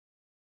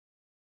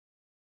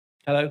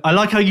 Hello. I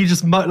like how you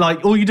just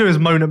like all you do is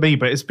moan at me,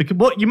 but it's because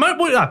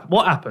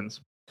what happens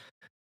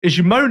is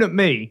you moan at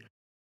me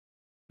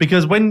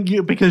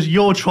because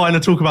you're trying to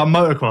talk about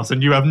motocross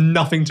and you have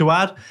nothing to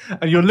add,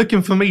 and you're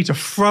looking for me to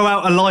throw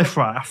out a life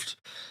raft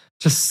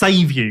to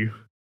save you.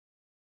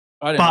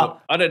 I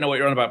don't know what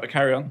you're on about, but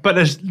carry on.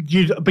 But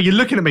you're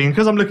looking at me, and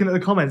because I'm looking at the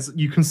comments,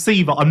 you can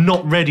see that I'm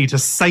not ready to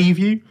save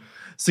you.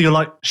 So you're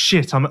like,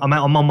 shit, I'm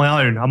on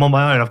my own. I'm on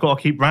my own. I've got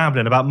to keep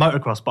rambling about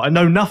motocross, but I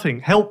know nothing.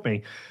 Help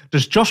me.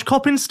 Does Josh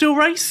Coppins still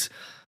race?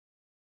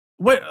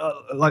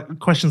 Like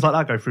questions like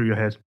that go through your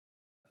head.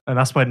 And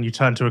that's when you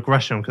turn to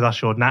aggression, because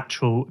that's your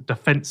natural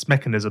defense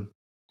mechanism.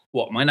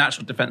 What? My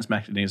natural defense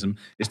mechanism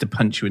is to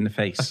punch you in the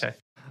face. Okay.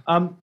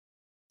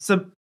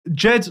 So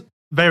Jed,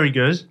 very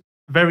good.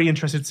 Very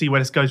interested to see where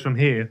this goes from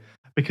here,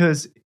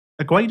 because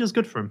Aguada's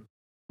good for him.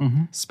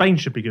 Mm-hmm. Spain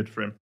should be good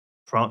for him.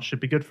 France should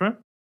be good for him.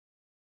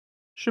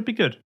 Should be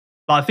good.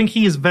 But I think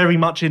he is very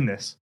much in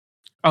this.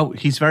 Oh,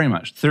 he's very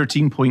much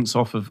 13 points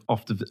off of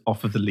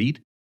the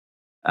lead,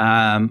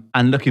 and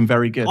looking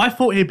very good. I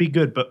thought he'd be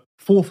good, but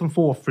 4th and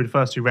 4th through the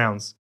first 2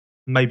 rounds,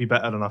 maybe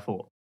better than I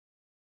thought.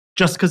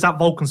 Just because that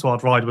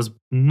Valkenswaard ride was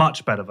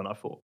much better than I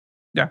thought.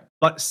 Yeah,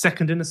 like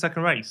second in the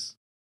second race.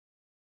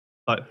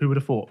 Like who would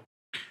have thought?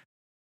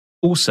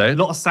 Also, a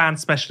lot of sand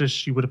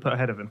specialists you would have put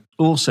ahead of him.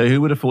 Also,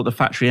 who would have thought the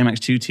factory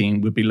MX2 team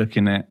would be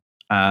looking at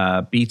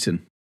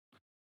Beaton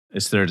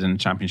as third in the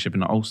championship and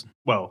not Olsen?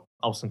 Well,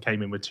 Olsen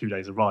came in with 2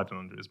 days of riding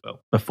under his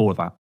belt. Before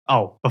that.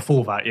 Oh,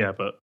 before that, yeah,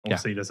 but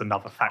obviously there's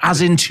another factor.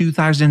 As in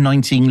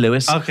 2019,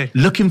 Lewis. Okay.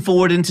 Looking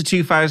forward into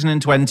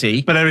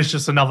 2020. But there is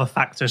just another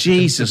factor to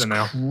Jesus consider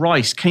now.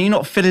 Christ, can you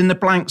not fill in the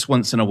blanks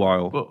once in a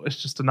while? Well, it's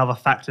just another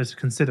factor to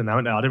consider now,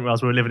 isn't it? I didn't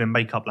realise we were living in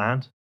makeup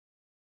land.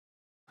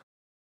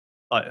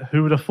 Like,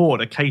 who would have thought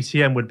that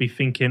KTM would be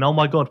thinking, oh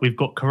my God, we've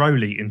got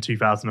Caroli in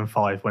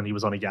 2005 when he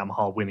was on a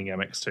Yamaha winning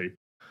MX2.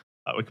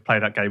 We could play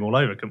that game all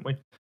over, couldn't we?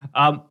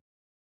 I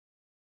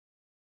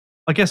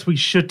guess we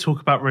should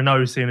talk about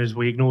Renault, seeing as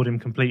we ignored him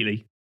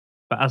completely.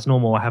 But as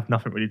normal, I have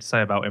nothing really to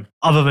say about him,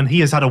 other than he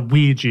has had a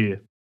weird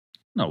year.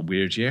 Not a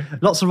weird year.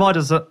 Lots of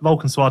riders at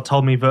Valkenswaard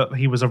told me that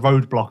he was a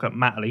roadblock at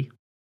Matterley.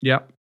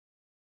 Yeah.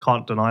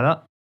 Can't deny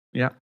that.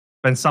 Yeah.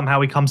 Then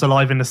somehow he comes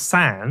alive in the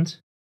sand.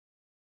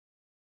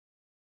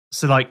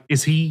 So, like,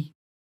 is he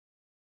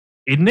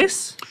in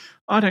this?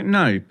 I don't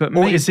know. But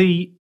or is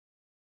he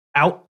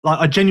out? Like,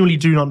 I genuinely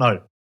do not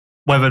know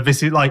whether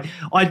this is, like,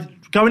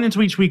 going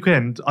into each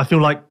weekend, I feel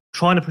like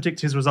trying to predict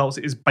his results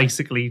is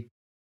basically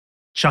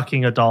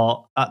chucking a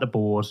dart at the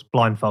board,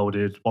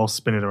 blindfolded, while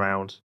spinning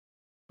around.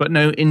 But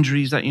no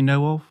injuries that you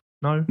know of?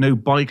 No. No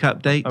bike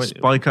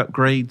updates, bike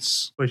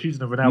upgrades? Well, he's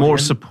using a Rinaldi more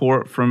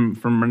support from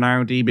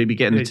Rinaldi, maybe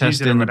getting the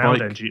test in the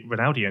bike.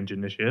 Rinaldi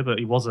engine this year, but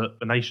he was at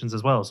the Nations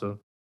as well, so...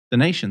 The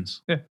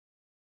Nations? Yeah.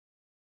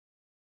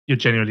 You're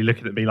genuinely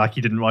looking at me like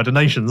you didn't ride the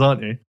Nations,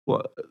 aren't you?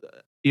 What?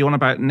 Are you on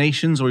about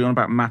Nations or are you on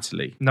about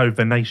Matterley? No,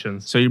 the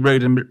Nations. So you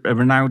rode a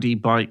Rinaldi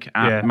bike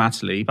at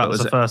Matterley. That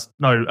was the first...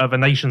 No, the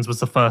Nations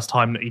was the first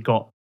time that he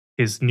got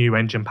his new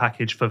engine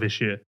package for this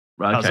year.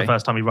 Right, that was the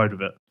first time he rode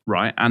with it.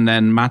 Right, and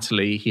then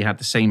Matterley, he had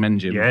the same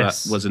engine,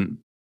 but wasn't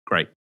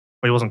great.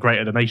 Well, he wasn't great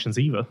at the Nations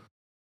either.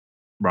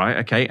 Right,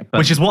 okay. But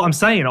which is what I'm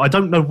saying. I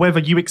don't know whether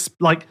you...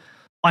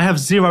 I have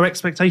zero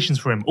expectations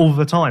for him all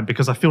the time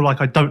because I feel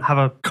like I don't have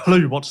a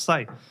clue what to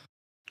say.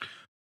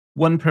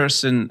 One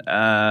person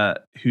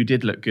who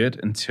did look good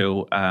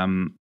until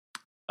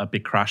a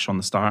big crash on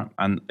the start,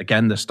 and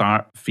again, the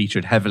start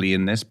featured heavily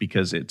in this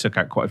because it took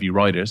out quite a few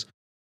riders,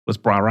 was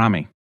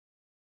Brahimi.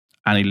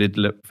 And he did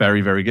look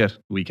very, very good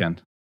the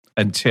weekend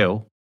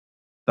until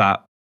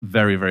that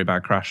very, very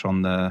bad crash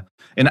on the...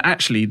 And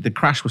actually, the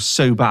crash was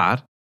so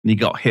bad and he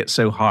got hit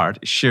so hard,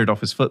 it sheared off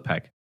his foot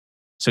peg.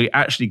 So he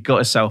actually got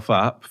himself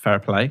up, fair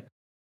play,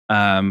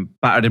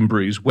 battered and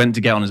bruised, went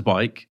to get on his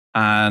bike,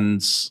 and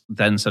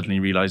then suddenly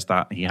realised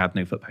that he had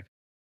no foot peg.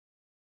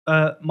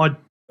 My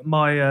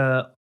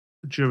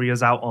jury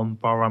is out on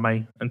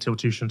Brahimi until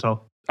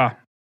Tuchental.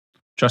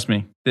 Trust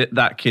me,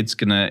 that kid's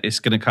it's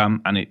gonna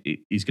come, and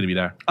he's gonna be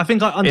there. I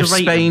think I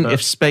underrate him.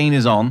 If Spain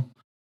is on,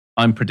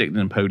 I'm predicting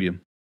a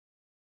podium.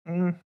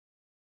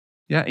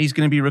 Yeah, he's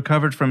gonna be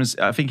recovered from his...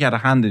 I think he had a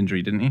hand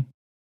injury, didn't he?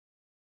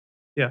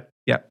 Yeah.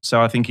 Yeah,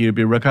 so I think he'll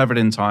be recovered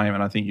in time,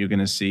 and I think you're going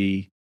to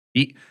see,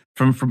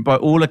 from by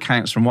all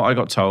accounts, from what I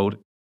got told,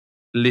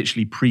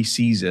 literally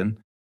pre-season,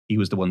 he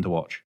was the one to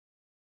watch.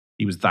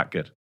 He was that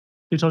good.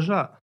 Who told you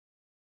that?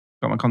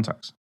 Got my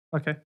contacts.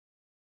 Okay.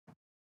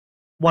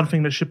 One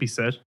thing that should be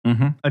said,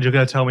 and you're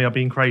going to tell me I'm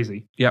being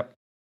crazy. Yep.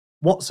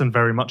 Watson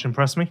very much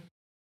impressed me.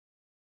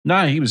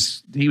 No, he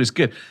was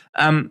good.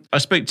 I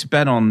spoke to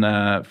Ben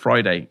on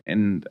Friday,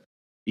 and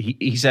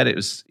he said it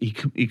was he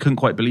couldn't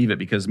quite believe it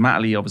because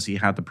Matterley obviously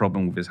had the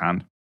problem with his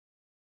hand.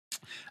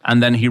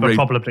 And then he The rode.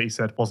 problem that he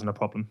said wasn't a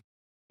problem.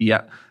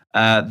 Yeah.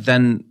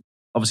 Then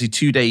obviously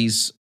 2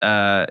 days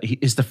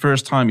is the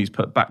first time he's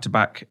put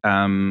back-to-back,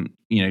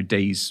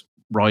 days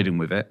riding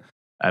with it,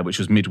 which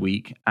was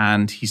midweek.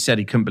 And he said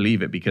he couldn't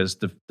believe it because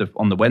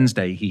on the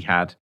Wednesday he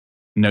had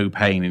no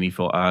pain, and he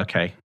thought,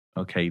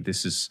 okay,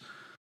 this is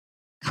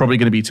probably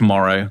going to be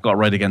tomorrow. Got to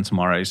ride again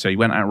tomorrow. So he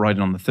went out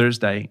riding on the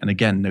Thursday, and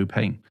again, no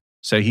pain.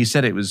 So he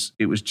said it was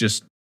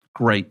just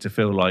great to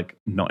feel like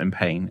not in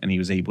pain, and he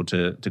was able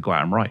to go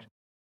out and ride.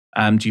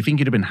 Do you think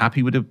you'd have been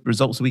happy with the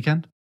results of the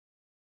weekend?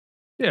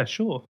 Yeah,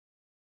 sure.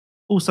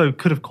 Also,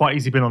 could have quite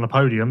easily been on the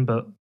podium,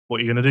 but what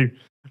are you going to do?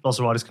 Lots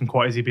of riders can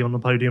quite easily be on the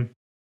podium.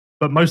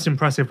 But most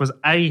impressive was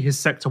A, his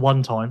Sector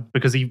 1 time,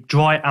 because he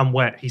dry and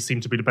wet, he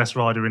seemed to be the best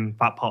rider in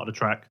that part of the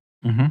track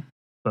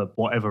for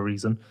whatever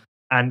reason.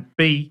 And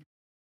B,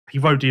 he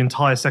rode the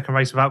entire second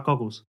race without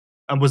goggles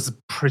and was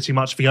pretty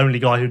much the only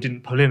guy who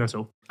didn't pull in at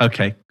all.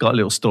 Okay, got a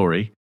little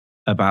story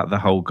about the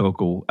whole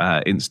goggle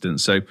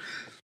instance. So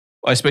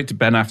I spoke to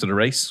Ben after the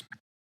race,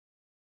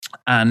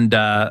 and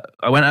I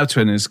went out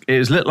to him, and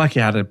it looked like he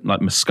had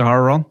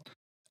mascara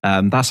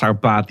on. That's how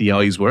bad the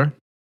eyes were.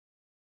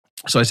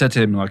 So I said to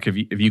him, like, have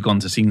you gone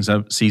to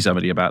see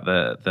somebody about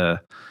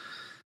the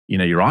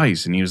your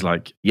eyes? And he was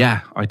like,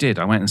 yeah, I did.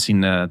 I went and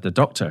seen the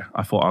doctor.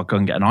 I thought I'll go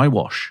and get an eye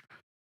wash.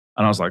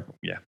 And I was like,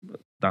 yeah,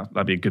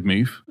 that'd be a good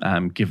move,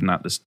 given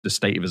that the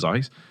state of his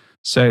eyes.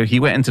 So he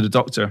went into the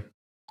doctor,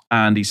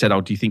 and he said,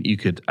 oh, do you think you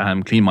could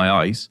clean my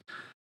eyes?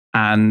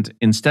 And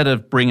instead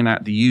of bringing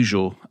out the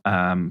usual,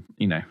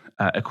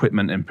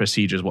 equipment and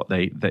procedures, what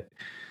they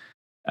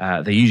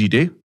usually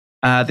do,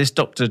 this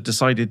doctor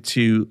decided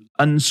to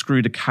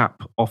unscrew the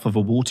cap off of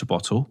a water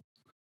bottle,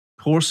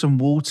 pour some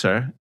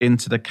water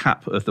into the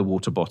cap of the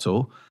water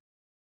bottle,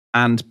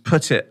 and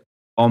put it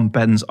on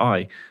Ben's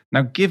eye.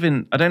 Now,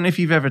 I don't know if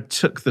you've ever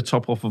took the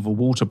top off of a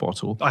water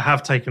bottle. I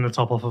have taken the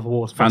top off of a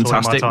water bottle.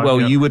 Fantastic. In my time,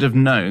 well, yeah. you would have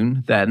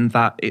known then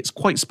that it's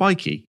quite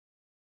spiky.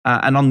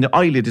 And on the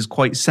eyelid is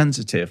quite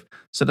sensitive.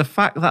 So the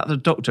fact that the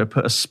doctor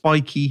put a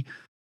spiky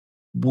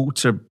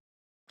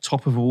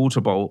top of a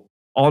water bottle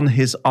on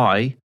his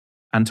eye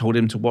and told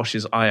him to wash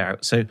his eye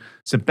out. So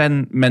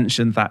Ben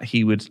mentioned that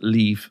he would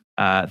leave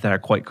there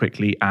quite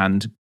quickly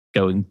and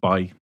go and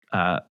buy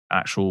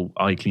actual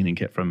eye cleaning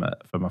kit from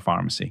a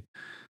pharmacy.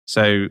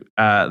 So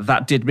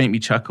that did make me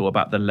chuckle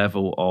about the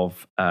level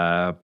of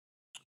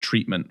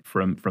treatment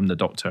from the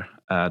doctor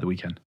the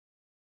weekend.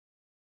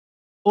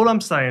 All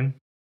I'm saying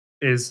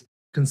is,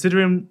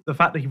 considering the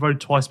fact that he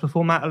rode twice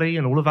before Matterley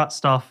and all of that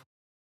stuff,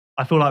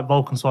 I feel like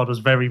Volkenswaard was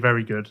very,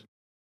 very good.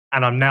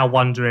 And I'm now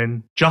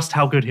wondering just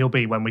how good he'll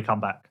be when we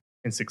come back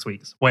in 6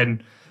 weeks,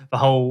 when the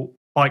whole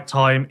bike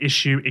time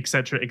issue,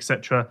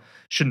 etc.,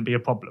 shouldn't be a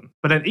problem.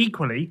 But then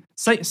equally,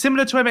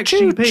 similar to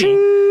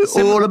MXGP,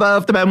 all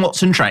above the Ben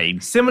Watson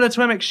train. Similar to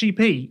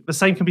MXGP, the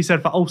same can be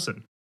said for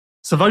Olsen.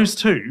 So those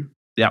two,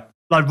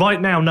 like right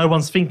now, no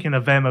one's thinking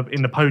of them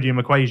in the podium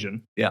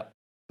equation. Yeah.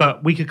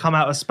 But we could come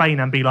out of Spain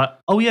and be like,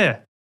 oh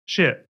yeah,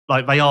 shit,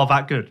 like they are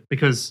that good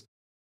because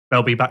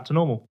they'll be back to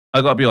normal.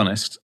 I got to be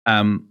honest.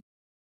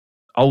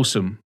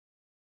 Olsen,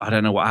 I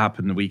don't know what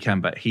happened the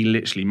weekend, but he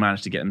literally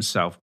managed to get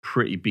himself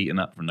pretty beaten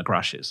up from the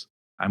crashes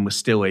and was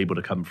still able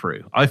to come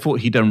through. I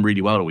thought he'd done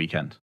really well the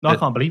weekend. No, I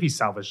can't believe he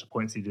salvaged the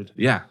points he did.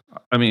 Yeah.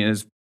 I mean,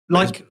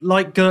 like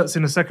Gertz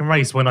in the second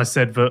race when I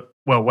said that,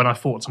 well, when I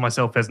thought to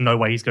myself, there's no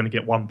way he's going to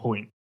get 1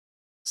 point.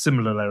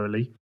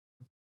 Similarly,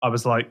 I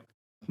was like,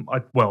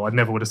 I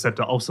never would have said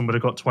that Olsen would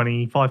have got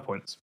 25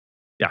 points.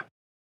 Yeah.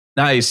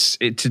 Nice.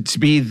 To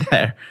be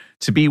there,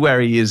 to be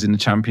where he is in the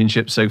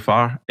championship so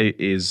far, it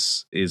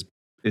is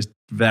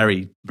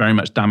very, very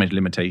much damage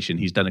limitation.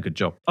 He's done a good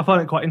job. I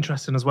find it quite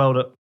interesting as well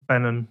that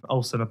Ben and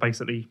Olsen are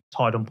basically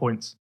tied on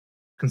points,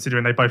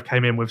 considering they both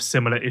came in with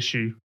similar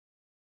issue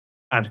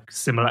and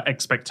similar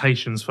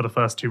expectations for the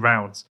first 2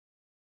 rounds.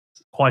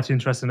 It's quite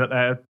interesting that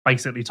they're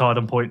basically tied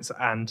on points,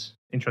 and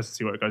interested to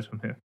see where it goes from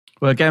here.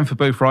 Well, again, for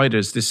both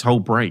riders, this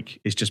whole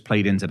break is just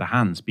played into the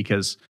hands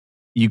because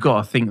you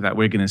got to think that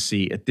we're going to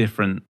see a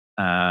different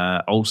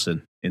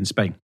Olsen in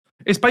Spain.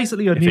 It's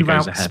basically a new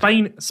round.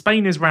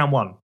 Spain is round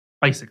 1,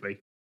 basically.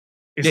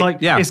 It's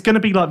it's going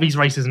to be like these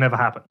races never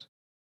happened.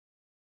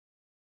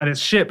 And it's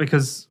shit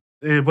because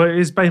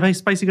it's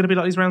basically going to be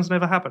like these rounds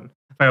never happened.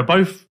 They are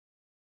both...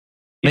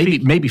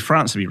 Maybe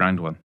France will be round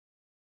 1.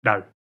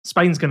 No,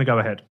 Spain's going to go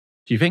ahead.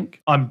 Do you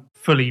think? I'm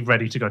fully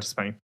ready to go to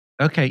Spain.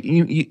 Okay,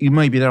 you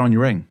may be there on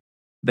your own.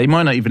 They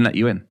might not even let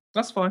you in.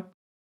 That's fine.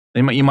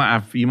 You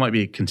might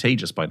be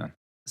contagious by then.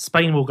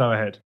 Spain will go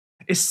ahead.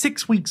 It's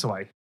 6 weeks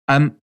away.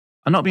 I'm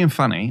not being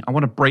funny. I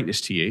want to break this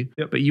to you,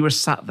 but you were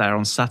sat there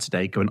on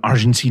Saturday going,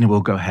 Argentina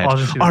will go ahead.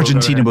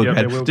 Argentina will go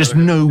ahead. There's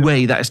no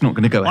way that it's not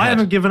going to go ahead. I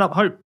haven't given up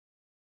hope.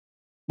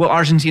 Well,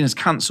 Argentina's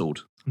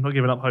cancelled. I'm not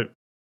giving up hope.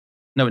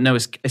 No,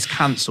 it's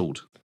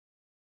cancelled.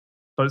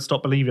 Don't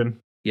stop believing.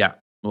 Yeah.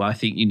 Well, I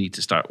think you need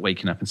to start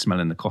waking up and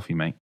smelling the coffee,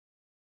 mate.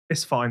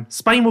 It's fine.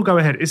 Spain will go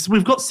ahead.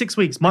 We've got 6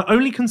 weeks. My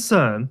only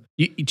concern...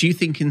 Do you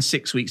think in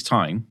 6 weeks'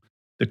 time,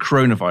 the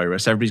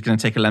coronavirus, everybody's going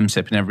to take a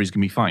lemsip and everybody's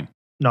going to be fine?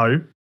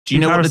 No, Do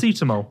you know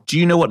paracetamol. Do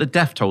you know what the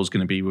death toll is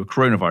going to be with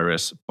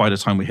coronavirus by the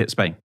time we hit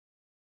Spain?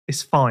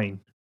 It's fine.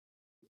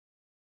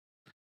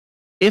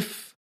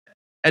 If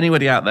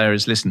anybody out there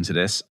is listening to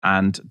this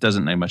and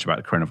doesn't know much about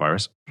the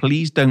coronavirus,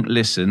 please don't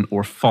listen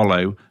or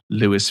follow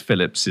Lewis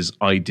Phillips's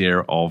idea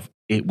of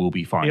it will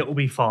be fine. It will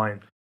be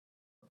fine.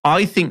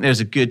 I think there's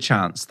a good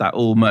chance that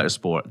all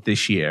motorsport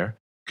this year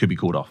could be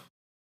called off.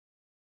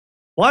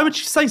 Why would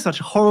you say such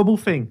a horrible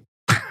thing?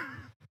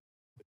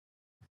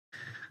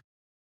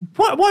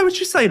 Why would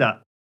you say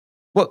that?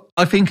 Well,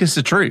 I think it's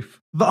the truth.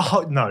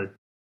 No.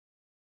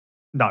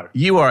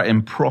 You are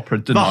in proper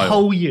denial. The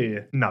whole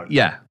year? No.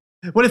 Yeah.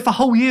 Well, if the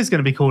whole year is going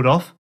to be called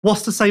off,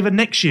 what's to say that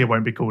next year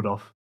won't be called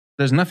off?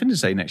 There's nothing to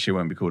say next year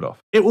won't be called off.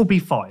 It will be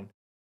fine.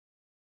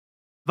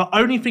 The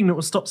only thing that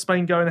will stop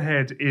Spain going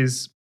ahead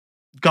is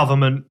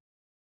government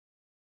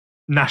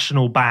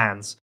national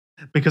bans.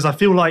 Because I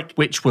feel like...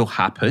 Which will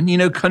happen. You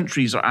know,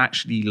 countries are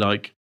actually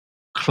like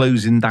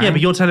closing down. Yeah, but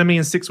you're telling me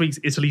in 6 weeks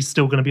Italy's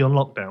still going to be on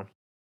lockdown.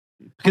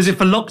 Because if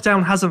the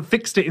lockdown hasn't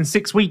fixed it in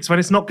 6 weeks, then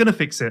it's not going to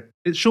fix it.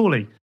 It's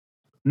surely.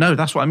 No,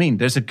 that's what I mean.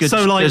 There's a good...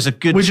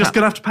 We're just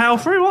going to have to power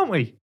through, aren't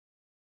we?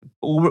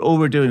 All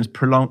we're doing is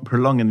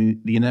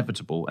prolonging the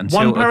inevitable.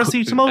 Until one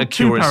paracetamol,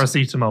 two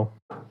paracetamol.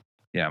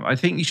 Yeah, I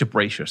think you should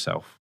brace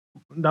yourself.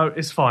 No,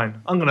 it's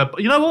fine.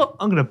 You know what?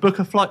 I'm going to book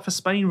a flight for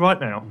Spain right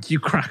now. You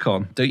crack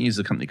on. Don't use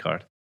the company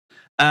card.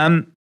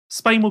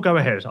 Spain will go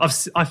ahead.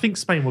 I think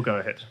Spain will go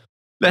ahead.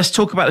 Let's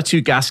talk about the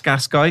two gas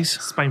guys.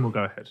 Spain will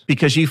go ahead.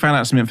 Because you found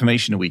out some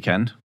information the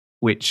weekend,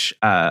 which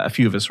a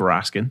few of us were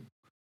asking.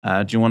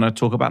 Do you want to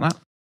talk about that?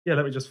 Yeah,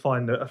 let me just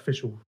find the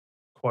official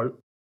quote.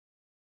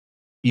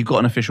 You got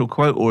an official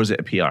quote, or is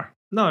it a PR?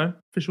 No,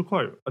 official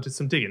quote. I did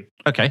some digging.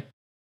 Okay.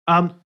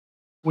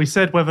 We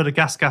said whether the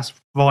gas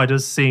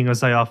riders, seeing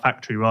as they are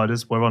factory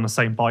riders, were on the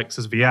same bikes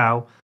as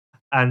Vial,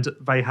 and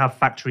they have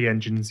factory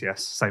engines,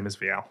 yes, same as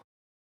Vial.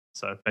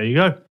 So there you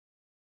go.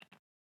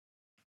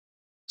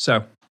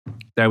 So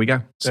there we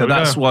go. So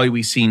that's why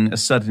we've seen a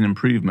sudden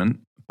improvement.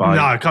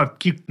 By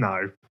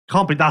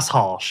Can't be. That's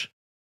harsh.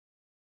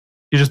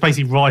 You're just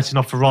basically writing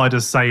off the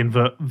riders saying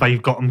that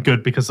they've got them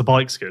good because the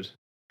bike's good.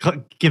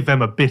 Give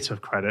them a bit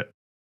of credit.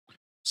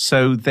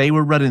 So they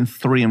were running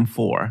 3 and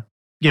 4.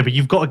 Yeah, but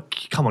you've got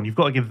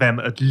to give them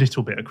a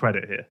little bit of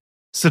credit here.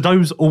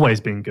 Sado's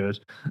always been good,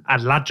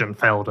 and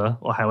Lagenfelder,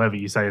 or however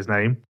you say his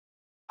name,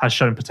 has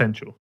shown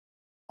potential,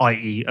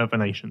 i.e. at the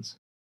Nations.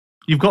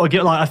 You've got to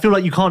get I feel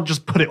like you can't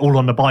just put it all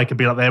on the bike and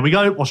be like, there we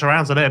go, wash our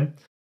hands of them.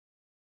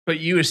 But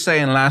you were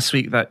saying last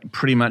week that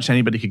pretty much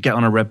anybody could get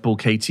on a Red Bull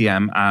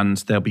KTM and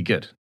they'll be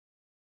good.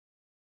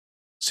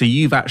 So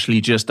you've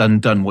actually just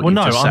undone what you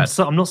just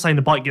said. I'm not saying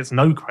the bike gets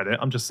no credit.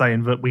 I'm just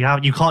saying that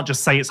you can't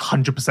just say it's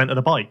 100% of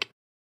the bike.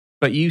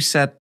 But you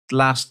said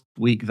last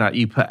week that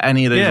you put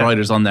any of those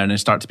riders on there and they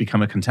start to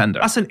become a contender.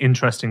 That's an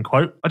interesting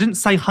quote. I didn't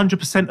say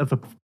 100% of the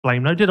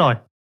blame, though, did I?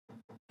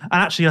 And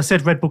actually, I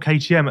said Red Bull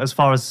KTM as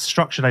far as the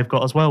structure they've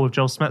got as well with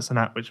Joel Smets and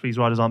that, which these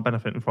riders aren't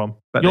benefiting from.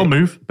 But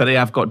they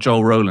have got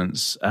Joel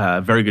Rowlands, a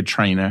very good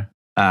trainer,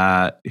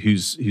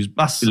 who's looking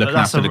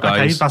after the guys.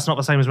 Okay, that's not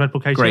the same as Red Bull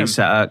KTM. Great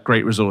setup,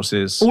 great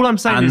resources. All I'm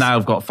saying is... now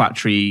I've got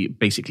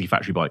basically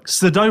factory bikes.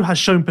 Sado has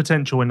shown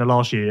potential in the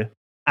last year,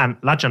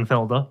 and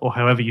Lagenfelder, or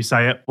however you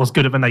say it, was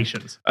good at the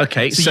Nations.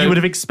 Okay, so you would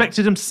have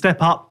expected him to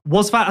step up.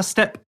 Was that a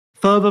step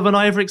further than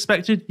I ever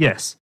expected?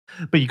 Yes.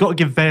 But you've got to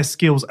give their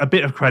skills a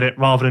bit of credit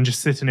rather than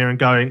just sitting here and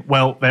going,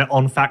 well, they're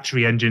on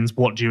factory engines.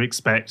 What do you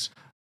expect?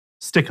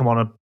 Stick them on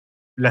a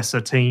lesser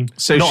team,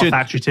 not a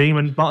factory team,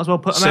 and might as well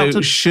put them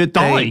out to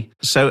die.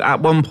 So at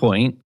one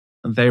point,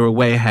 they were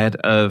way ahead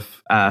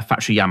of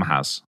factory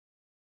Yamahas.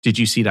 Did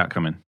you see that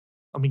coming?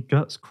 I mean,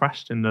 Gertz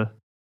crashed in the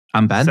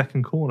Ben?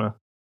 second corner.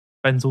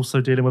 Ben's also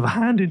dealing with a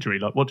hand injury.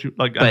 No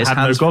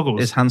goggles.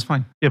 His hand's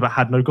fine. Yeah, but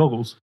had no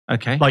goggles.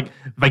 Okay.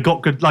 They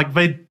got good.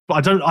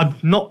 I'm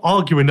not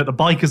arguing that the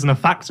bike isn't a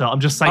factor.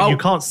 I'm just saying you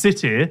can't sit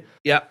here.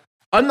 Yeah.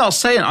 I'm not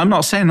saying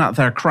that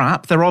they're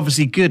crap. They're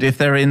obviously good if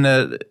they're in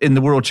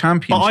the World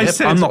Championship.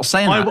 I'm not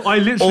saying that. I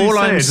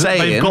literally said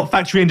they've got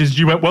factory engines.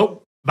 You went,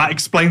 well, that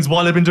explains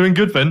why they've been doing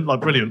good then.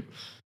 Brilliant.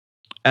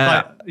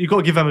 You've got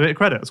to give them a bit of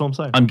credit. That's what I'm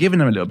saying. I'm giving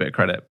them a little bit of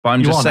credit, but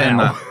I'm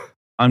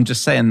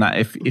just saying that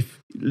if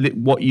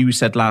what you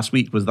said last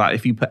week was that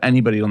if you put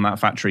anybody on that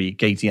factory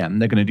KTM,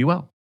 they're going to do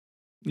well.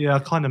 Yeah, I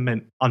kind of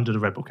meant under the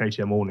Red Bull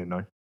KTM awning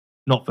though,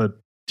 not the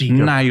deep.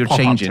 Now you're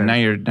changing. Now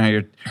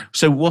you're.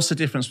 So what's the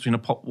difference between a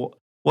pop? What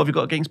have you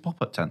got against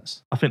pop-up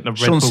tents? I think the Red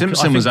Sean Bull,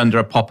 Simpson was under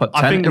a pop-up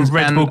tent and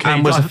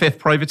was a 5th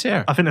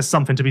privateer. I think there's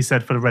something to be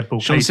said for the Red Bull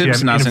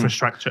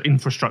KTM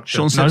infrastructure.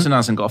 Sean Simpson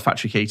hasn't got a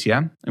factory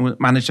KTM and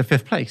managed a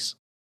 5th place.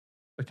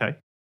 Okay,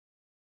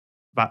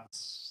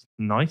 that's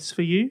nice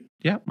for you.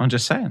 Yeah, I'm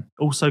just saying.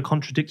 Also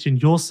contradicting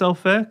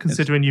yourself there,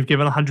 considering you've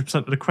given 100%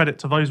 of the credit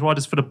to those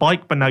riders for the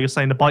bike, but now you're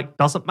saying the bike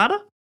doesn't matter?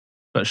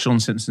 But Sean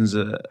Simpson's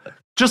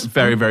just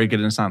very, very good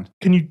in the sand.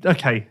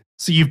 Okay,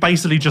 so you've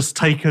basically just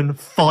taken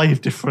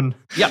 5 different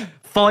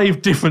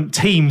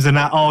teams in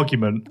that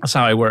argument. That's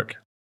how I work.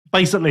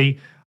 Basically,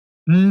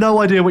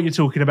 no idea what you're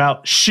talking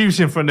about,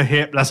 shooting from the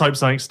hip, let's hope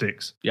something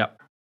sticks. Yep.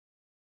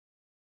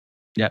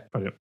 Yeah.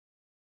 Brilliant.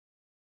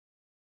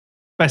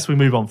 Best we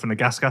move on from the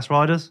Gas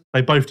riders.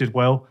 They both did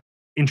well.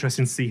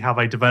 Interesting to see how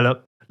they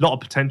develop. A lot of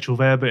potential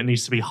there, but it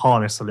needs to be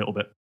harnessed a little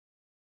bit.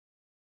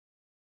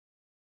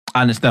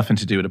 And it's nothing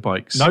to do with the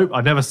bikes. Nope,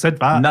 I never said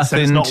that.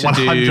 Nothing it's not to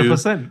do-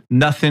 100%.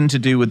 Nothing to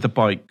do with the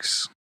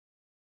bikes.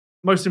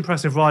 Most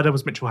impressive rider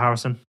was Mitchell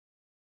Harrison.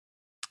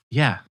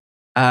 Yeah.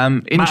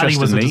 Matty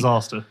was a Interestingly,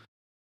 disaster.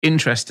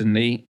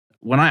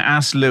 when I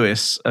asked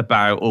Lewis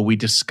about, or we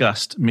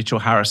discussed Mitchell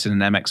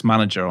Harrison and MX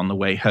Manager on the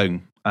way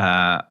home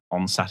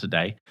on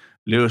Saturday,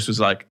 Lewis was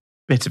like,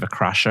 bit of a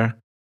crasher.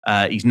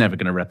 He's never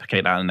going to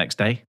replicate that the next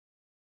day.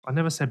 I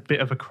never said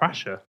bit of a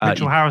crasher.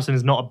 Mitchell Harrison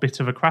is not a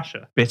bit of a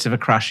crasher. Bit of a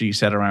crasher, you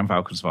said, around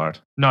Valkenswaard.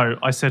 No,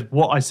 I said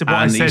what I said. And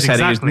I said he said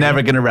exactly. he was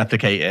never going to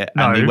replicate it.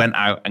 And he No. went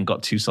out and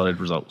got 2 solid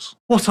results.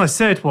 What I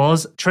said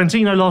was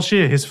Trentino last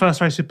year, his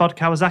first race with Bud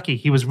Kawasaki,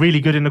 he was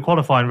really good in the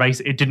qualifying race.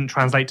 It didn't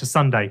translate to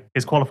Sunday.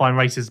 His qualifying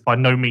race is by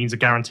no means a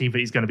guarantee that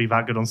he's going to be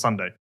that good on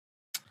Sunday.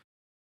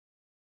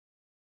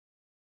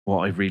 What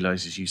I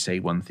realise is you say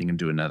one thing and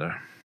do another.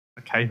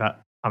 Okay, I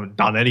haven't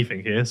done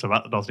anything here, so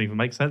that doesn't even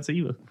make sense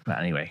either. But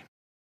anyway.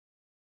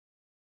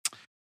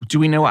 Do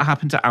we know what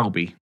happened to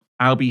Albie?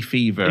 Albie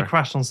Fever. He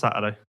crashed on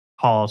Saturday.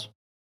 Hard.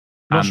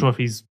 Not sure if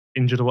he's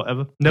injured or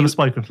whatever. Never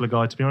spoken to the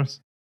guy, to be honest.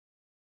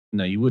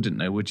 No, you wouldn't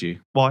know, would you?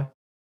 Why?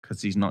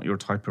 Because he's not your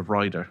type of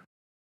rider.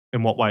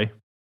 In what way?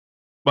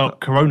 Well,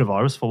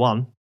 coronavirus, for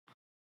one.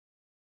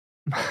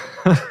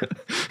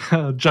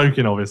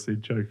 Joking, obviously.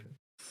 Joking.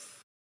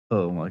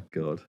 Oh my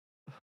God.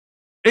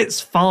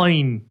 It's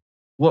fine.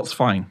 What's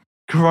fine?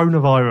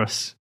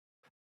 Coronavirus.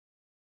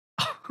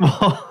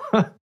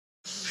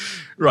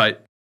 Right.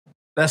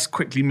 Let's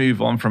quickly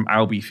move on from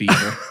Albie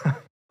Fever.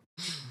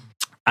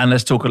 And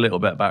let's talk a little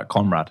bit about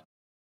Conrad.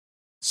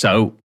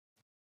 So,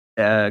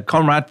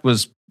 Conrad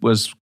was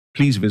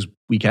pleased with his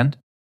weekend.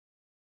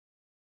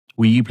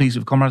 Were you pleased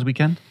with Conrad's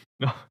weekend?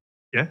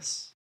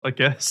 Yes, I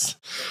guess.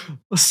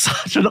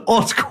 Such an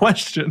odd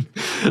question.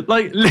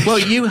 Like, Well,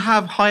 you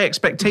have high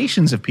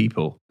expectations of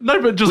people. no,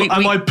 but just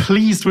am I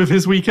pleased with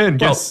his weekend?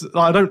 Well, Yes,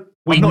 I don't.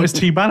 I'm not his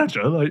team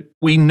manager. Like,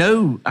 We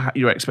know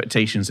your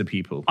expectations of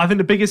people. I think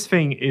the biggest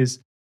thing is,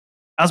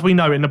 as we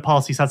know, in the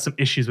past he's had some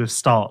issues with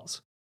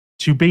starts.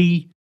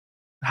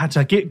 Had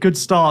to get good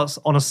starts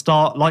on a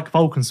start like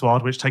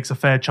Valkenswaard, which takes a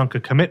fair chunk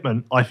of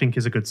commitment, I think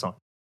is a good sign.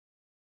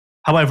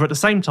 However, at the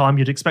same time,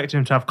 you'd expect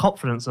him to have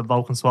confidence at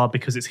Valkenswaard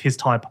because it's his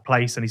type of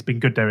place and he's been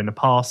good there in the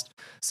past.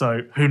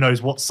 So who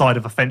knows what side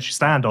of the fence you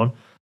stand on,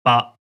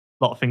 but a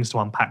lot of things to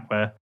unpack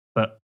there.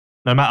 But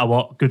no matter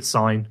what, good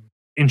sign.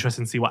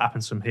 Interesting to see what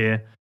happens from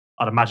here.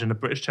 I'd imagine the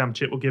British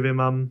Championship will give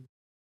him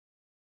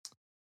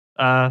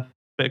a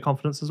bit of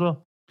confidence as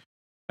well.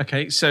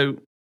 Okay, so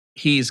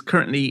he's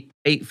currently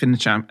ninth in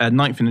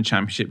the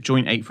championship,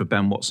 joint 8th with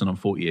Ben Watson on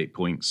 48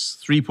 points,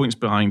 3 points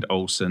behind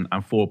Olsen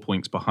and 4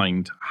 points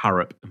behind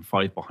Harrop and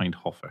 5 behind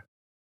Hoffer.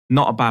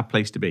 Not a bad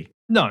place to be.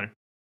 No.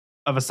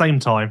 At the same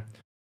time,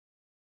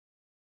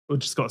 we've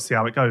just got to see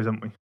how it goes,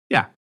 haven't we?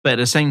 Yeah, but at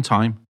the same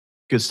time,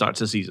 good start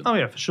to the season. Oh,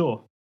 yeah, for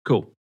sure.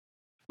 Cool.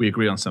 We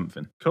agree on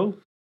something. Cool.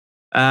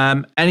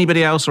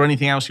 Anybody else or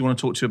anything else you want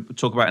to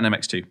talk about in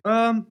MX2?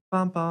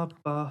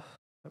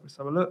 Let me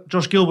have a look.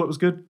 Josh Gilbert was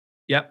good.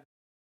 Yep.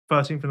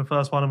 13th in the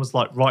first one and was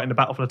like right in the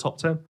battle for the top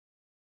 10.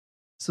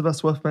 So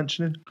that's worth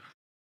mentioning.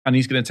 And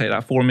he's going to take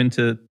that form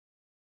into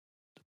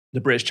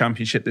the British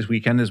Championship this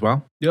weekend as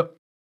well. Yep.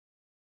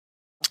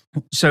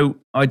 So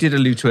I did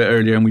allude to it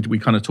earlier and we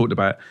kind of talked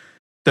about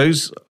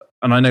those,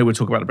 and I know we'll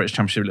talk about the British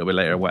Championship a little bit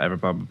later, whatever,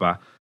 blah, blah, blah.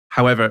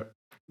 However,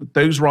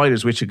 those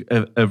riders which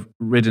have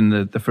ridden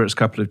the first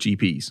couple of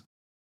GPs,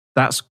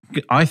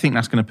 I think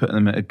that's going to put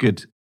them at a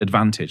good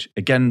advantage.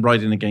 Again,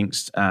 riding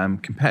against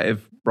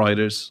competitive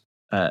riders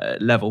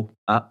level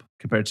up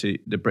compared to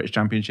the British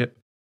Championship,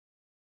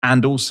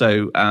 and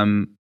also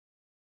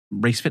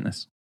race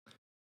fitness.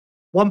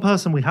 One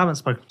person we haven't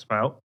spoken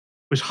about,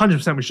 which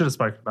 100% we should have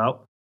spoken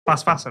about,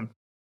 Bas Fassen.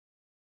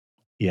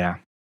 Yeah,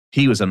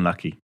 he was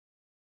unlucky.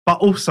 But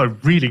also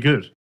really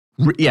good.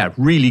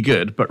 Really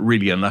good, but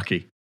really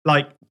unlucky.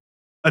 Like,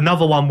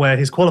 another one where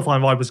his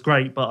qualifying ride was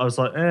great, but I was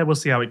like, we'll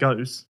see how it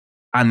goes.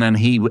 And then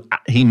he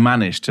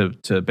managed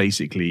to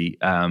basically,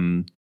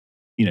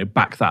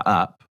 back that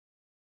up.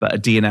 But a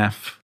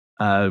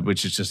DNF,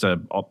 which is just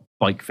a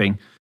bike thing,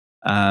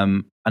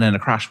 and then a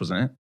crash,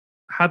 wasn't it?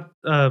 Had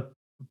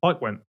bike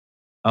went.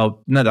 Oh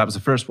no, that was the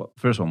first one.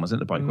 First one, wasn't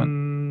it? The bike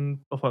went.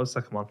 I thought it was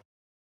the second one.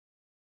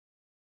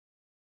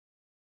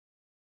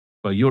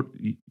 Well, you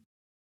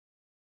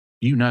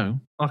know.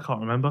 I can't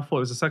remember. I thought it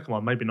was the second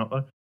one. Maybe not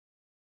though.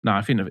 No,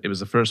 I think it was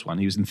the first one.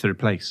 He was in 3rd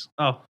place.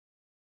 Oh,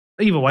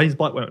 either way, his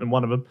bike went in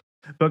one of them.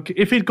 But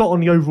if he'd got on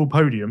the overall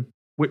podium,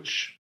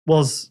 which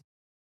was,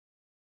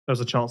 there was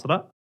a chance of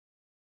that.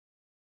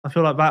 I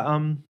feel like that.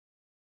 Oh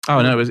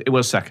no, it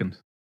was second.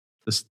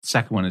 The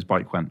second one, his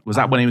bike went. Was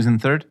that when he was in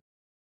 3rd?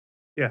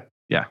 Yeah.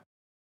 Yeah.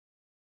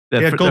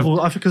 Yeah,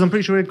 goggle. Because I'm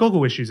pretty sure he had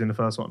goggle issues in the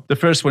first one. The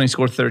first one, he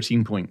scored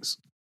 13 points.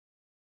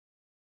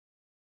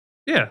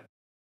 Yeah.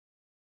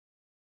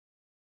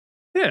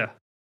 Yeah.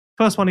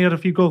 First one, he had a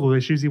few goggle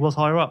issues. He was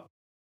higher up.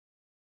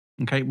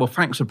 Okay, well,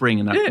 thanks for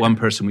bringing that one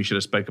person we should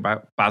have spoke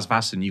about, Bas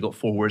Vassen. You got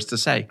 4 words to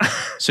say.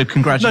 So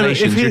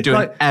congratulations, you're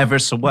doing ever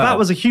so well. That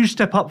was a huge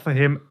step up for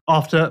him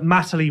after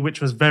Matterley, which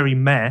was very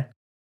meh.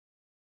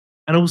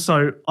 And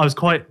also,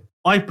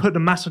 I put the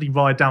Matterley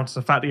ride down to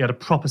the fact that he had a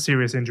proper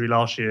serious injury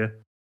last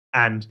year.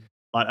 And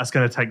like that's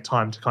going to take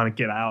time to kind of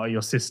get that out of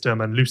your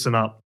system and loosen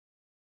up.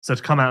 So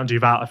to come out and do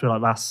that, I feel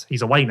like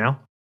he's away now.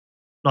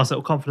 Nice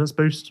little confidence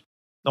boost.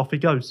 Off he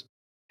goes.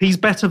 He's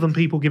better than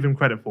people give him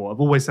credit for. I've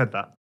always said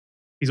that.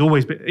 He's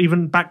always been,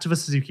 even back to the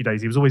Suzuki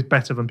days, he was always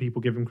better than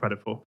people give him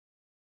credit for.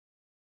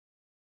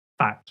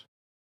 Fact.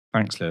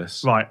 Thanks,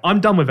 Lewis. Right, I'm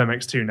done with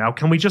MX2 now.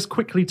 Can we just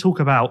quickly talk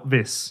about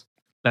this?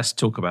 Let's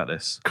talk about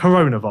this.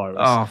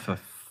 Coronavirus.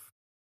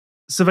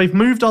 So they've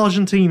moved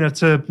Argentina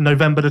to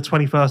November the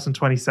 21st and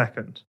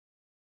 22nd.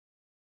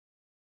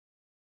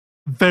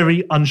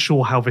 Very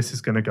unsure how this is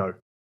going to go.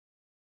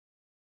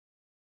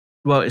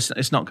 Well,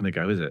 it's not going to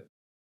go, is it?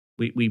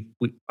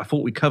 I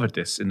thought we covered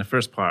this in the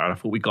first part, and I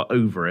thought we got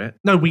over it.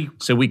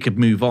 So we could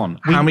move on.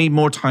 How many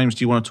more times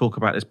do you want to talk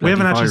about this bloody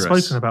virus? We haven't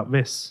actually spoken about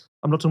this.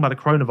 I'm not talking about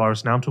the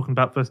coronavirus now. I'm talking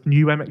about the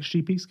new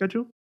MXGP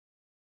schedule.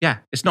 Yeah,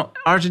 it's not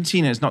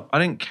Argentina. It's not. I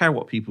don't care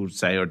what people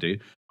say or do.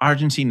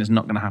 Argentina is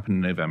not going to happen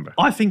in November.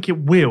 I think it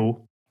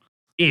will,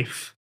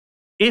 if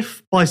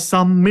by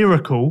some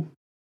miracle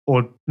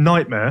or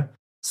nightmare,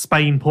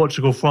 Spain,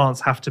 Portugal,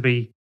 France have to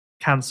be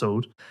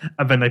cancelled,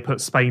 and then they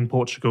put Spain,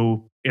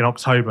 Portugal in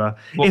October.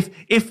 What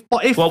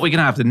are we going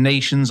to have? The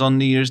Nations on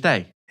New Year's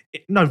Day?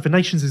 No, the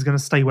Nations is going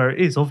to stay where it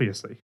is,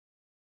 obviously.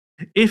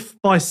 If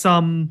by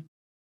some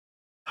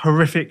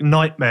horrific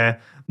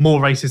nightmare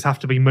more races have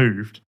to be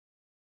moved,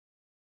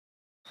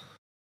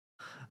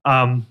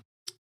 then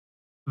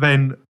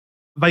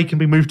they can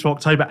be moved to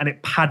October and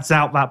it pads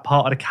out that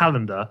part of the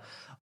calendar,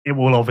 it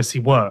will obviously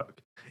work.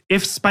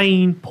 If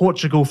Spain,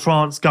 Portugal,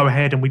 France go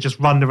ahead and we just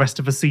run the rest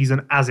of the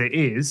season as it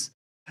is,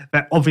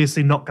 they're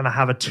obviously not going to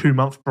have a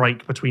 2-month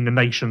break between the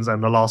Nations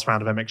and the last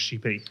round of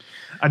MXGP.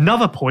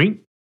 Another point,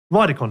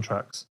 rider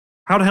contracts.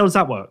 How the hell does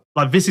that work?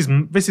 Like this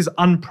is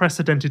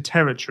unprecedented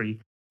territory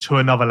to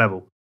another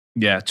level.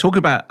 Yeah, talk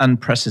about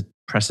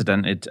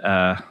unprecedented,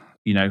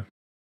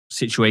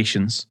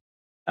 situations.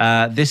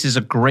 This is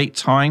a great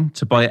time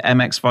to buy an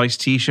MX Vice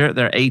t-shirt.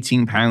 They're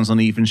 £18 on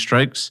Even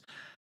Strokes.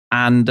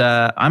 And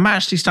I'm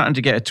actually starting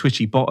to get a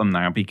twitchy bottom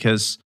now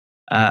because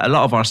a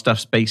lot of our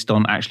stuff's based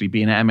on actually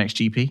being at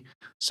MXGP.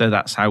 So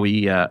that's how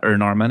we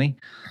earn our money.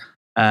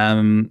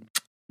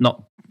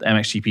 Not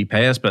MXGP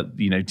pay us, but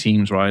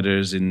teams,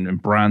 riders,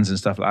 and brands and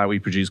stuff like that we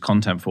produce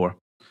content for.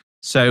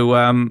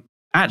 So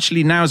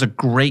actually now is a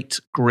great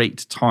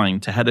time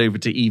to head over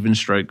to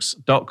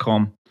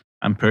evenstrokes.com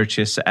and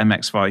purchase an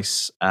MX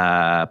Vice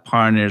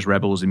Pioneers,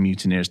 Rebels, and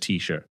Mutineers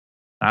t-shirt.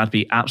 That'd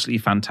be absolutely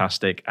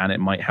fantastic, and it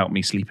might help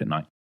me sleep at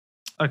night.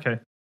 Okay.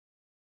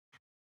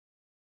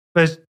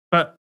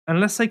 But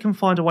unless they can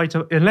find a way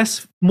to...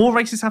 Unless more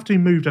races have to be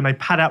moved and they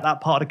pad out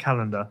that part of the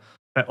calendar,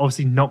 they're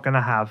obviously not going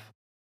to have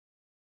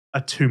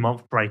a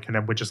 2-month break and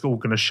then we're just all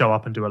going to show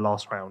up and do a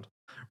last round.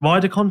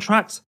 Rider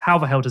contracts, how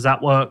the hell does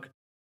that work?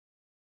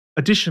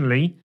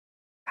 Additionally,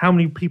 how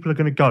many people are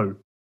going to go?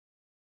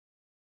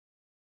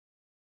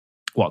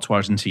 What, to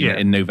Argentina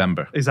in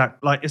November?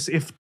 Exactly. Like,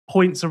 if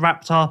points are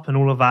wrapped up and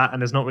all of that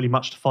and there's not really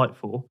much to fight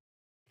for,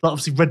 like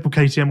obviously Red Bull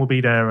KTM will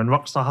be there and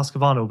Rockstar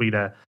Husqvarna will be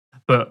there.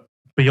 But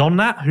beyond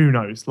that, who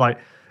knows? Like,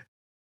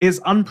 it's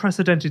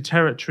unprecedented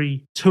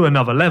territory to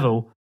another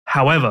level.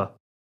 However,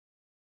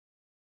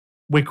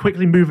 we're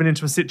quickly moving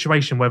into a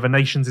situation where the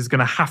Nations is going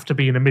to have to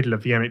be in the middle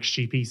of the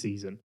MXGP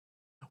season,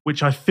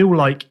 which I feel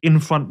like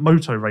in-front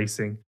moto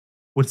racing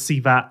would see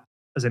that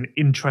as an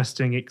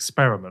interesting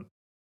experiment.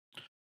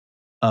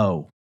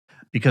 Oh,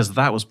 because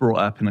that was brought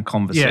up in a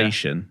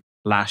conversation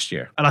last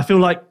year. And I feel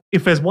like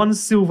if there's one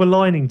silver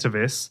lining to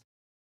this,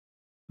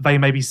 they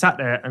maybe sat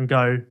there and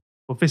go,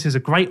 well, this is a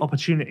great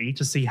opportunity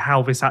to see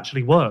how this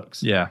actually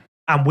works. Yeah.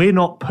 And we're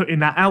not putting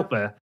that out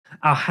there.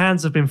 Our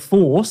hands have been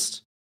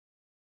forced.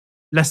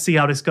 Let's see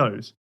how this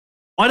goes.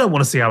 I don't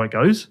want to see how it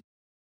goes.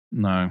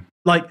 No.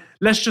 Like,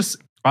 let's just...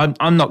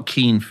 I'm not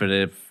keen for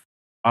the...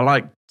 I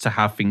like to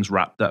have things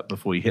wrapped up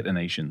before you hit the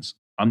Nations.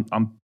 I'm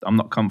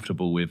not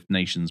comfortable with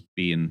Nations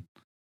being,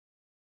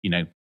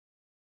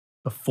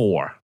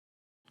 before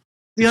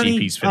the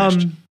GP's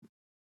finished.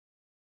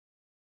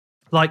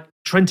 Like,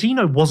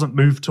 Trentino wasn't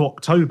moved to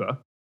October.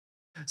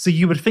 So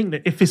you would think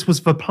that if this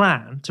was the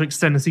plan to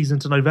extend the season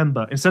to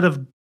November, instead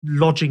of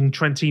lodging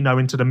Trentino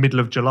into the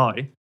middle of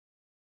July,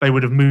 they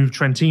would have moved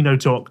Trentino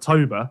to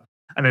October,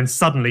 and then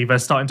suddenly they're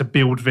starting to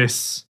build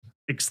this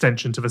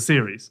extension to the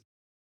series.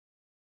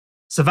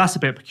 So that's a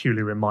bit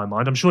peculiar in my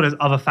mind. I'm sure there's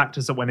other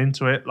factors that went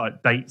into it,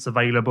 like dates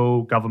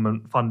available,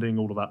 government funding,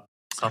 all of that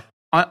stuff.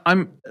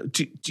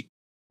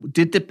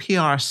 Did the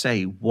PR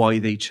say why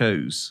they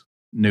chose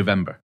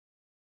November?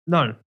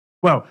 No.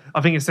 Well,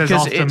 I think it says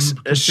because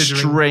after it's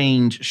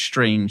a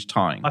strange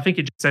time. I think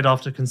it just said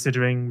after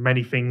considering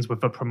many things with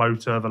the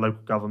promoter, the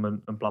local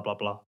government, and blah, blah,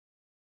 blah.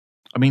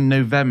 I mean,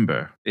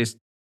 November is...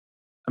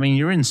 I mean,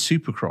 you're in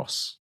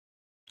Supercross.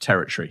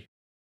 territory.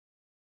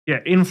 Yeah,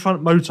 In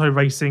Front Moto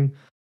Racing,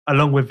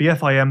 along with the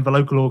FIM, the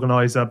local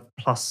organizer,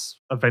 plus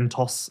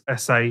Eventos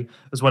SA,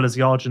 as well as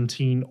the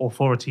Argentine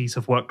authorities,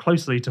 have worked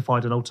closely to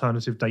find an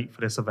alternative date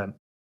for this event.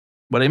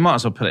 Well, they might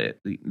as well put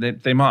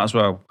it. They might as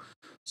well.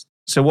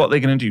 So what are they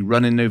going to do?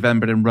 Run in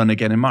November and run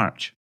again in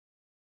March?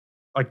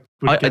 I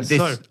would guess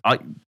so.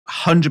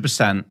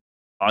 100%.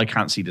 I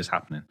can't see this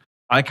happening.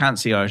 I can't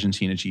see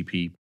Argentina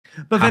GP.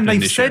 But then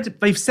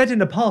they've said in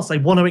the past they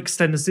want to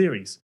extend the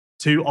series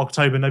to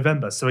October,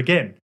 November. So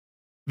again,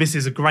 this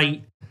is a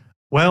great.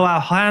 Well,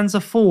 our hands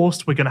are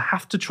forced. We're going to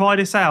have to try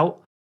this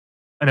out.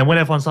 And then when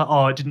everyone's like,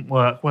 "Oh, it didn't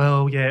work,"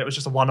 well, yeah, it was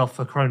just a one-off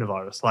for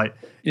coronavirus. Like,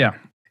 yeah,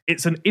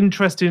 it's an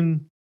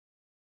interesting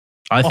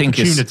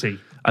opportunity.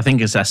 I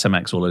think it's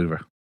SMX all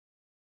over.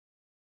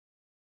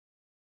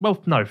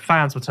 Well, no,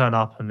 fans will turn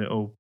up and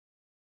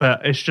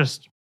but it's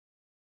just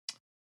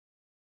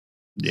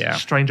a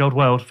strange old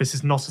world. This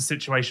is not a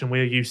situation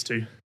we're used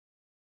to.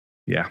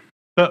 Yeah.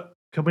 But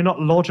can we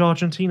not lodge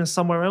Argentina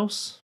somewhere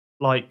else?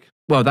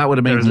 Well, that would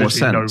have made more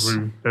sense.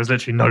 There's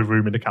literally no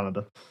room in the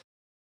calendar.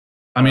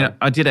 I mean,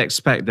 I did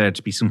expect there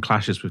to be some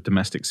clashes with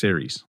domestic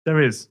series.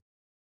 There is.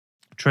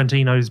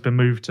 Trentino's been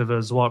moved to the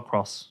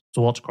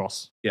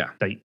Zwartcross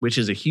date. Which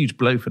is a huge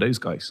blow for those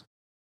guys.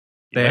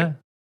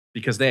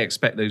 Because they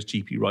expect those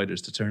GP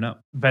riders to turn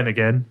up. Then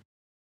again,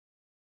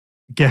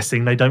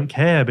 guessing they don't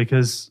care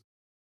because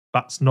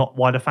that's not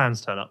why the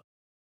fans turn up.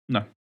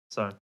 No.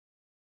 So.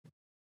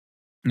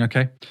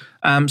 Okay.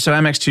 So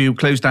MX2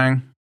 closed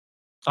down.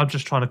 I'm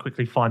just trying to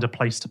quickly find a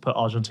place to put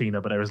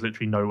Argentina, but there is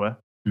literally nowhere.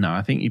 No,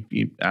 I think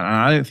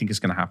I don't think it's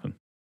going to happen.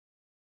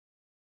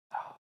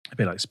 A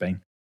bit like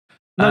Spain.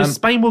 No,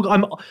 Spain will.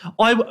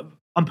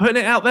 I'm putting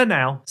it out there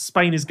now.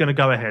 Spain is going to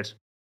go ahead.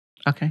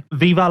 Okay.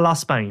 Viva la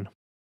Spain.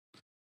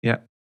 Yeah,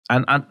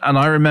 and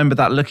I remember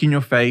that look in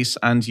your face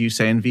and you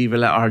saying "Viva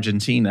la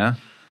Argentina"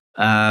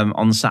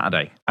 on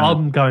Saturday.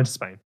 I'm going to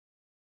Spain.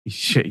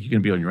 Shit, you're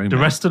going to be on your own. The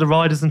rest of the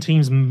riders and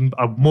teams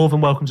are more than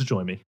welcome to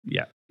join me.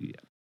 Yeah.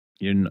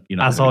 You're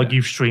not as our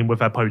youth stream with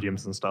their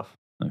podiums and stuff.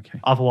 Okay.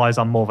 Otherwise,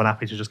 I'm more than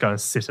happy to just go and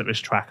sit at this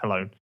track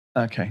alone.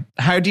 Okay.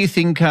 How do you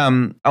think?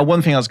 One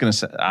thing I was going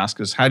to ask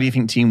is, how do you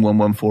think Team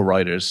 114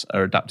 riders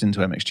are adapting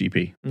to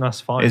MXGP? That's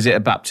fine. Is it a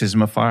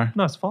baptism of fire?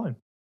 No, it's fine.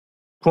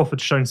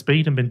 Crawford's shown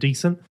speed and been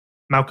decent.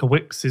 Malcolm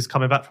Wicks is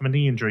coming back from a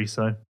knee injury,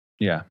 so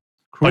yeah,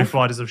 both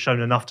riders have shown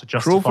enough to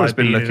justify Crawford's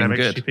been being looking in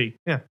MXGP.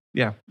 Good.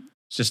 Yeah.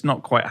 It's just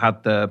not quite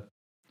had the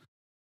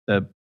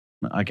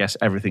I guess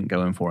everything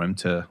going for him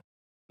to.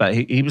 But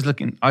he was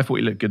looking. I thought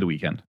he looked good the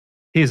weekend.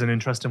 Here's an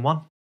interesting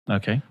one.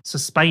 Okay. So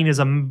Spain is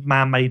a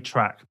man-made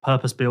track,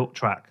 purpose-built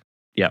track.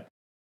 Yep.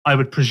 I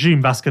would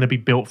presume that's going to be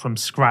built from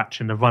scratch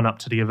in the run-up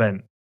to the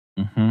event,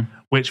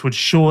 which would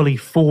surely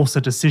force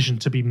a decision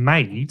to be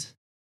made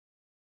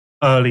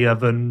earlier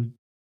than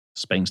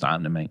Spain's not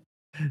having to make.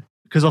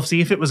 Because obviously,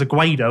 if it was a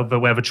Guaida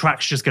where the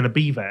track's just going to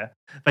be there,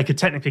 they could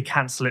technically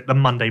cancel it the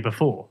Monday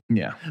before.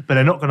 Yeah. But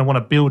they're not going to want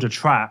to build a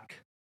track.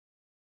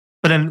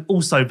 But then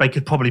also, they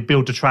could probably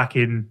build a track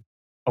in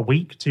a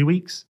week, 2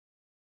 weeks.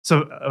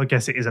 So I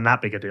guess it isn't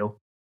that big a deal.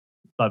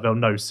 Like they'll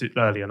know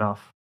early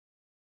enough.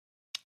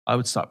 I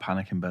would start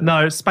panicking, but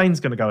no, Spain's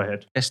going to go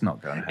ahead. It's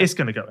not going ahead. It's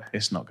going to go ahead.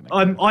 It's not going to go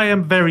ahead. I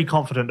am very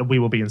confident that we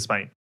will be in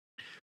Spain.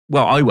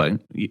 Well, I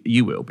won't.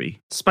 You will be.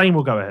 Spain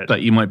will go ahead.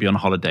 But you might be on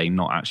holiday,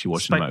 not actually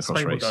watching the motocross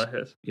Spain race. Will go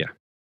ahead. Yeah.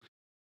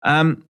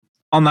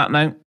 On that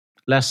note,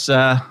 let's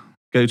go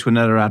to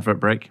another advert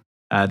break.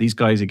 These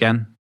guys,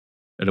 again,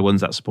 are the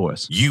ones that support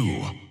us.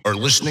 You are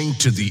listening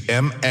to the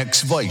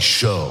MX Vice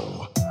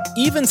Show.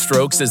 Even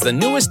Strokes is the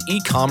newest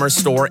e-commerce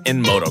store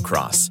in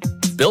motocross.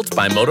 Built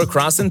by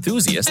motocross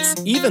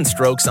enthusiasts, Even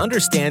Strokes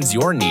understands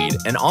your need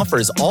and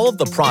offers all of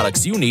the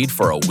products you need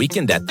for a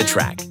weekend at the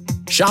track.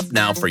 Shop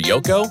now for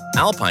Yoko,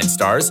 Alpine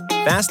Stars,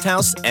 Fast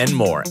House, and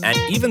more at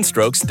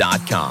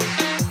evenstrokes.com.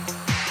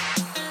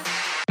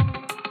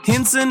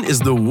 Hinson is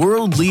the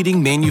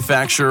world-leading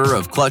manufacturer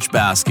of clutch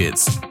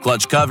baskets,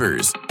 clutch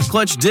covers,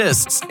 clutch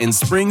discs, and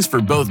springs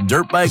for both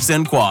dirt bikes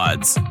and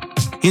quads.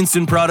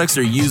 Hinson products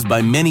are used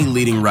by many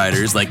leading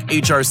riders like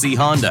HRC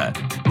Honda,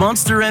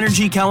 Monster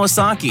Energy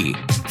Kawasaki,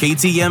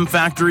 KTM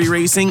Factory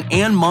Racing,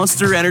 and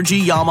Monster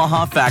Energy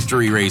Yamaha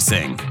Factory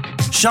Racing.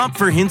 Shop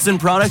for Hinson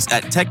products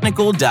at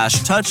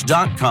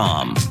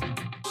technical-touch.com.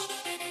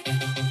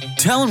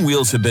 Talon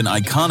wheels have been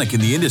iconic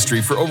in the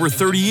industry for over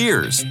 30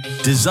 years.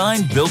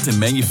 Designed, built, and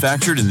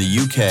manufactured in the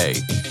UK.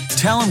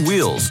 Talon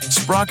wheels,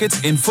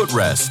 sprockets, and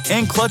footrests,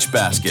 and clutch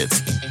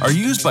baskets are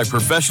used by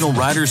professional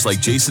riders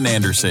like Jason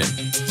Anderson,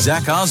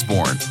 Zach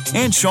Osborne,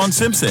 and Sean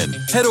Simpson.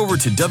 Head over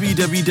to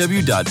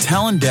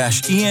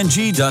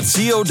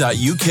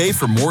www.talon-eng.co.uk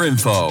for more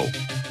info.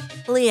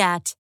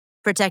 Liat,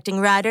 protecting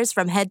riders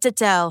from head to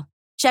toe.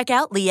 Check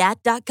out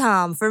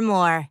liat.com for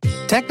more.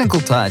 Technical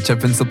Touch have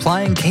been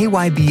supplying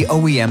KYB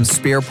OEM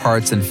spare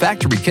parts and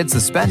factory kit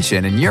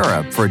suspension in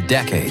Europe for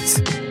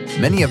decades.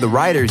 Many of the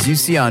riders you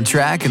see on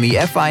track in the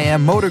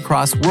FIM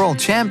Motocross World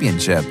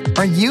Championship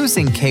are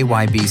using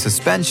KYB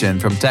suspension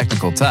from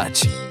Technical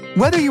Touch.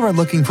 Whether you are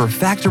looking for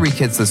factory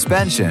kit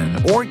suspension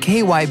or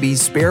KYB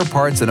spare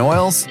parts and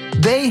oils,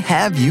 they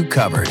have you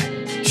covered.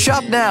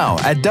 Shop now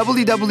at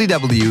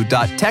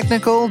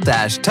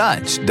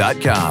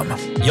www.technical-touch.com.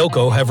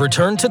 Yoko have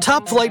returned to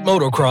Top Flight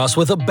Motocross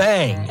with a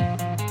bang.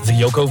 The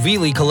Yoko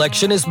Vili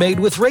collection is made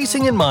with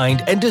racing in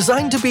mind and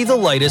designed to be the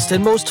lightest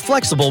and most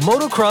flexible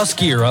motocross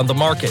gear on the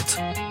market.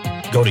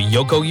 Go to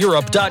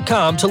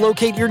YokoEurope.com to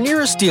locate your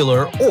nearest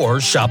dealer or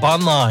shop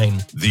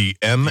online. The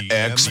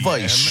MX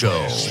Vice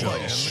Show.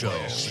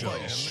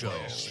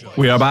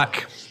 We are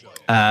back.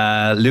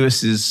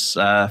 Lewis is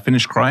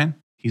finished crying.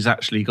 He's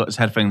actually got his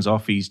headphones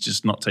off. He's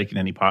just not taking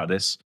any part of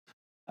this.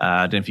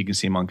 I don't know if you can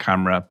see him on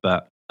camera,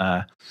 but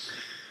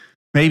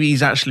maybe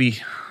he's actually...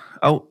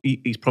 Oh,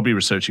 he's probably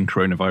researching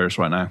coronavirus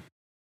right now.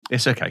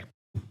 It's okay.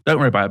 Don't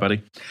worry about it,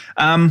 buddy.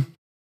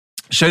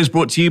 Show's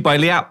brought to you by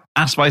Liat.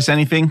 Ask Vice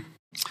Anything.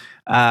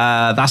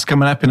 That's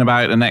coming up in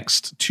about the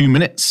next 2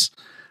 minutes.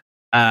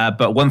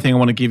 But one thing I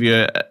want to give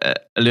you a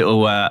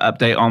little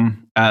update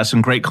on.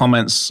 Some great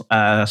comments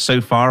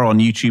so far on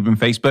YouTube and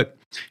Facebook.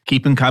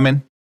 Keep them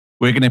coming.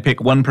 We're going to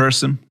pick one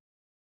person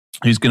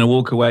who's going to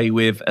walk away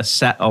with a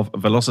set of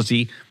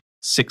Velocity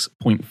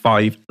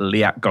 6.5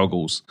 Liat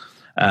goggles.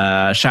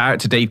 Shout out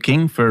to Dave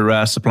King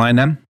for supplying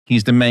them.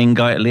 He's the main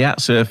guy at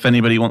Liat, so if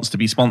anybody wants to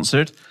be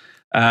sponsored,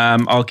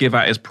 I'll give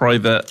out his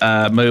private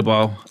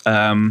mobile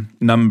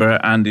number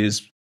and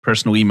his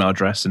personal email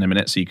address in a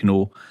minute, so you can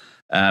all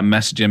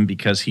message him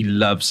because he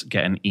loves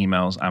getting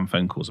emails and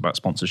phone calls about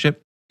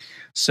sponsorship.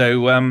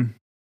 So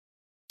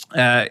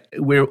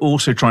we're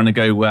also trying to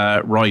go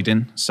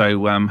riding, so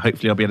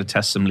hopefully I'll be able to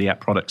test some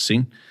Liat products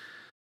soon.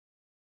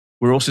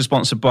 We're also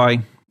sponsored by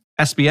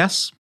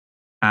SBS.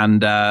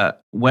 And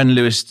when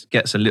Lewis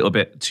gets a little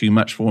bit too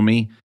much for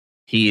me,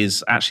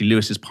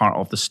 Lewis is part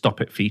of the Stop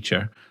It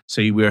feature.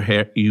 So you will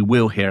hear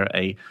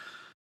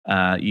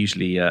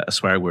usually a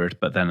swear word,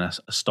 but then a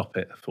Stop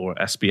It for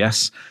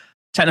SBS.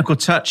 Technical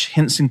Touch,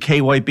 Hinson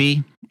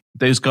KYB.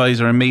 Those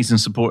guys are amazing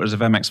supporters of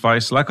MX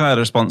Vice, like our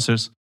other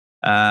sponsors.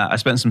 I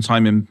spent some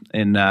time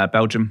in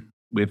Belgium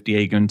with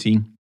Diego and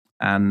team,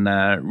 and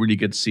really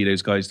good to see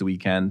those guys the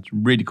weekend.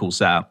 Really cool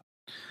setup.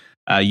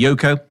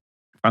 Yoko,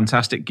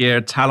 fantastic gear.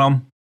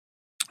 Talon,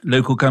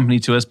 local company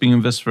to us, been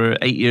with us for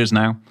 8 years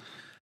now.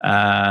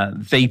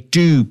 They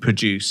do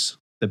produce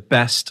the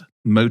best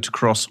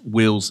motocross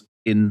wheels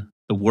in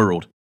the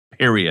world,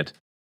 period.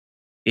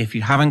 If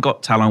you haven't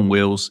got Talon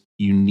wheels,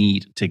 you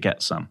need to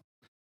get some.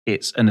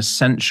 It's an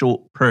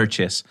essential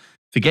purchase.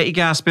 Forget your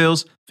gas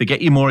bills,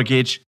 forget your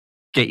mortgage,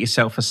 get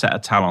yourself a set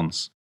of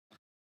Talons.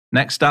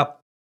 Next up,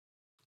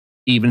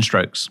 Even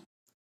Strokes,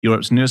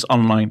 Europe's newest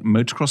online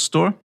motocross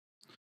store.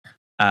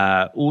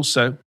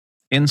 Also,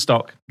 in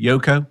stock,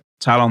 Yoko,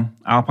 Talon,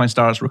 Alpine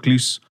Stars,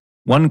 Recluse,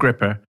 One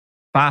Gripper,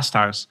 Fast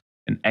House,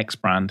 and X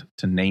Brand,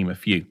 to name a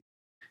few.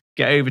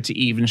 Get over to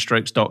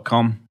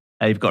evenstrokes.com.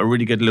 They've got a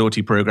really good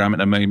loyalty program at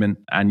the moment,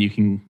 and you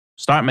can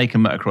start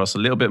making motocross a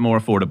little bit more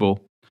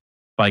affordable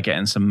by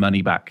getting some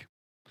money back.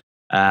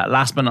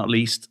 Last but not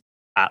least,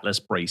 Atlas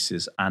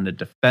Braces and the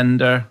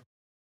Defender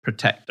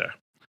Protector.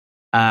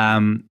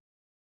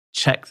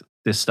 Check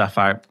this stuff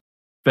out.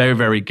 Very,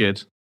 very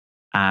good.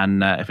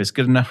 And if it's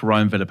good enough for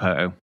Ryan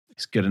Villapoto,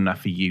 it's good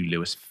enough for you,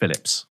 Lewis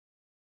Phillips.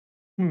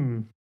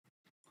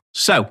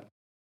 So,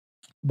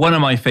 one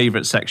of my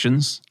favorite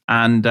sections,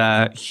 and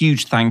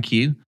huge thank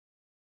you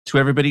to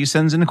everybody who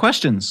sends in the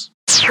questions.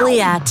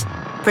 Liat,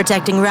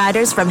 protecting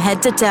riders from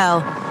head to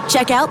toe.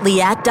 Check out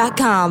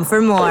Liat.com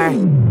for more.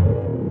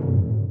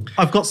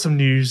 I've got some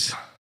news.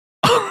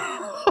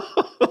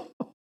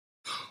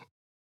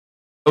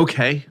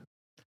 Okay.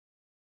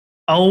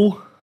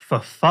 Oh, for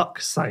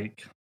fuck's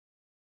sake.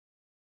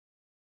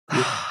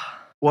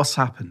 What's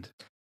happened?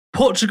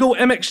 Portugal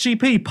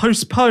MXGP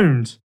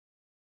postponed.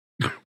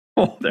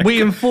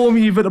 We inform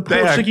you that the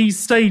Portuguese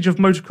stage of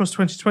Motocross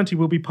 2020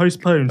 will be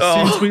postponed.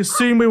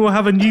 Soon we will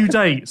have a new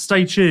date.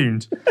 Stay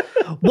tuned.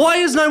 Why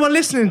is no one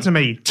listening to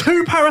me?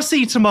 2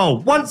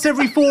 paracetamol once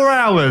every 4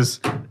 hours.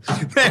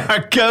 They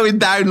are going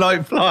down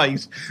like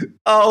flies.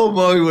 Oh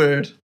my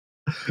word.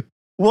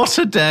 What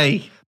a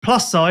day.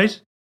 Plus side,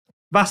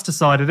 Vas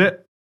decided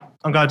it.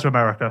 I'm going to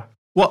America.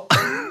 What?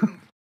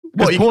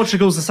 Because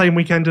Portugal's the same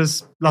weekend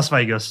as Las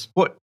Vegas.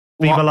 What?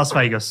 Viva Las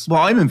Vegas.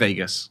 Well, I'm in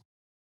Vegas.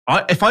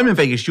 If I'm in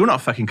Vegas, you're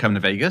not fucking coming to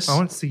Vegas. I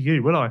won't see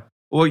you, will I?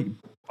 Well,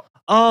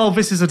 oh,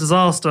 this is a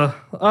disaster.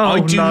 Oh, I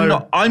do no.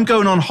 not. I'm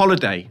going on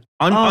holiday.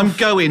 I'm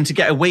going to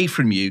get away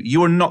from you.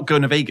 You are not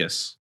going to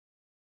Vegas.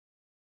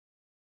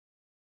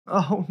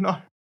 Oh, no.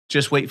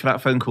 Just wait for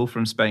that phone call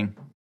from Spain.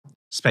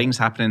 Spain's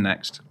happening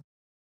next. I'm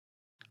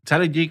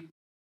telling you.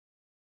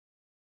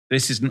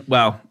 This is,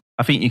 well,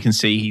 I think you can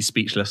see he's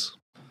speechless.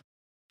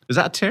 Is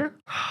that a tear?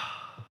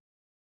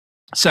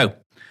 So.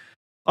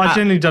 I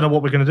genuinely don't know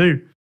what we're going to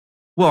do.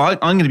 Well,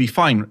 I'm going to be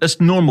fine. As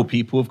normal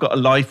people, we've got a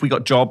life, we've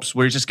got jobs,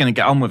 we're just going to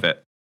get on with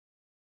it.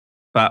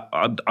 But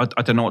I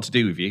don't know what to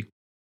do with you.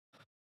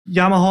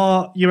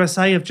 Yamaha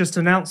USA have just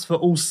announced that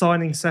all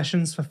signing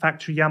sessions for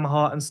factory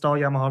Yamaha and Star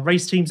Yamaha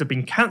race teams have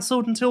been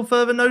cancelled until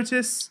further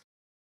notice.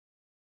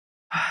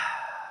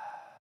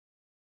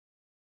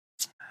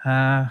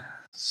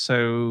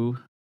 So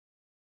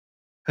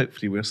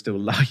hopefully we're still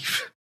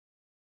live.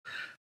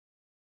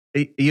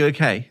 Are you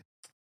okay?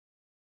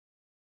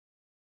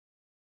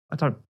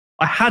 So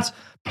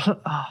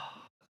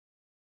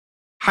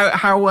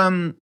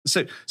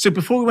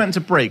before we went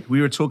to break,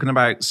 we were talking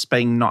about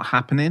Spain not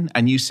happening,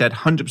 and you said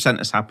 100%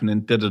 it's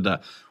happening.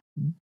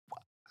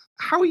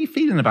 How are you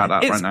feeling about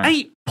that right now?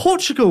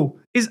 Portugal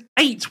is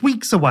 8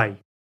 weeks away.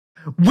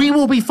 We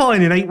will be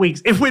fine in 8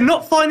 weeks. If we're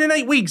not fine in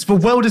 8 weeks, the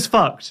world is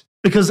fucked.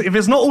 Because if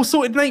it's not all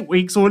sorted in 8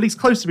 weeks, or at least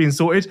close to being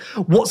sorted,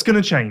 what's going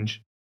to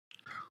change?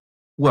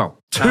 Well,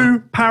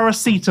 2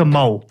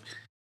 paracetamol.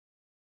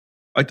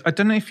 I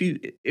don't know if you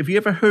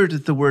ever heard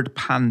of the word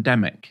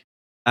pandemic.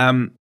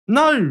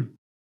 No.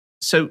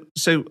 So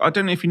I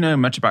don't know if you know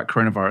much about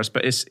coronavirus,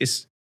 but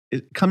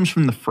it comes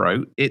from the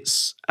throat.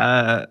 It's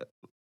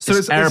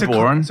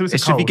airborne. So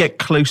if you get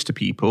close to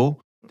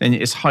people, then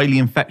it's highly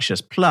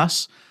infectious.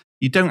 Plus,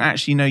 you don't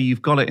actually know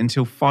you've got it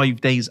until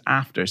 5 days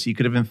after. So you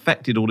could have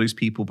infected all those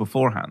people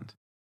beforehand.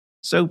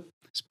 So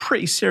it's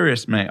pretty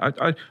serious, mate.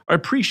 I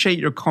appreciate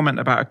your comment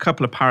about a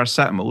couple of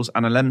paracetamols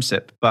and a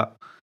Lemsip, but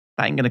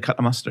that ain't going to cut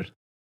the mustard.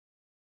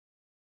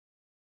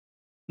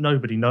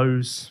 Nobody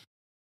knows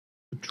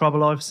the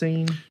trouble I've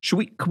seen.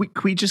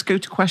 Could we just go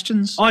to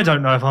questions? I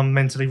don't know if I'm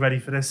mentally ready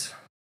for this.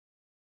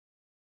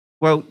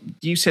 Well,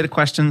 you say the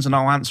questions and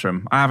I'll answer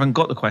them. I haven't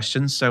got the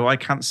questions, so I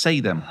can't say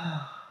them.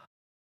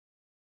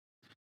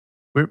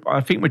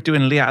 I think we're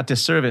doing Leah a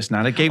disservice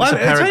now. They gave us a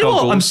pair of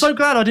goggles. I'm so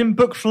glad I didn't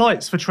book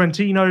flights for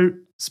Trentino,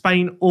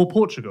 Spain, or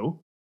Portugal.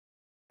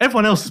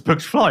 Everyone else has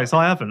booked flights.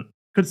 I haven't.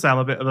 Could say I'm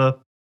a bit of a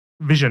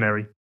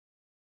visionary.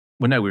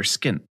 Well, no, we're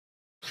skint.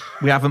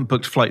 We haven't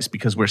booked flights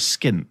because we're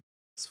skint.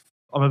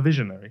 I'm a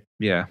visionary.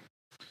 Yeah.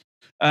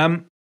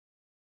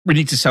 We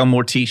need to sell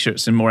more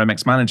T-shirts and more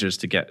MX managers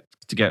to get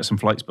some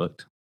flights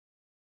booked.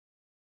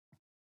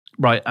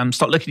 Right.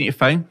 Stop looking at your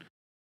phone.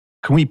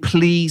 Can we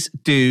please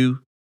do?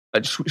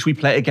 Should we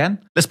play it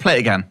again? Let's play it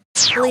again.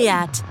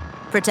 Liat,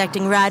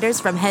 protecting riders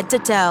from head to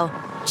toe.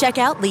 Check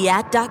out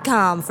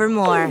liat.com for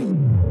more.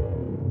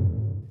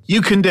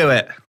 You can do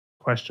it.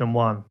 Question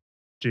 1.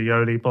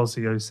 Gioli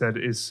Bosio said,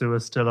 is Sua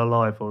still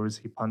alive or is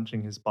he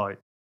punching his bike?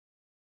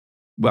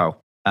 Well,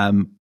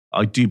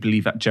 I do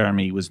believe that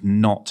Jeremy was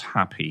not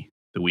happy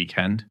the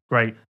weekend.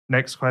 Great.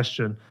 Next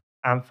question.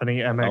 Anthony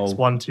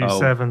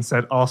MX127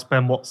 said, ask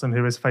Ben Watson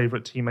who his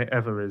favourite teammate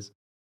ever is.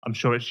 I'm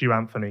sure it's you,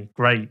 Anthony.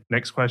 Great.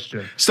 Next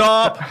question.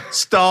 Stop.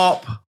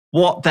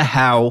 What the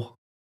hell?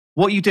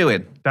 What are you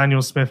doing?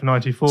 Daniel Smith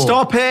 94.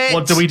 Stop it.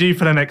 What do we do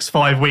for the next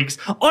 5 weeks?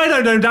 I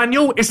don't know,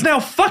 Daniel. It's now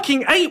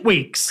fucking 8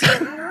 weeks.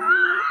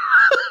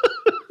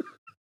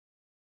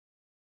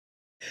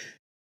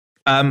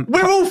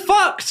 We're all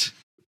fucked.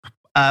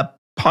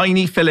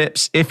 Piney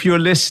Phillips, if you're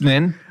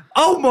listening.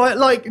 Oh my,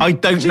 I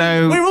don't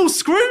know. We're all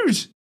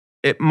screwed.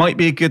 It might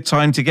be a good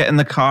time to get in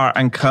the car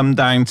and come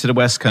down to the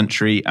West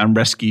Country and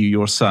rescue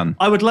your son.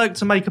 I would like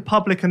to make a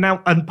public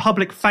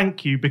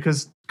thank you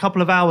because a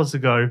couple of hours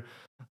ago,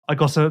 I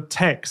got a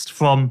text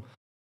from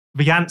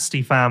the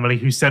Anstey family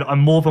who said I'm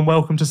more than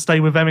welcome to stay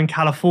with them in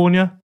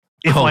California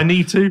if I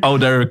need to. Oh,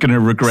 they're going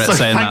to regret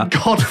saying that.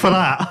 Thank God for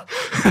that.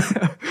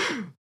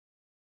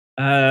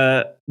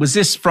 Was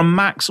this from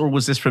Max or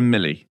was this from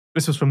Millie?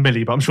 This was from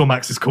Millie, but I'm sure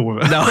Max is cool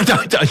with it. No, I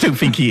don't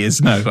think he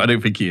is. No, I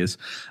don't think he is.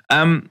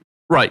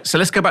 Right, so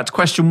let's go back to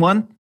question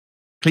 1.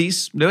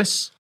 Please,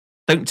 Lewis.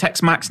 Don't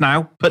text Max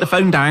now. Put the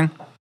phone down.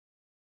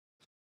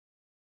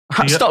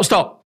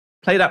 Stop.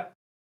 Play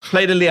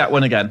the Liat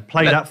one again.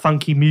 Play that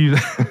funky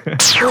music.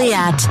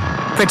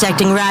 Liat,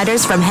 protecting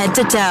riders from head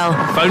to toe.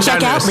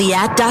 Check out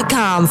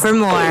liat.com for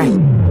more.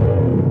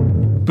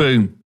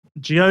 Boom.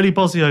 Gioli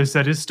Bosio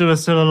said, is Stuart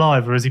still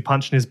alive or is he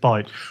punching his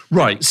bike?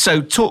 Right, so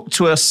talk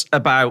to us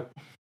about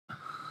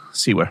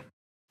Sewer.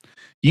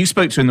 You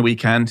spoke to him the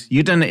weekend.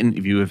 You done an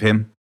interview with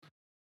him.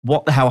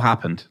 What the hell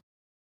happened?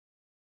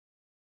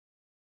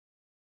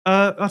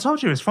 I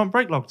told you, his front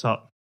brake locked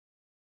up.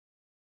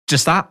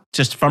 Just that?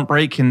 Just front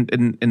brake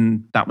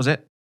and that was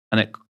it? And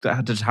it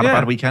just had a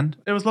bad weekend?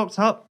 It was locked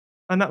up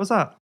and that was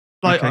that.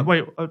 What? I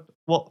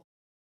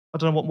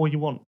don't know what more you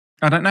want.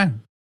 I don't know.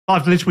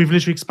 We've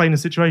literally explained the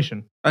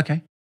situation.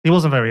 Okay. He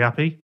wasn't very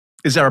happy.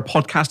 Is there a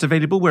podcast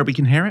available where we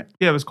can hear it?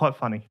 Yeah, it was quite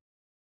funny.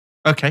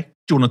 Okay.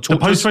 Do you want to talk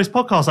to us? The post-race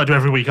podcast I do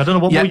every week. I don't know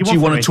what more you want. Do you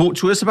want to talk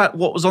to us about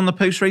what was on the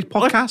post-race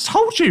podcast? I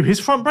told you,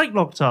 his front brake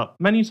locked up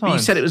many times. But you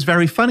said it was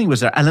very funny. Was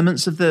there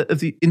elements of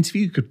the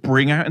interview you could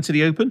bring out into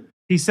the open?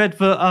 He said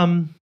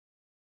that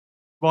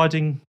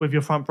riding with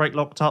your front brake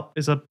locked up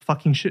is a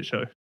fucking shit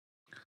show.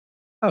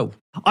 Oh.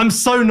 I'm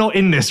so not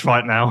in this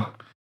right now.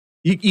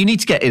 You need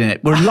to get in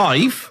it. We're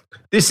live.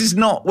 This is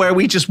not where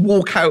we just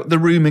walk out the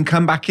room and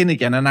come back in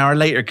again an hour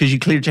later because you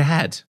cleared your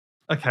head.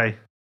 Okay.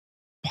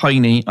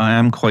 Piney, I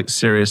am quite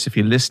serious. If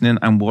you're listening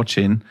and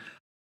watching,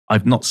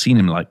 I've not seen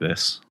him like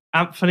this.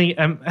 Anthony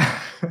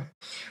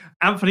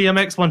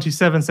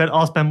MX127 said,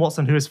 ask Ben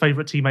Watson who his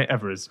favourite teammate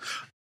ever is.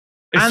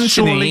 I'm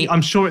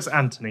sure it's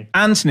Anthony.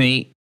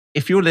 Anthony,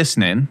 if you're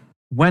listening,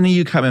 when are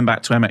you coming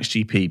back to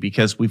MXGP?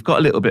 Because we've got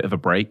a little bit of a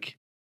break.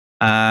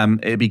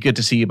 It'd be good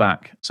to see you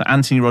back. So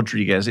Anthony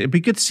Rodriguez, it'd be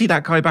good to see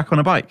that guy back on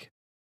a bike.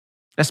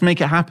 Let's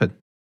make it happen.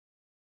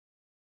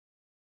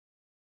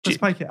 Let's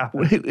make it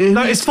happen.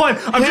 No, it's fine.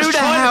 I'm just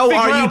trying to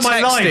figure out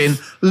my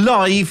life.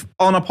 Live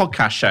on a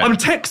podcast show? I'm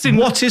texting.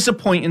 What is the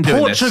point in doing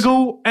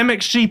Portugal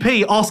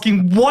MXGP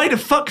asking why the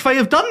fuck they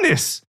have done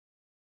this?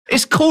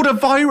 It's called a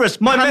virus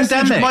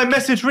pandemic. My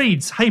message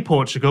reads, "Hey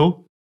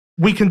Portugal,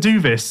 we can do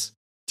this.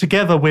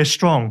 Together we're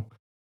strong.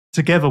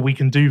 Together we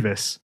can do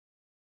this.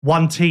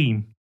 One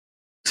team.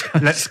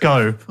 Let's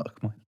go."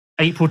 Fuck my.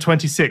 April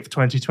 26th,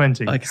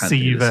 2020. I can't see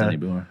do you this there.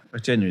 anymore. I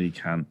genuinely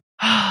can't.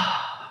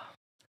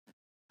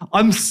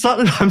 I'm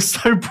so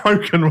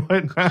broken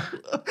right now.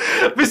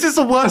 This is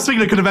the worst thing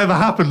that could have ever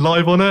happened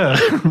live on air.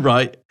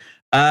 Right.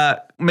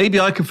 Maybe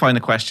I can find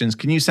the questions.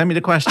 Can you send me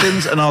the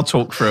questions and I'll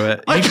talk through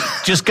it?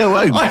 Just go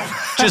home.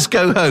 Just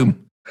go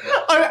home.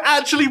 I'm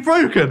actually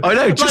broken. I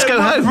know. Just go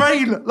home.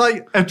 Brain,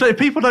 if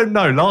people don't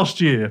know,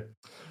 last year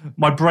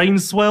my brain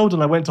swelled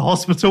and I went to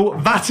hospital.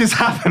 That is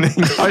happening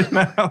right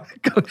now.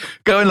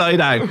 Go and lie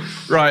down.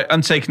 Right,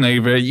 I'm taking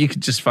over. You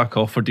can just fuck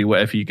off or do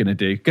whatever you're going to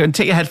do. Go and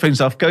take your headphones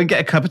off. Go and get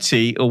a cup of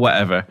tea or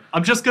whatever.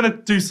 I'm just going to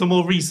do some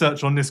more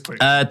research on this quick.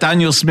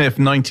 Daniel Smith,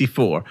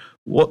 94.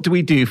 What do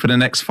we do for the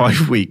next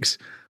 5 weeks?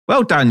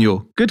 Well,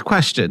 Daniel, good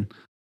question.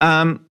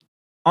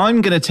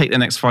 I'm going to take the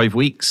next 5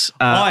 weeks.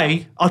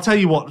 I'll tell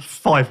you what,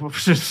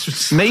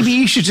 5. Maybe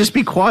you should just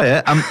be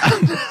quiet and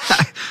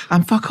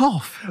fuck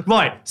off.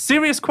 Right,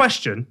 serious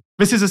question.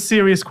 This is a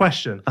serious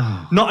question.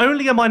 Oh. Not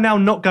only am I now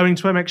not going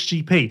to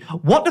MXGP,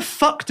 what the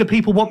fuck do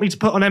people want me to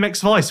put on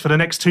MX Vice for the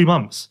next 2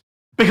 months?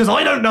 Because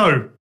I don't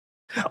know.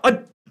 I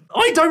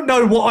don't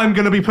know what I'm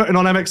going to be putting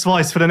on MX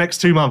Vice for the next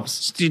 2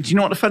 months. Do you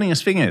know what the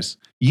funniest thing is?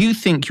 You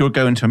think you're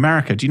going to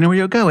America. Do you know where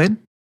you're going?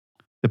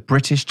 The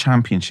British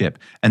Championship.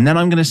 And then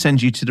I'm going to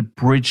send you to the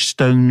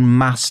Bridgestone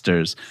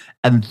Masters.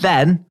 And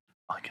then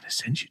I'm going to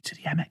send you to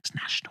the MX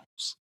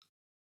Nationals.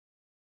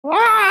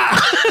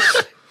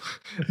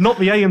 Not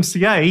the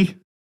AMCA.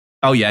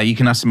 Oh, yeah, you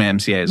can have some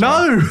AMCA as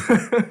well. No!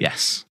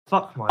 Yes.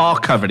 Fuck my I'll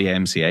cover the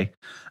AMCA.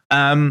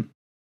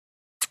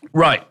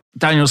 Right,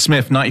 Daniel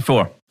Smith,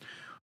 94.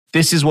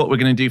 This is what we're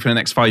going to do for the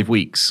next 5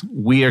 weeks.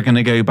 We are going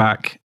to go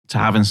back to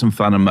having some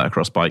fun on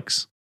motocross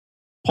bikes.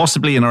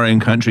 Possibly in our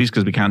own countries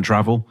because we can't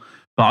travel.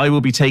 But I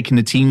will be taking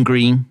the Team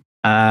Green.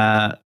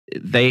 Unofficially,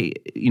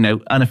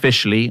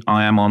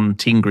 I am on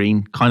Team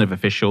Green, kind of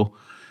official.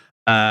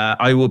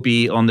 I will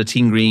be on the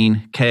Team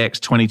Green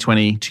KX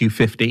 2020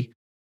 250.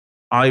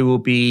 I will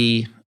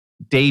be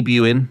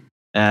debuting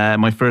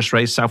my first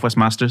race, Southwest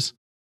Masters.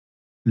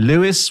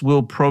 Lewis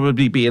will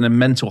probably be in a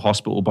mental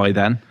hospital by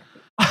then.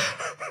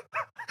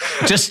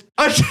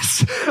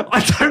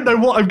 I don't know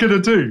what I'm going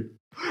to do.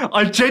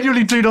 I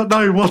genuinely do not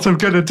know what I'm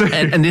going to do.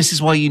 And this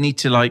is why you need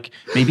to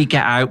maybe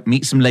get out,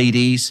 meet some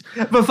ladies.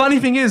 The funny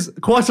thing is,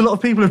 quite a lot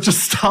of people have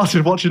just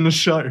started watching the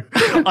show.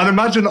 I'd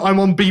imagine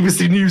I'm on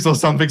BBC News or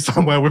something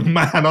somewhere with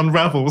Man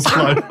Unravels.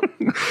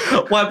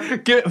 Well,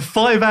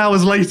 5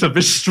 hours later,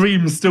 this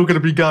stream's still going to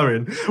be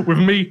going with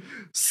me,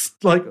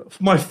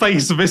 my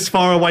face this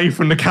far away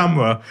from the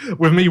camera,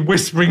 with me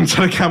whispering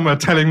to the camera,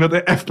 telling that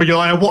the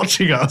FBI are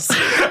watching us,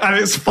 and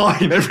it's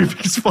fine,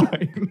 everything's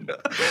fine.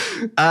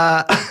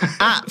 At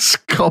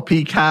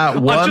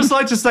Copycat1. I'd just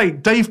like to say,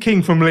 Dave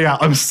King from Liat,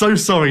 I'm so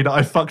sorry that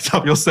I fucked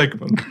up your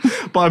segment,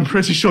 but I'm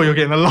pretty sure you're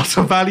getting a lot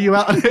of value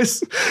out of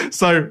this,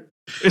 so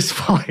it's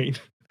fine.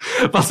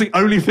 That's the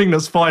only thing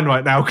that's fine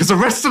right now, because the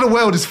rest of the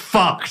world is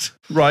fucked.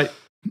 Right.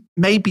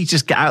 Maybe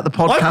just get out the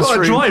podcast I've got to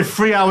room. drive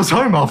 3 hours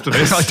home after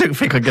this. I don't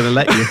think I'm going to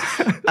let you.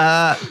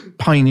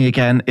 Piney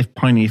again, if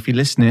you're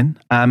listening,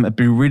 it'd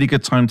be a really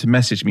good time to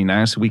message me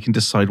now so we can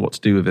decide what to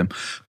do with him.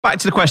 Back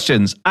to the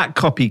questions. At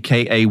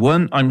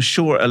CopyKA1, I'm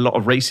sure a lot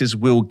of races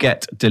will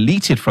get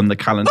deleted from the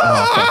calendar.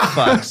 Oh, for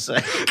fuck's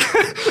sake.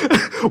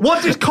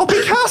 What did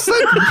Copycat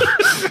say?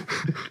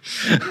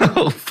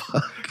 Oh,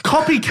 fuck.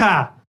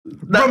 Copycat.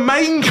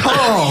 Remain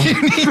calm.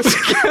 You need to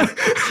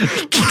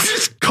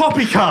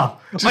Copycat.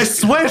 I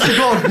swear to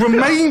God,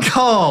 remain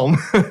calm.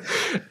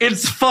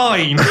 It's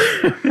fine.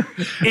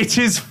 It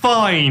is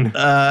fine.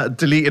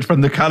 Deleted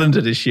from the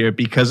calendar this year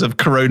because of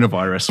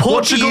coronavirus. Portugal.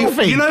 What do you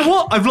think? You know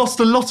what? I've lost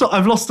a lot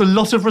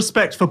of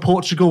respect for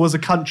Portugal as a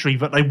country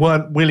that they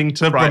weren't willing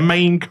to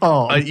remain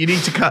calm. You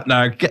need to cut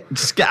now.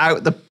 Just get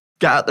out the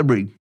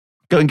room.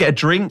 Go and get a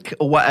drink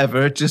or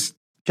whatever. Just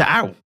get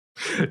out.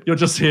 You'll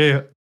just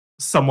hear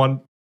someone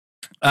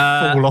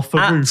fall off the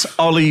roof.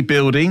 Ollie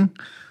Building,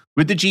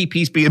 with the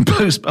GPs being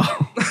postponed.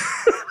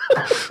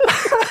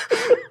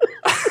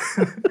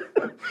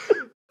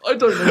 I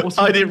don't know what's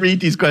I didn't read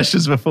these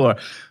questions before.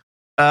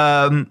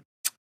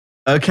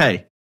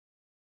 Okay.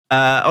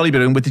 Ollie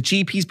Building, with the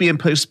GPs being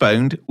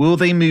postponed, will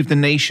they move the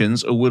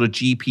nations or will the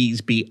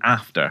GPs be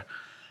after?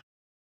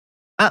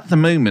 At the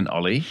moment,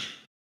 Ollie,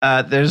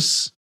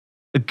 there's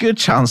a good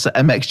chance that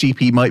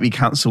MXGP might be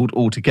cancelled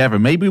altogether.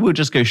 Maybe we'll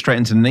just go straight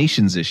into the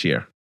nations this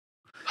year.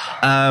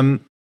 No,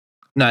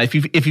 if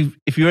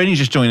you're only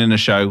just joining the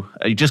show,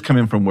 you just come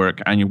in from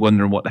work and you're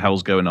wondering what the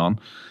hell's going on.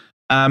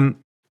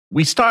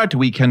 We started the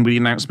weekend with the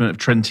announcement of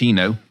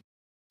Trentino.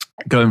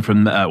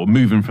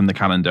 moving from the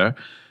calendar.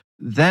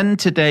 Then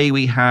today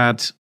we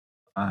had,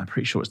 I'm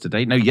pretty sure it's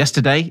today. No,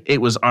 yesterday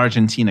it was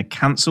Argentina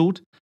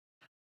cancelled.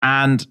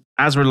 And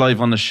as we're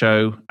live on the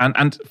show,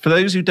 and for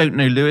those who don't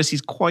know Lewis,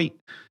 he's quite,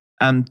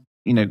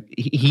 he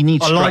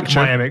needs structure.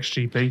 I like my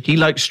MXGP. He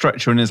likes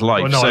structure in his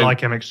life. Well, no, I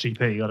like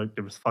MXGP. I don't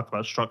give a fuck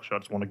about structure. I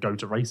just want to go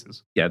to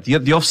races. Yeah,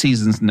 the off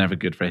season's never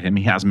good for him.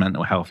 He has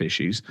mental health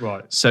issues.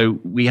 Right. So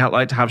we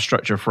like to have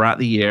structure throughout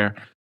the year.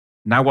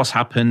 Now what's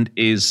happened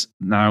is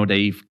now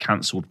they've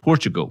cancelled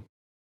Portugal.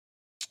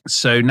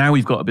 So now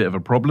we've got a bit of a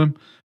problem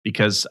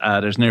because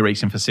there's no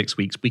racing for 6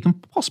 weeks. We can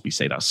possibly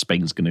say that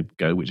Spain's going to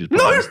go, which is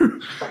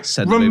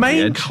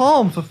Remain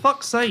calm, for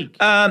fuck's sake.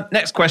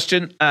 Next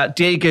question.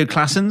 Diego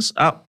Claessens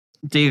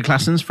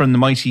from the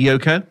mighty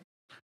Yoko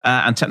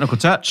and Technical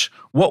Touch.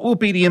 What will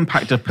be the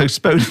impact of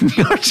postponing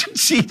the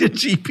Argentina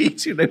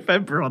GP to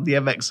November on the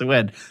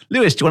MXON?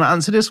 Lewis, do you want to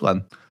answer this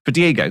one for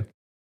Diego?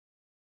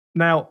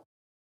 Now,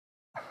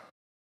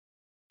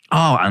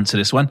 I'll answer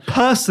this one.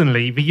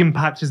 Personally, the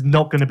impact is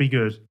not going to be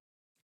good.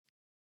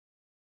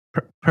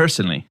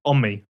 Personally? On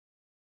me.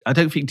 I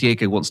don't think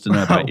Diego wants to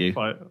know about you.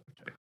 Right.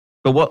 Okay.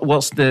 But what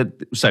would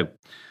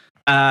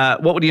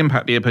the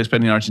impact be of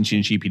postponing the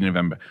Argentina GP in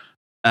November?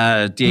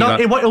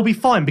 Diego, it'll be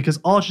fine because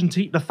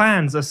the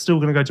fans are still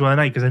going to go to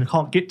LA because they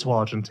can't get to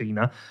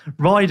Argentina.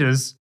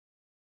 Riders,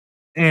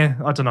 I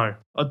don't know.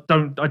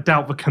 I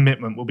doubt the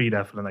commitment will be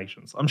there for the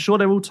nations. I'm sure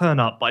they will turn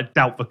up, but I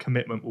doubt the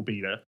commitment will be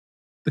there.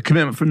 The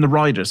commitment from the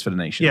riders for the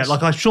nations? Yeah,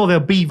 I'm sure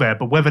they'll be there,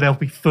 but whether they'll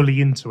be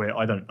fully into it,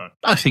 I don't know.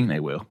 I think they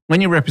will. When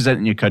you're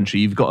representing your country,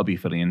 you've got to be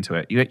fully into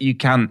it. You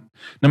can't,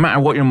 no matter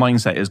what your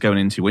mindset is going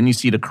into, when you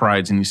see the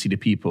crowds and you see the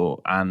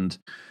people and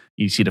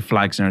you see the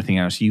flags and everything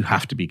else, you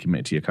have to be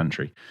committed to your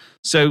country.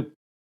 So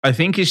I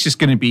think it's just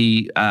going to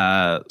be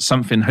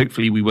something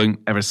hopefully we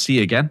won't ever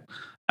see again.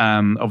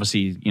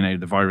 Obviously,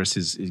 the virus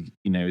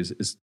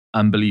is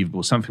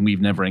unbelievable, something we've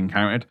never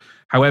encountered.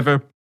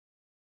 However,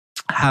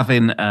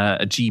 having a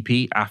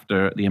GP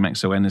after the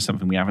MXON is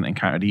something we haven't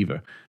encountered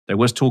either. There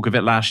was talk of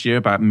it last year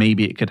about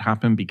maybe it could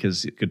happen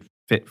because it could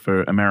fit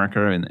for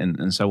America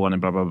and so on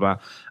and blah, blah, blah.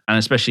 And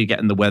especially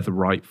getting the weather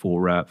right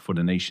for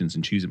the nations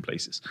and choosing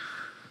places.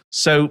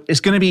 So it's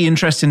going to be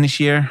interesting this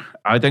year.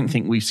 I don't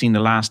think we've seen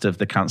the last of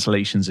the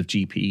cancellations of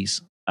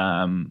GPs.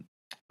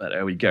 But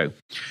there we go.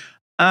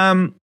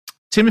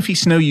 Timothy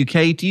Snow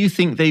UK, do you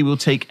think they will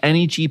take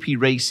any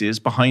GP races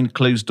behind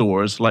closed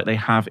doors like they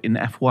have in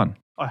F1?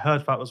 I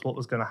heard that was what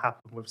was going to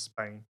happen with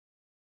Spain.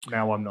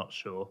 Now I'm not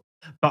sure.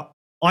 But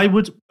I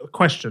would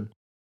question,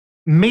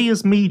 me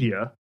as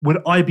media,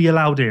 would I be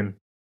allowed in?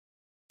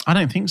 I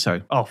don't think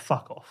so. Oh,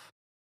 fuck off.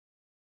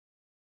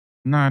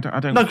 No, I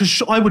don't. No,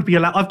 because I would be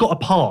allowed. I've got a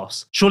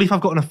pass. Surely if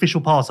I've got an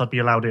official pass, I'd be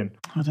allowed in.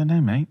 I don't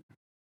know, mate.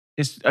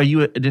 Are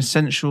you an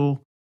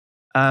essential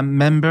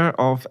member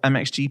of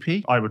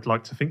MXGP? I would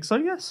like to think so,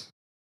 yes.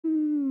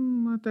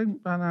 I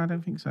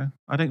don't think so.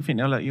 I don't think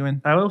they'll let you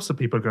in. How else are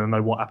people going to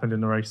know what happened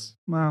in the race?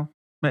 Well,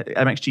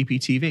 MXGP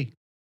TV.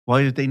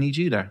 Why did they need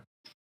you there?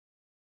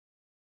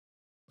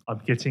 I'm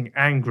getting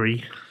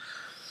angry.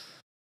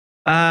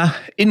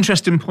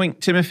 Interesting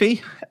point,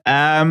 Timothy.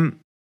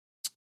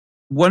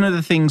 One of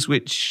the things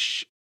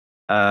which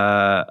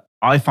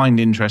I find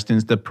interesting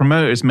is the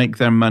promoters make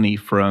their money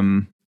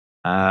from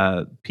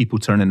people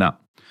turning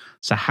up.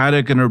 So how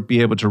they're going to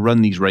be able to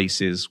run these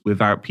races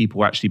without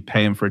people actually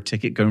paying for a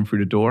ticket going through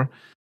the door,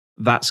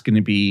 that's going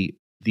to be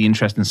the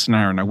interesting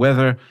scenario. Now,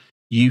 whether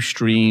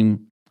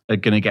Ustream are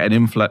going to get an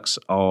influx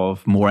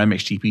of more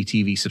MXGP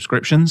TV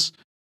subscriptions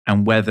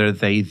and whether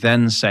they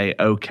then say,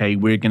 okay,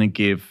 we're going to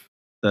give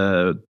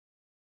the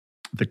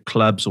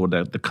clubs or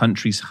the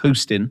countries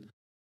hosting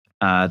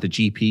the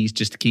GPs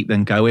just to keep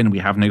them going, we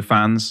have no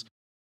fans,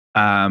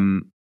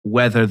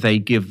 whether they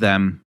give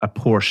them a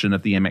portion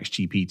of the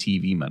MXGP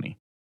TV money.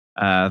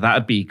 That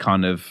would be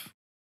kind of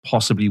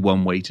possibly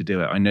one way to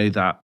do it. I know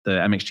that the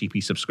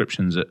MXGP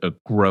subscriptions are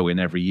growing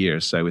every year,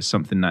 so it's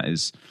something that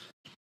is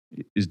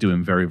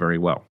doing very, very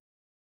well.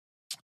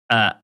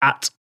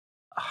 At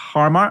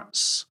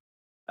Harmarts,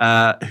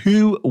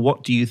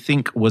 what do you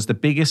think was the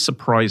biggest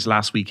surprise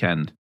last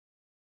weekend?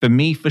 For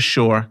me, for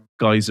sure,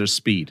 Geyser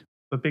Speed.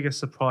 The biggest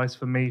surprise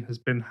for me has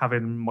been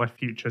having my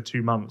future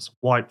 2 months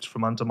wiped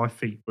from under my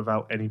feet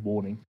without any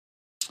warning.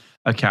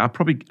 Okay, I'll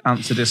probably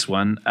answer this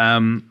one.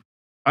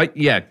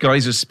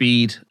 Geyser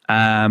Speed.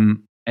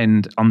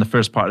 And on the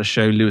first part of the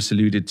show, Lewis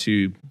alluded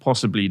to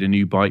possibly the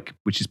new bike,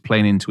 which is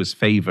playing into his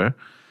favor.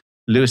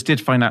 Lewis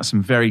did find out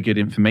some very good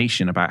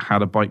information about how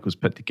the bike was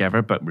put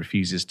together, but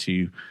refuses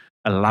to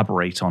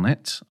elaborate on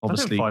it.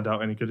 Obviously, I didn't find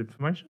out any good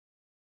information.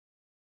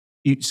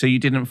 So you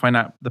didn't find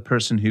out the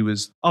person who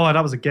was... Oh,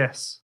 that was a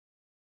guess.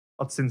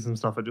 I'd seen some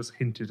stuff that just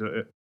hinted at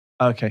it.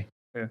 Okay.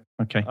 Yeah.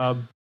 Okay.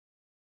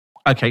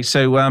 Okay,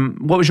 so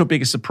what was your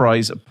biggest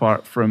surprise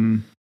apart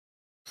from...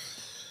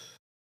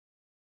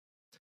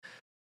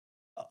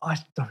 I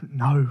don't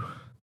know.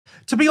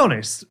 To be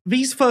honest,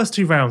 these first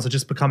 2 rounds are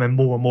just becoming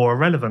more and more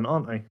irrelevant,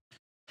 aren't they?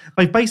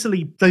 They've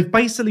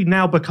basically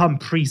now become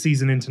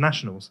pre-season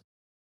internationals.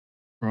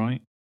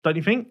 Right. Don't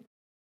you think?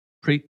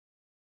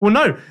 Well,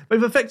 no,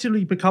 they've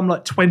effectively become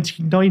like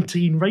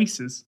 2019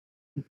 races.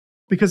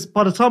 Because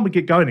by the time we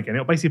get going again,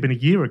 it'll basically been a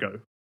year ago.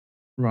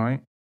 Right.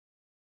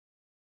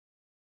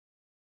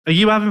 Are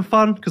you having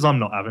fun? Because I'm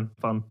not having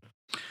fun.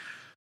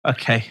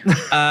 Okay.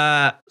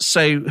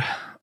 So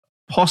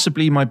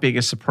possibly my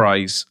biggest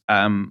surprise,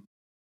 I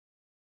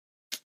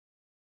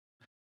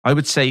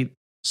would say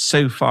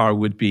so far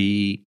would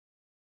be,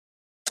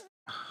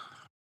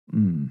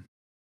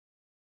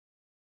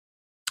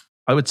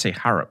 I would say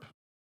Harrop.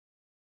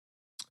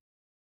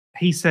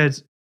 He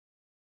said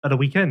at a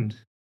weekend.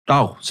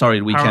 Oh, sorry,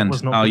 the weekend.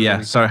 Was not Oh, good yeah.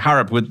 for So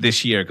Harrop with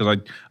this year, because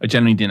I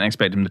generally didn't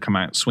expect him to come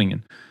out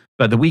swinging.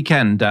 But the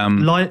weekend,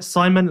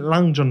 Simon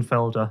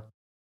Langenfelder.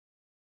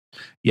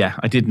 yeah,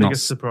 I did not.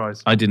 Biggest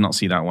surprise. I did not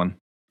see that one.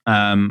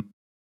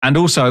 And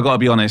also, I got to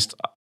be honest,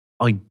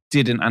 I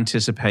didn't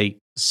anticipate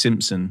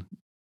Simpson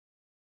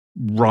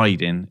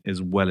riding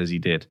as well as he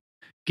did.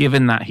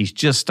 Given that he's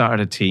just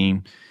started a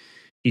team,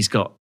 he's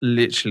got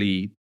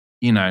literally,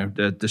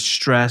 the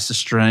stress, the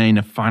strain,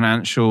 the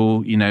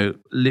financial,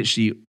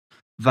 literally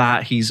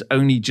that he's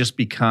only just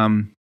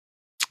become,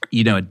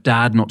 a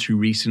dad not too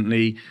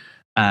recently.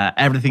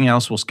 Everything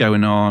else, what's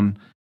going on,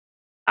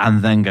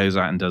 and then goes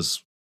out and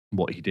does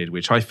what he did,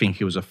 which I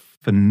think it was a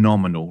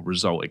phenomenal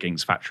result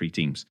against factory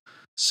teams.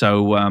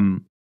 So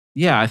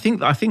I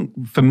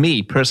think for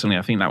me personally,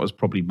 I think that was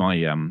probably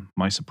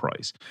my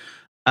surprise.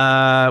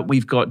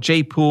 We've got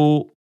J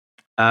Pool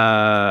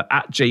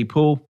at J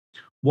Pool.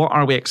 What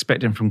are we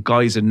expecting from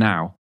Geyser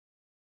now?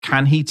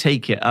 Can he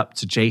take it up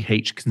to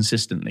JH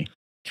consistently?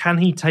 Can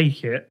he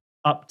take it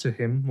up to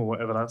him, or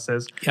whatever that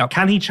says? Yep.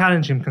 Can he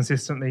challenge him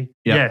consistently?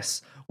 Yep.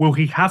 Yes. Will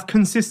he have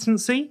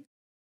consistency?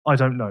 I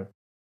don't know.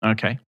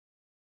 Okay.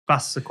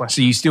 That's the So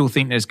question. you still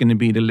think there's going to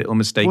be the little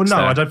mistakes Well, no,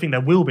 there? I don't think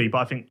there will be, but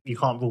I think you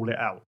can't rule it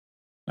out.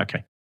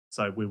 Okay.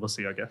 So we will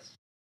see, I guess.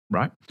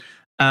 Right.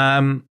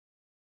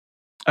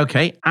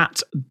 Okay.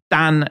 At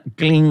Dan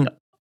Gling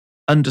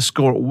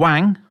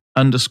 _Wang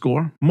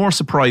 _ more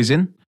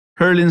surprising.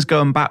 Hurling's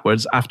going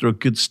backwards after a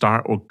good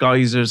start, or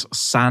Geyser's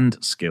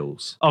sand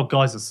skills. Oh,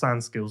 guys, it's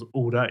sand skills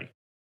all day.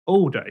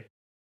 All day.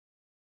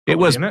 It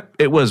was Isn't it?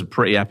 it was a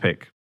pretty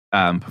epic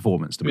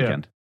performance the Yeah.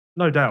 weekend.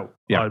 No doubt,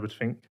 Yeah. I would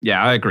think.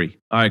 Yeah, I agree.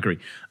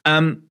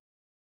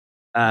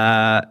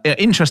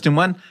 Interesting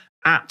one.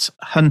 At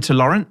Hunter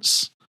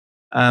Lawrence,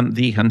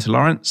 the Hunter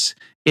Lawrence.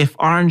 If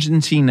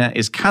Argentina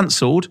is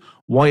cancelled,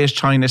 why is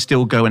China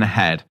still going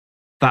ahead?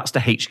 That's the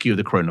HQ of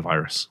the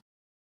coronavirus.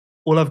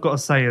 All I've got to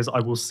say is I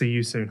will see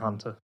you soon,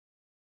 Hunter.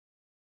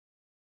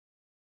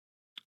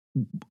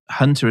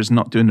 Hunter is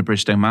not doing the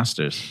Bridgestone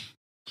Masters.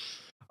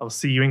 I'll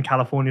see you in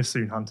California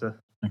soon, Hunter.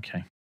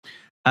 Okay.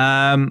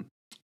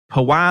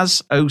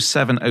 Pawaz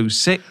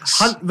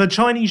 0706. The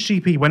Chinese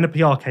GP, when the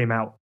PR came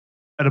out,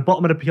 at the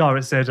bottom of the PR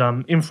it said,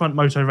 In Front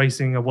Moto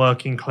Racing are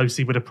working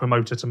closely with a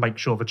promoter to make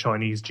sure the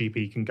Chinese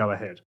GP can go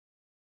ahead.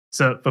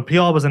 So the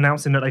PR was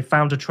announcing that they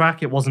found a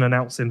track. It wasn't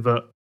announcing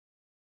that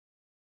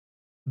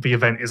the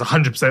event is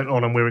 100%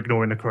 on and we're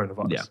ignoring the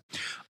coronavirus.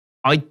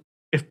 Yeah.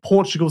 If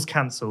Portugal's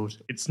cancelled,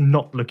 it's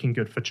not looking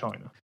good for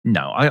China.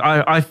 No,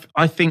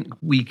 I think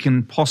we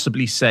can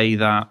possibly say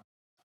that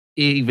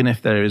even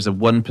if there is a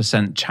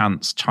 1%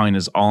 chance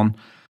China's on,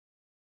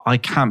 I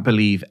can't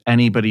believe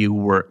anybody who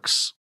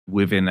works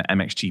within the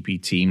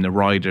MXGP team, the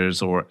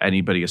riders or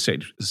anybody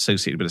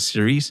associated with a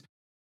series,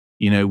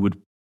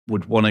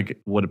 would want to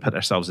put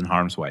themselves in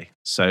harm's way.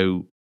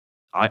 So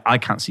I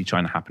can't see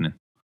China happening.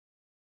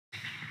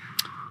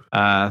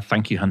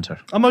 Thank you, Hunter.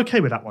 I'm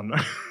okay with that one, though.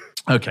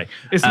 Okay.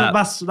 It's not,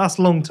 that's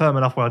long term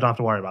enough where I don't have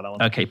to worry about that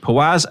one. Okay,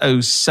 Pawaz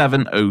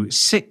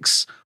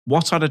 0706.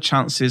 What are the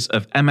chances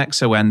of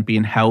MXON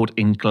being held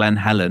in Glen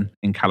Helen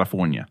in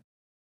California?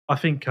 I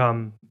think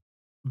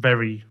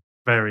very,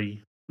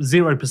 very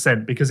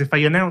 0%, because if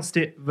they announced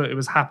it that it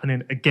was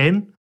happening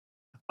again,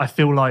 I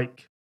feel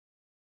like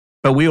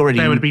But we already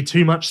there would be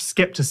too much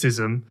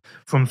skepticism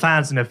from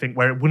fans and everything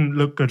where it wouldn't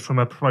look good from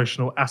a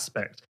promotional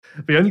aspect.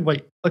 The only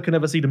way I can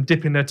ever see them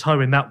dipping their toe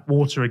in that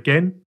water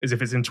again is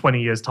if it's in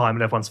 20 years' time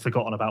and everyone's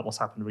forgotten about what's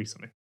happened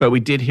recently. But we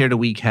did hear the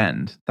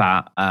weekend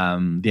that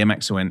the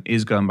MXON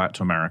is going back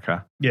to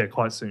America Yeah,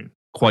 quite soon.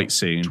 quite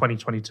soon.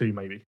 2022,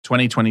 maybe.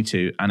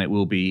 2022, and it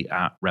will be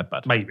at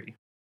Redbud. Maybe.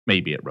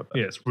 Maybe at Redbud.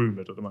 Yeah, it's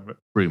rumoured at the moment.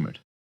 Rumoured.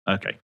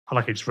 Okay. I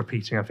like it just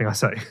repeating everything I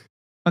say.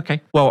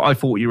 Okay. Well, I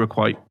thought you were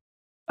quite...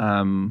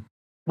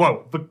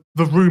 Well,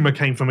 the rumour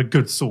came from a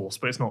good source,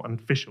 but it's not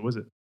official, is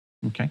it?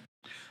 Okay.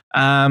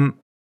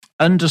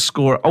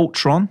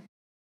 _Ultron.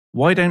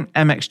 Why don't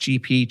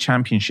MXGP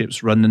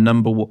championships run the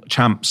number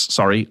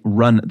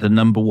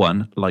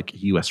one like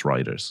US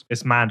riders?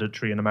 It's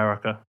mandatory in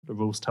America. The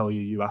rules tell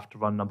you have to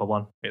run number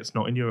one. It's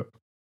not in Europe.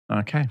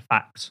 Okay.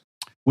 Fact.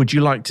 Would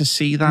you like to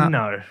see that?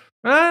 No.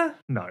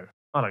 No.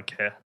 I don't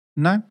care.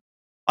 No?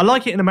 I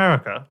like it in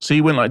America. So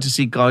you wouldn't like to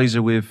see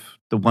Geyser with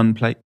the one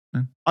plate?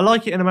 No? I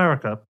like it in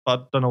America, but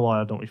I don't know why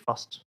I don't be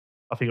fussed.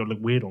 I think it would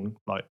look weird on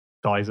like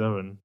Geyser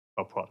and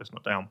Pride's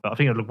not down, but I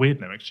think it would look weird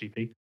in MXGP.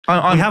 We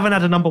haven't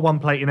had a number one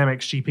plate in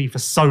MXGP for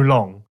so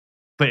long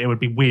but it would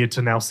be weird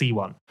to now see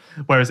one.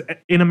 Whereas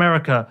in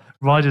America,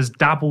 riders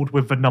dabbled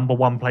with the number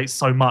one plate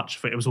so much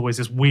that it was always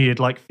this weird,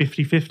 like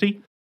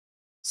 50-50.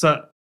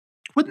 So,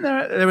 Wasn't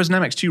there was an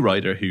MX2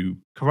 rider who...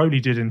 Caroli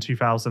did in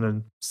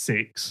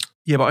 2006.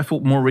 Yeah, but I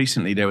thought more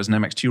recently there was an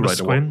MX2 rider.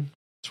 Squin,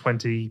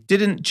 20.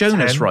 Didn't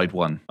Jonas ride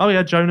one? Oh,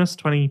 yeah, Jonas,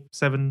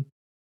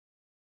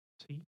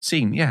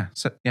 2017. Yeah,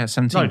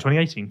 17. No,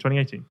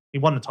 2018. He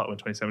won the title in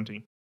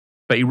 2017.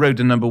 But he rode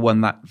the number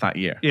one that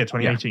year. Yeah,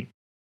 2018.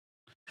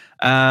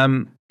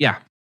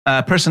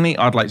 Personally,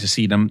 I'd like to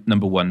see them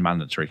number one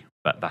mandatory,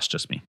 but that's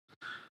just me.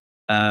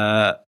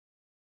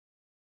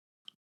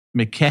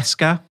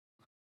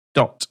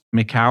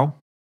 Mikeska.Mikau.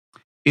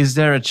 Is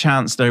there a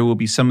chance there will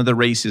be some of the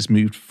races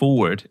moved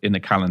forward in the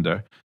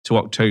calendar to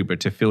October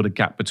to fill the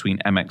gap between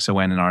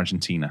MXON and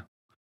Argentina?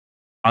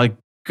 I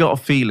got a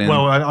feeling...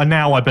 Well,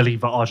 I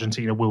believe that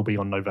Argentina will be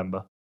on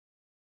November.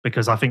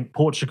 Because I think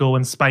Portugal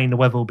and Spain, the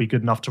weather will be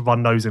good enough to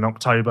run those in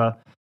October.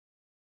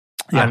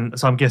 Yeah. And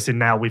so I'm guessing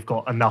now we've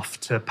got enough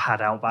to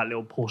pad out that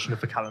little portion of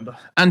the calendar.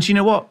 And you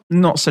know what?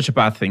 Not such a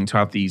bad thing to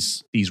have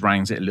these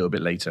rounds a little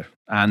bit later.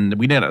 And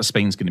we know that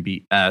Spain's going to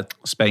be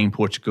Spain,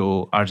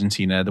 Portugal,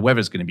 Argentina. The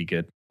weather's going to be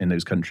good in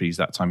those countries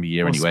that time of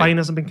year anyway. Spain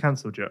hasn't been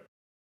cancelled yet.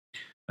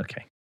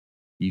 Okay.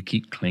 You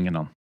keep clinging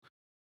on.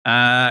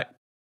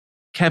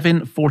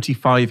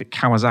 Kevin45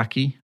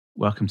 Kawasaki.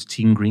 Welcome to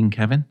Team Green,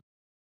 Kevin.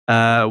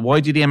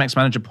 Why do the MX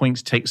Manager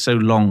points take so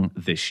long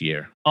this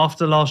year?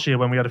 After last year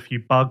when we had a few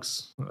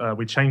bugs,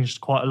 we changed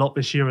quite a lot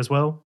this year as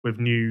well with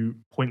new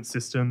point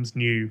systems,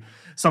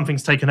 some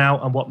things taken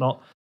out and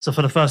whatnot. So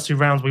for the first 2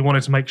 rounds, we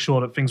wanted to make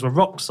sure that things were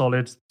rock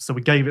solid. So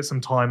we gave it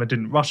some time and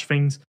didn't rush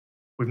things.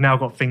 We've now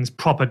got things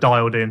proper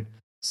dialed in.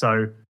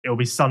 So it'll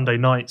be Sunday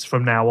nights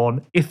from now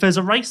on, if there's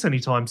a race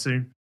anytime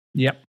soon.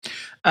 Yep.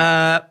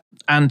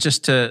 And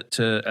just to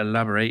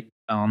elaborate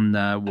on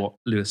what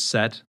Lewis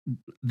said,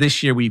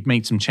 this year we've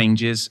made some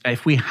changes.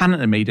 If we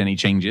hadn't made any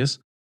changes,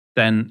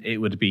 then it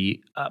would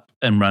be up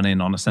and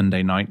running on a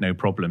Sunday night, no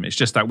problem. It's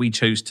just that we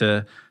chose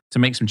to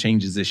make some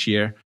changes this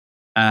year.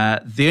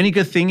 The only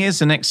good thing is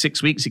the next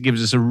 6 weeks, it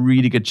gives us a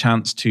really good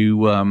chance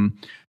to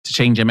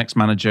change MX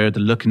Manager,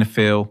 the look and the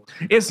feel.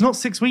 It's not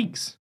 6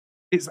 weeks.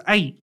 It's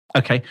 8.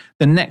 Okay.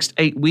 The next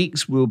 8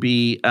 weeks, we'll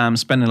be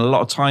spending a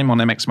lot of time on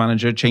MX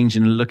Manager,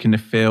 changing the look and the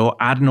feel,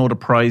 adding all the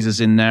prizes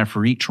in there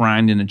for each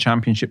round in the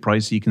championship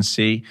prize. So you can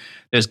see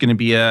there's going to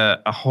be a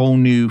whole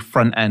new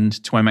front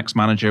end to MX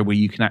Manager where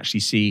you can actually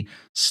see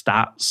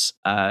stats,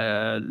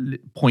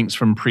 points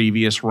from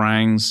previous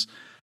rounds.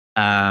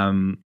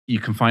 You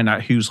can find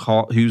out who's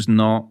hot, who's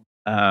not,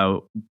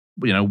 how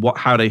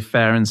they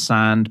fare in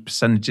sand,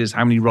 percentages,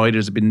 how many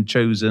riders have been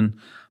chosen.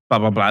 Blah,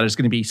 blah, blah. There's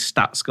going to be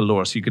stats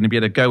galore. So you're going to be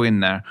able to go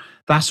in there.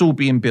 That's all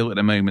being built at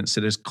the moment. So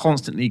there's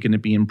constantly going to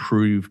be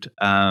improved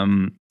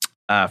front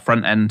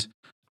end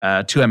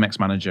to MX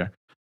Manager.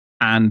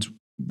 And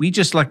we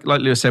just, like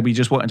Lewis said, we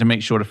just wanted to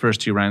make sure the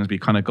first 2 rounds we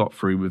kind of got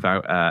through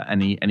without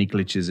any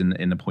glitches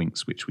in the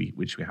points, which we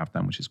have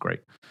done, which is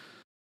great.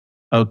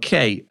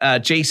 Okay.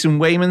 Jason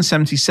Wayman,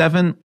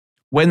 77.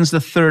 When's the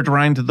 3rd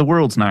round of the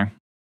Worlds now?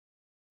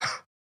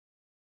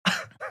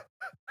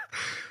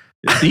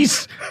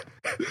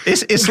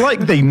 It's like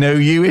they know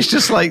you. It's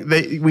just like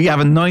we have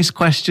a nice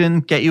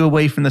question, get you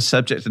away from the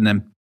subject, and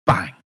then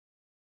bang,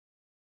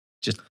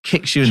 just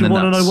kicks you in the nuts. Do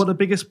you want to know what the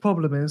biggest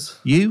problem is?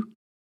 You?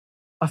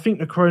 I think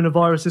the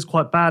coronavirus is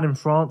quite bad in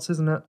France,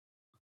 isn't it?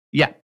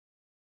 Yeah.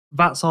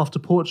 That's after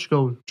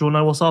Portugal. Do you want to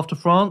know what's after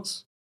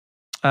France?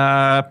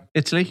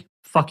 Italy.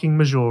 Fucking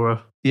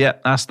Majora. Yeah,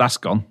 that's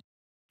gone.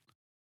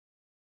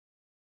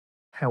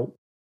 Help.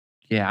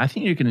 Yeah, I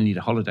think you're going to need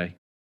a holiday.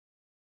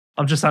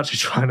 I'm just actually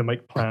trying to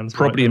make plans.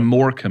 Probably in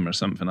Morecambe or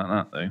something like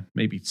that, though.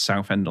 Maybe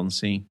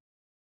Southend-on-Sea.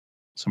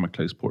 Somewhere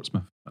close to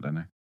Portsmouth. I don't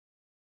know.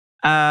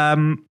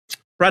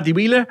 Bradley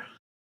Wheeler.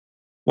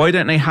 Why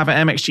don't they have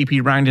an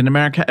MXGP round in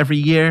America every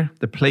year?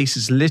 The place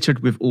is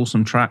littered with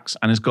awesome tracks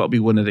and has got to be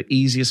one of the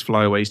easiest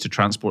flyaways to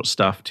transport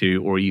stuff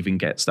to or even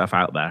get stuff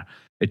out there.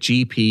 A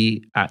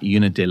GP at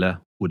Unadilla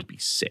would be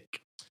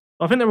sick.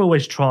 I think they're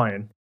always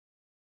trying.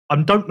 I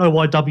don't know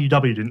why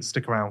WW didn't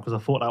stick around because I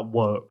thought that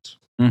worked.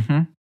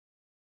 Mm-hmm.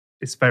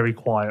 It's very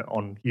quiet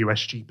on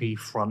USGP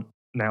front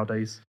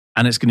nowadays.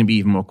 And it's going to be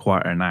even more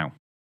quieter now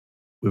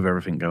with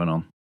everything going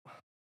on.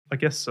 I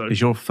guess so.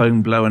 Is your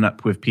phone blowing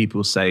up with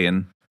people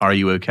saying, "Are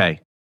you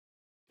okay?"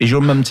 Is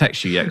your mum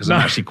text you yet? Because I'm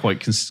actually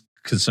quite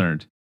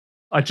concerned.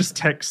 I just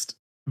text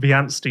the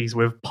Ansties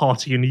with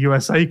 "party in the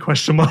USA?" ?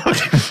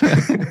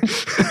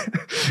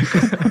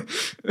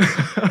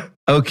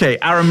 Okay,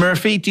 Aaron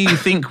Murphy, do you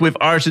think with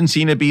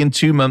Argentina being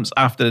 2 months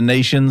after the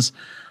Nations,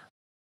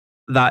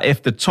 that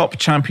if the top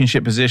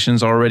championship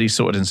positions are already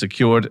sorted and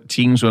secured,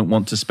 teams won't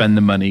want to spend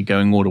the money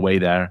going all the way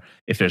there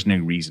if there's no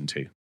reason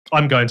to?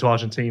 I'm going to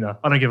Argentina.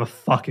 I don't give a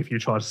fuck if you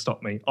try to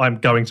stop me. I'm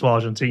going to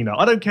Argentina.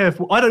 I don't care.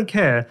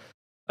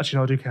 Actually,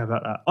 no, I do care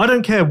about that. I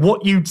don't care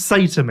what you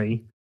say to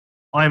me.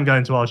 I am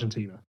going to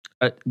Argentina.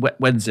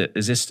 When's it?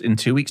 Is this in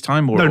 2 weeks'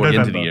 time or the end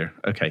of the year?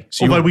 Okay.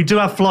 So although we do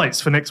have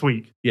flights for next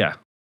week. Yeah.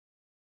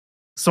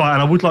 So,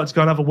 and I would like to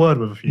go and have a word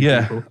with a few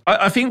people.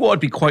 I think what would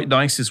be quite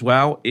nice as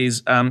well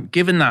is,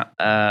 given that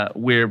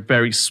we're a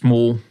very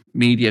small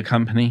media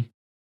company,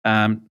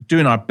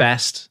 doing our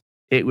best,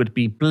 it would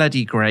be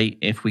bloody great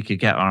if we could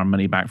get our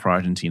money back for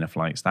Argentina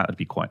flights. That would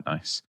be quite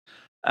nice.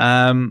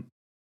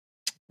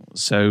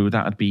 So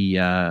that would be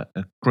a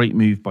great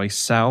move by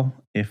Sal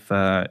if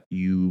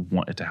you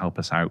wanted to help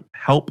us out.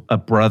 Help a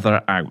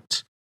brother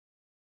out.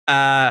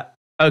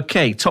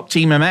 Okay, Top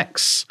Team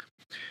MX.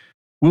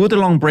 Will the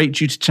long break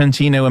due to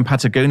Trentino and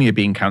Patagonia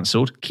being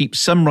cancelled keep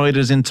some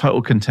riders in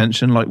title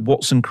contention like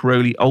Watson,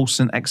 Caroli,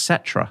 Olsen,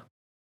 etc.?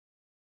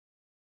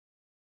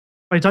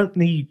 They don't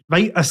need...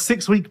 a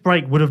 6-week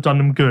break would have done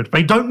them good.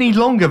 They don't need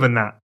longer than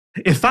that.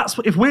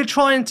 If we're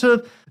trying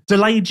to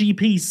delay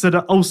GPs so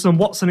that Olsen,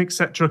 Watson,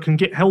 etc. can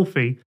get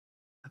healthy,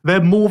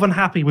 they're more than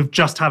happy with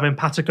just having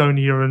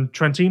Patagonia and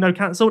Trentino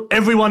cancelled.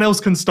 Everyone else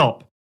can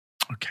stop.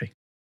 Okay.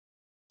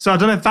 So I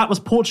don't know if that was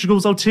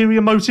Portugal's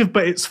ulterior motive,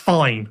 but it's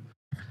fine.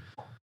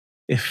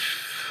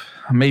 If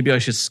maybe I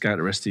should scout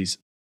the rest of these.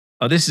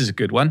 Oh, this is a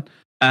good one.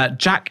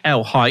 Jack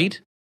L. Hyde.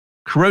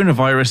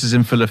 Coronavirus is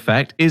in full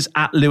effect. Is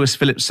at Lewis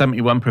Phillips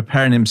 71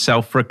 preparing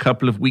himself for a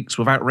couple of weeks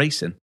without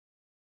racing?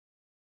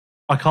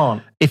 I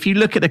can't. If you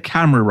look at the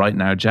camera right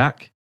now,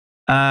 Jack,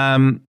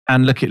 and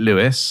look at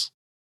Lewis,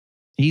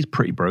 he's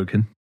pretty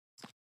broken.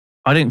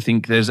 I don't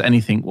think there's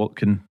anything what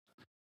can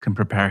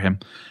prepare him.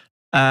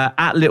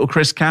 At Little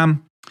Chris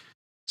Cam.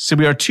 So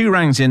we are 2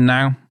 rounds in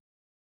now.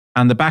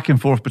 And the back and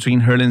forth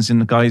between Herlings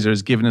and the Geyser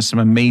has given us some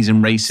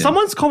amazing racing.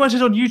 Someone's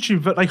commented on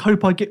YouTube that they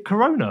hope I get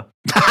corona.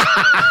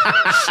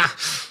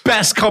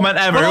 Best comment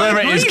ever. Well,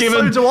 Whoever it is, give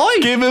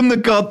him the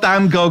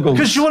goddamn goggles.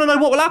 Because you want to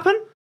know what will happen?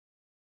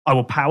 I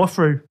will power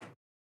through.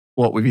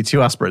 What, with your 2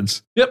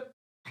 aspirins? Yep.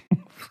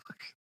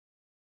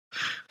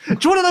 Do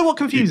you want to know what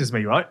confuses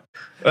me, right?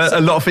 A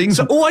lot of things.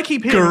 So all I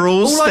keep hearing...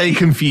 Girls, they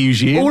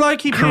confuse you. All I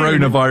keep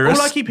coronavirus.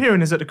 All I keep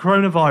hearing is that the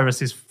coronavirus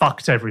has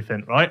fucked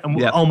everything, right?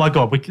 And oh my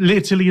God, we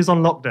literally is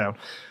on lockdown.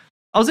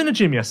 I was in a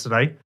gym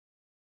yesterday,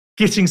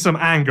 getting some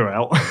anger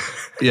out.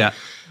 Yeah.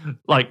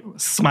 Like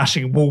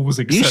smashing walls,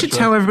 etc. You should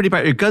tell everybody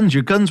about your guns.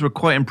 Your guns were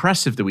quite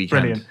impressive the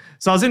weekend. Brilliant.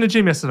 So I was in the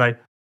gym yesterday,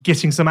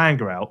 getting some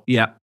anger out.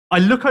 Yeah. I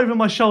look over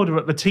my shoulder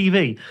at the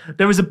TV.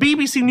 There is a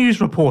BBC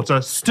News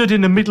reporter stood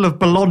in the middle of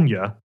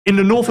Bologna, in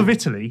the north of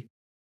Italy,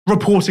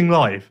 reporting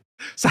live.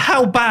 So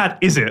how bad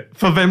is it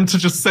for them to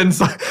just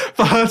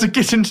for her to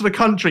get into the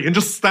country and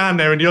just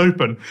stand there in the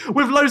open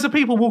with loads of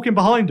people walking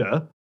behind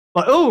her?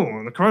 Like, oh,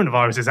 the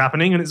coronavirus is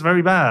happening and it's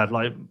very bad.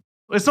 Like,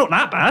 it's not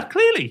that bad,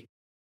 clearly.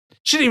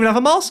 She didn't even have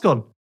a mask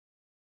on.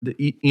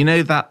 You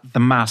know that the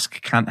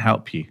mask can't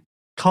help you?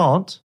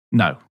 Can't?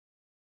 No.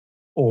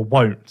 Or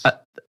won't?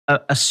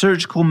 A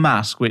surgical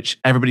mask, which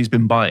everybody's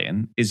been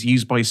buying, is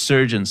used by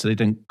surgeons so they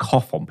don't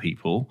cough on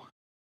people.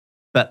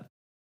 But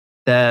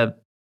the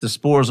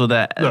spores or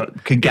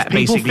can get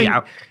basically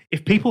out.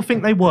 If people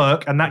think they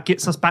work and that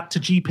gets us back to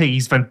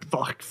GPs, then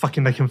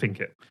fucking they can think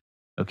it.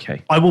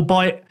 Okay. I will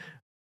buy it.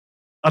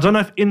 I don't know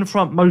if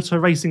In-Front Motor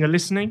Racing are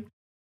listening,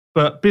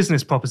 but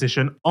business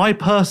proposition, I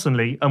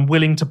personally am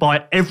willing to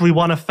buy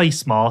everyone a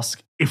face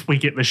mask if we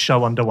get this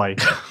show underway.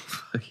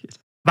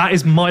 That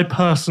is my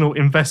personal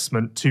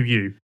investment to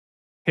you.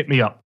 Hit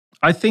me up.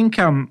 I think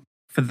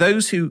for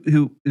those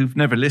who've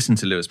never listened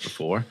to Lewis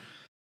before,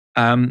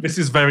 this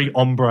is very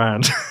on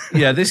brand.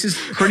 Yeah, this is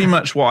pretty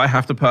much what I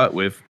have to put up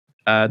with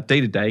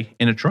day to day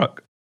in a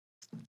truck,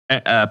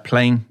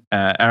 plane,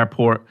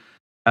 airport.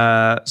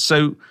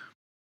 So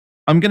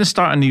I'm going to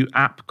start a new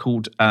app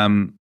called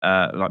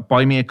like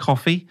Buy Me a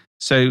Coffee.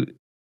 So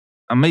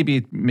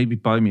maybe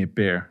buy me a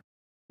beer.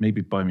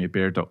 Maybe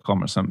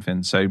buymeabeer.com or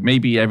something. So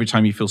maybe every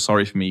time you feel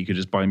sorry for me, you could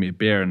just buy me a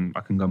beer and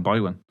I can go and buy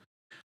one.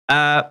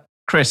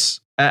 Chris,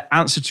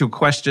 answer to your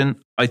question.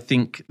 I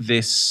think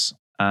this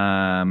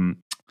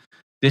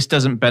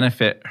doesn't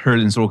benefit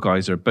Herlings or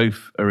Geyser.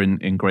 Both are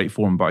in great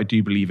form, but I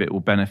do believe it will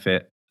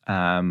benefit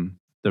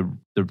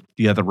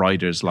the other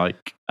riders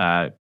like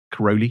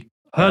Caroli.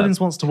 Herlings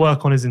wants to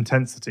work on his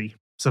intensity,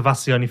 so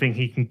that's the only thing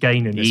he can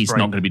gain in this He's break.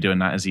 not going to be doing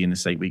that, is he, in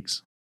this 8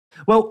 weeks?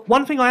 Well,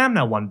 one thing I am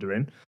now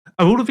wondering,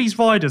 are all of these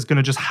riders going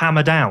to just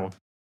hammer down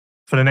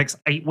for the next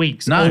 8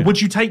 weeks? No. Or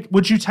would you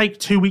take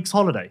 2 weeks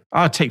holiday?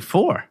 I'd take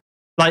 4.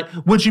 Like,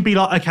 would you be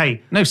like,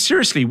 okay... No,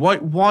 seriously, why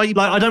like,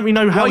 I don't really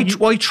know how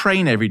why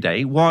train every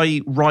day?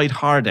 Why ride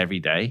hard every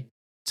day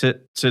to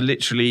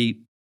literally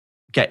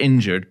get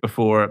injured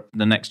before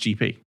the next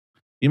GP?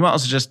 You might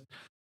as well just...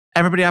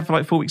 Everybody have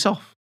like 4 weeks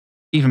off.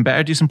 Even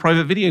better, do some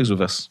private videos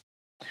with us.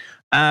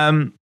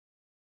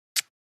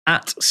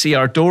 At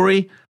CR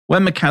Dory,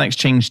 when mechanics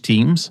change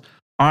teams,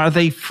 are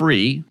they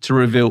free to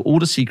reveal all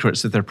the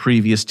secrets of their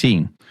previous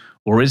team?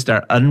 Or is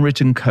there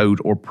unwritten code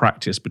or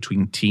practice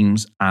between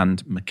teams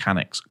and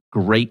mechanics?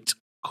 Great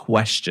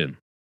question.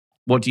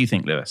 What do you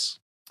think, Lewis?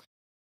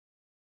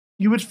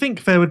 You would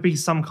think there would be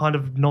some kind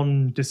of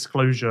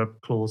non-disclosure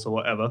clause or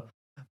whatever,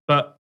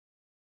 but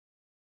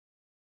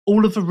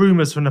all of the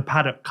rumours from the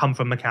paddock come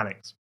from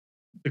mechanics.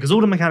 Because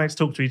all the mechanics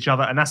talk to each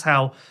other, and that's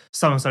how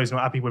so-and-so's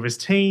not happy with his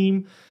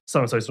team,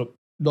 so-and-so's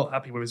not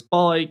happy with his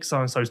bike,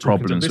 so-and-so's talking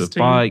Problems to this with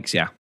team. bikes,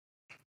 yeah.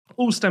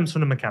 All stems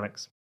from the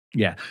mechanics.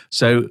 Yeah.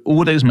 So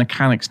all those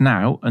mechanics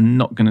now are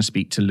not going to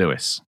speak to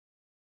Lewis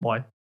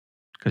Why?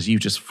 because you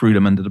just threw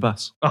them under the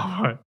bus. Oh,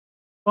 right.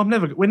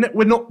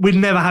 We're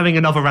never having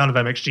another round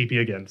of MXGP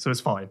again, so it's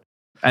fine.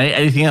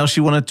 Anything else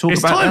you want to talk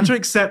It's about? time then? to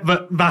accept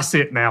that that's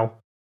it now.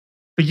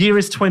 The year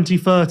is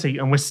 2030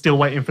 and we're still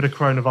waiting for the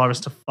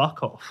coronavirus to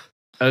fuck off.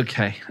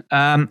 Okay.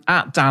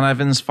 At Dan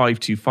Evans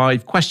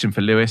 525, question for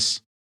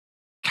Lewis.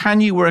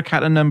 Can you work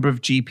out the number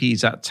of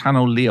GPs that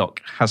Tano Leok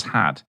has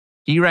had?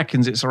 He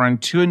reckons it's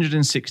around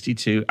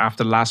 262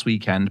 after last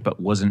weekend, but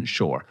wasn't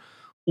sure.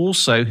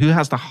 Also, who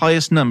has the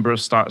highest number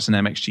of starts in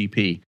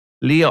MXGP?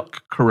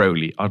 Leok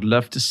Caroli. I'd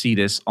love to see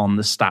this on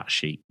the stat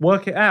sheet.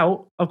 Work it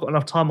out. I've got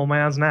enough time on my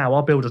hands now.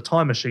 I'll build a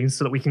time machine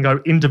so that we can go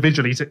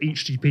individually to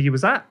each GP he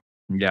was at.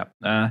 Yeah.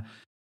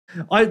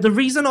 The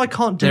reason I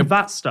can't do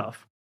that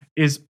stuff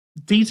is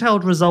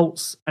detailed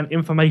results and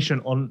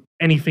information on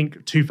anything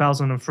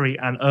 2003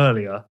 and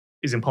earlier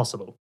is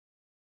impossible.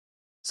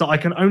 So I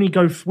can only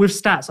go with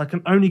stats. I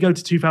can only go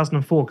to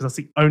 2004 because that's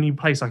the only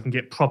place I can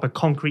get proper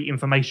concrete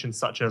information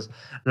such as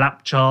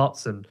lap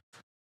charts and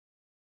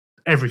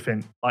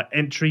everything, like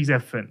entries,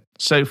 everything.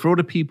 So for all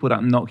the people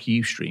that knock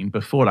Ustream,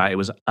 before that it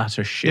was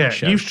utter shit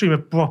show. Ustream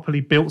have properly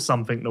built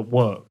something that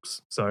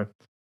works. So,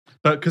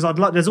 but because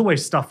there's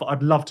always stuff that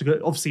I'd love to go.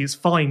 Obviously, it's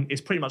fine.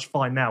 It's pretty much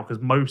fine now because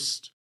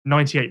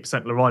 98%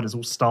 of the riders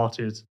all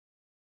started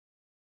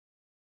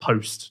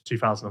post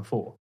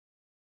 2004.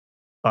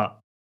 But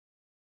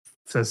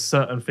there's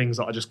certain things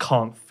that I just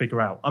can't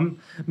figure out.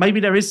 Maybe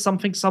there is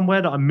something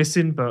somewhere that I'm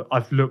missing, but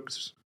I've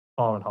looked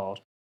far and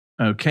hard.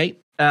 Okay.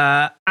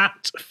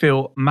 At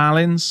Phil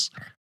Malins,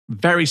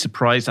 very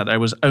surprised that there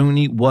was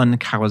only one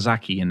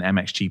Kawasaki in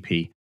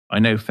MXGP. I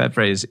know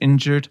Fevre is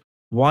injured.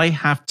 Why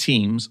have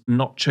teams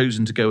not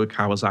chosen to go with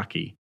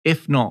Kawasaki?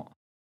 If not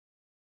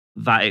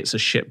that it's a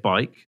shit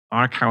bike,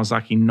 are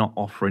Kawasaki not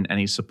offering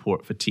any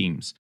support for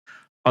teams?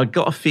 I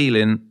got a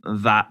feeling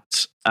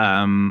that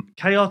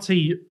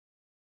KRT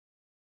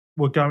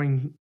were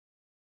going.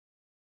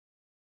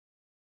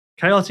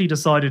 KRT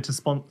decided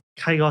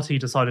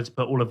to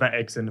put all of their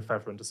eggs in the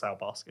Fevre and DeSalle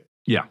basket.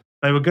 Yeah.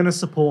 They were going to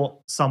support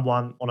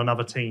someone on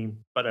another team,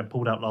 but then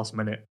pulled out last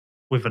minute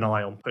with an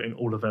eye on putting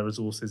all of their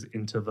resources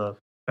into the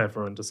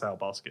Fevre and DeSalle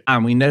basket.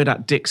 And we know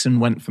that Dixon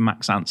went for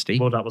Max Anstey.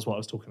 Well, that was what I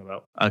was talking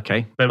about.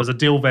 Okay. There was a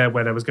deal there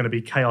where there was going to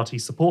be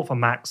KRT support for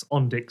Max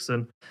on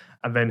Dixon,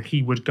 and then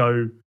he would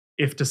go,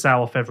 if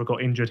DeSalle or Fevre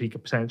got injured, he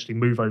could potentially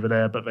move over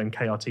there, but then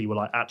KRT were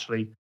like,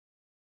 actually,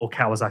 or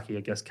Kawasaki,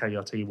 I guess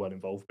KRT weren't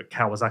involved, but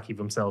Kawasaki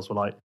themselves were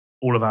like,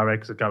 all of our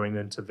eggs are going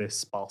into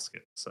this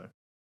basket. So,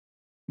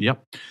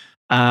 yep.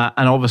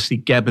 And obviously,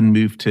 Geben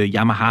moved to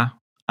Yamaha,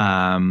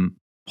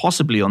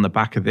 possibly on the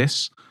back of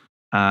this.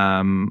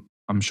 I'm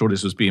sure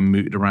this was being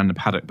mooted around the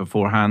paddock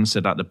beforehand,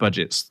 so that the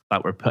budgets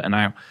that we're putting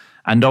out.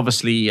 And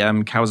obviously,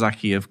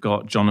 Kawasaki have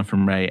got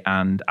Jonathan Ray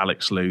and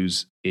Alex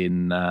Lowe's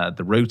in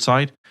the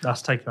roadside.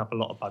 That's taken up a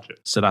lot of budget.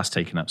 So that's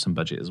taken up some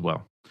budget as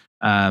well.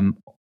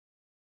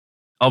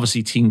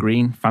 Obviously, Team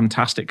Green,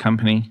 fantastic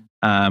company,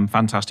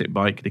 fantastic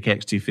bike. The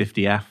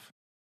KX250F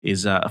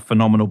is a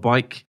phenomenal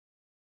bike.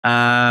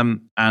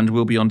 And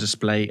will be on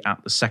display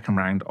at the second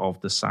round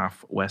of the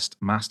Southwest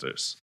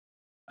Masters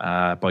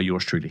by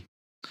yours truly.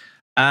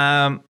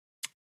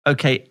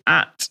 Okay,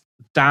 at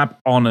Dab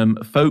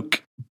Onham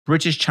Folk,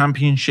 British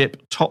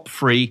Championship, top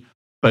 3,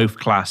 both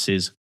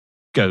classes.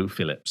 Go,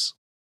 Phillips.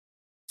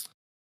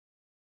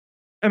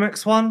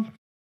 MX1,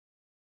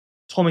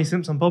 Tommy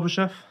Simpson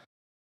Bobashev.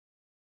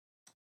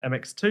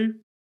 MX2,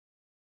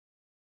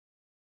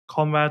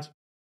 Conrad,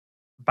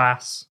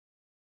 Bass,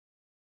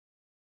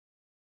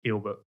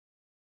 Gilbert.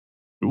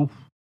 Oof.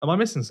 Am I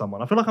missing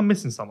someone? I feel like I'm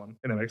missing someone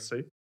in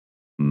MX2.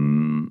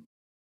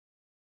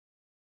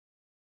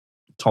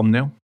 Tom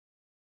Neal.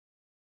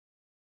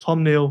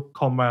 Tom Neal,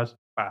 Conrad,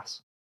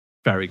 Bass.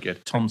 Very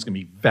good. Tom's going to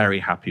be very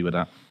happy with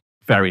that.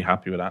 Very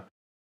happy with that.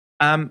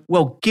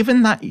 Well,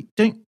 given that,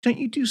 don't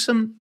you do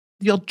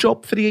the odd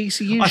job for the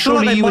ACU?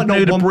 Surely like you would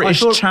know the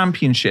British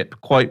Championship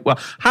quite well.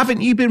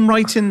 Haven't you been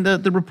writing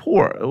the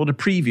report or the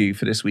preview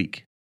for this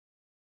week?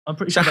 I'm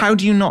pretty sure. So how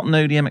do you not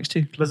know the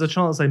MX2? There's a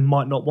chance they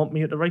might not want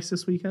me at the race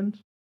this weekend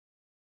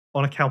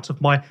on account of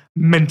my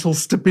mental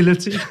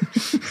stability.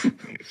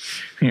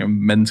 You're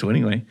mental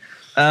anyway.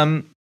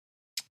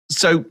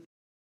 So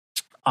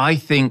I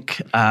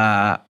think,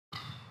 I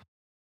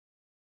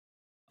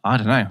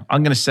don't know.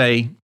 I'm going to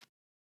say,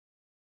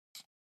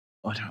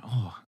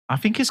 I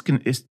think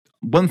it's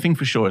one thing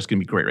for sure, it's going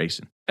to be great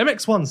racing.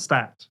 MX1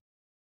 stacked.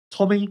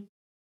 Tommy,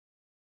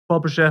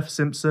 Bobashev,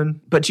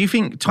 Simpson. But do you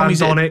think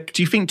Tommy's at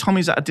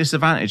a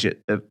disadvantage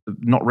of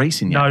not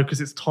racing yet? No, because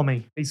it's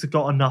Tommy. He's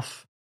got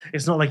enough.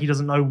 It's not like he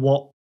doesn't know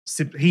what.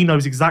 He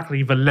knows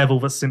exactly the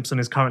level that Simpson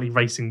is currently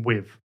racing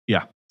with.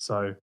 Yeah.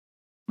 So.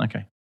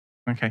 Okay.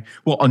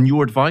 Well, on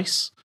your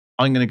advice,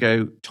 I'm going to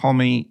go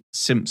Tommy,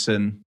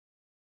 Simpson,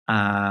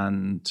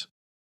 and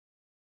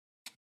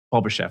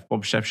Bobashev.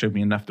 Bobashev showed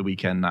me enough the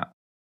weekend that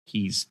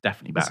he's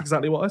definitely That's better.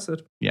 exactly what I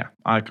said. Yeah,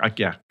 I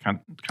can't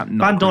not Van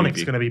agree with Donnick's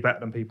you. going to be better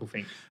than people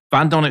think.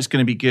 Van Donnick's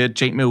going to be good.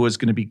 Jake Miller's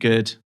going to be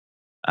good.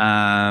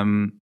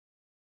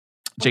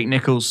 Jake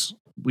Nichols,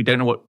 we don't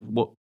know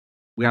what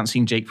we haven't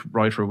seen Jake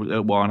ride for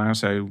a while now,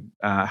 so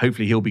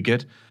hopefully he'll be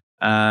good.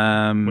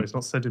 Well, it's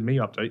not sending me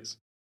updates.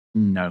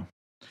 No.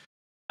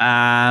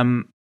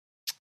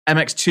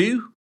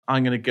 MX2,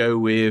 I'm going to go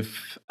with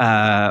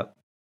the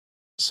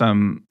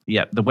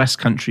West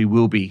Country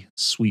will be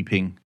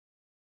sweeping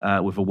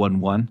with a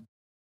 1-1.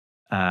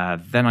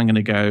 Then I'm going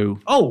to go...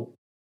 Oh,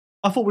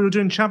 I thought we were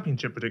doing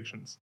championship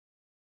predictions.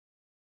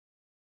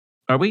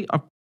 Are we?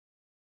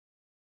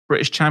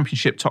 British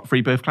Championship top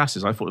 3 both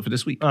classes, I thought, for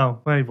this week. Oh,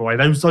 anyway,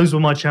 those were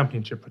my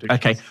championship predictions.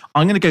 Okay,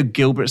 I'm going to go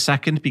Gilbert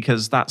second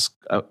because that's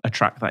a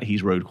track that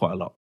he's rode quite a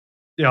lot.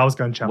 Yeah, I was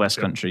going championship. West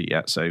Country,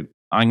 yeah. So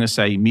I'm going to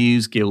say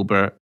Muse,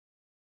 Gilbert,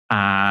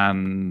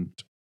 and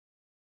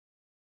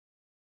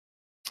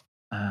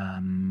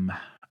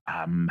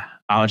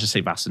I'll just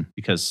say Vassen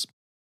because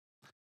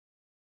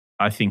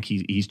I think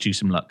he's due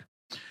some luck.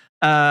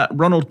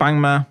 Ronald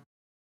Bangma,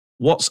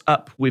 what's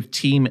up with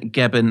Team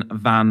Gebben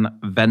van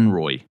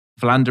Venrooy?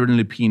 Vlander and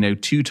Lupino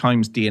 2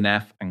 times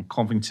DNF and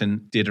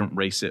Covington didn't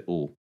race it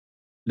all.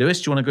 Lewis,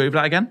 do you want to go over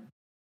that again?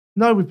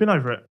 No, we've been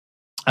over it.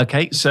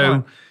 Okay, so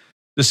fine.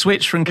 the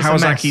switch from It's a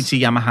Kawasaki mess. to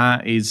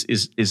Yamaha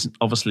is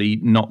obviously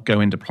not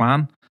going to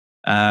plan.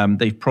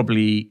 They've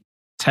probably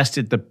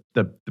tested the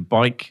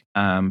bike,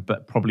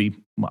 but probably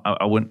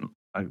I wouldn't.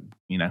 I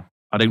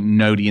don't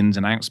know the ins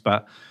and outs,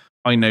 but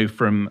I know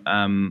from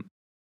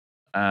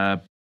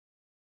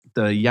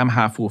the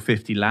Yamaha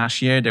 450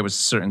 last year, there was a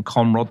certain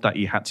conrod that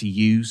you had to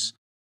use.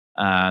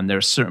 There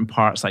are certain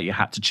parts that you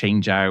had to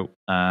change out.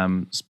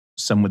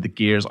 Some with the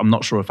gears. I'm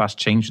not sure if that's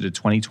changed to the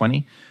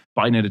 2020,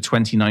 but I know the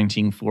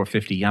 2019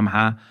 450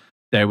 Yamaha,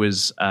 there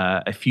was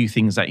a few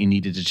things that you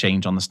needed to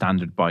change on the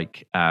standard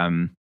bike.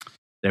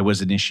 There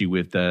was an issue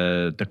with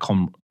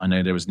I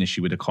know there was an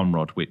issue with the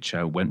conrod, which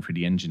went through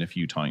the engine a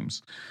few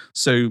times.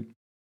 So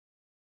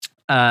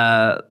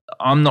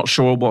I'm not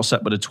sure what's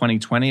up with the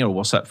 2020 or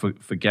what's up for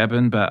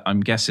Gebben, but I'm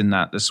guessing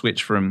that the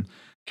switch from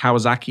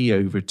Kawasaki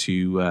over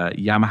to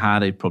Yamaha,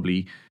 they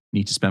probably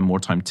need to spend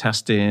more time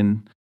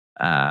testing.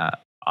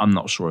 I'm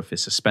not sure if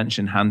it's a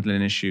suspension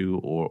handling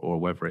issue or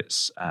whether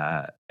it's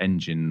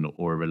engine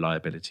or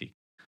reliability.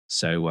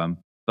 So,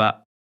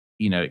 but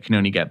it can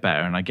only get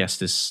better, and I guess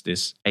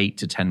this 8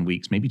 to 10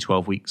 weeks, maybe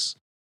 12 weeks,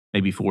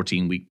 maybe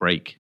 14-week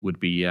break would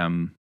be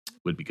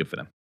good for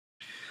them.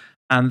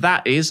 And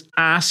that is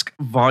Ask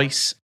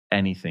Vice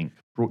Anything,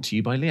 brought to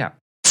you by Liat.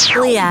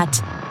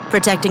 Liat,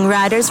 protecting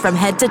riders from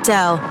head to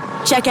toe.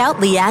 Check out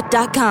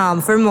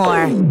liat.com for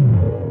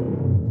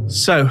more.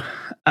 So,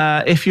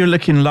 if you're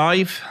looking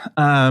live,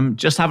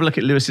 just have a look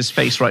at Lewis's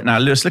face right now.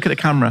 Lewis, look at the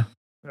camera.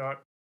 Right.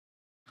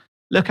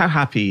 Look how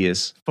happy he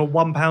is. For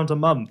 £1 a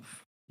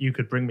month, you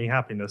could bring me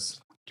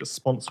happiness. Just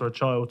sponsor a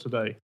child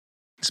today.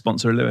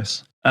 Sponsor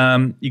Lewis.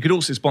 You could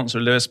also sponsor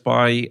Lewis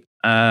by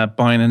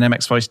buying an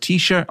MX Vice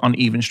t-shirt on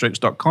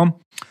evenstrokes.com.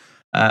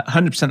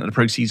 100% of the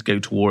proceeds go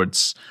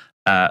towards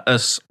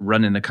us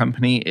running the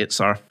company. It's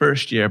our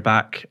first year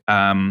back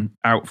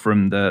out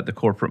from the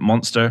corporate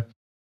monster.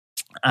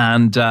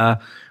 And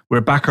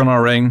we're back on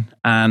our own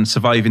and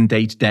surviving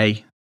day to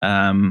day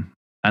and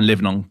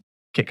living on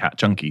Kit Kat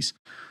Junkies.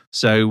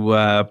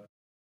 So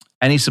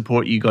any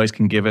support you guys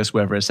can give us,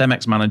 whether it's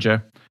MX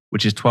Manager,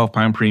 which is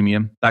 £12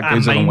 premium, that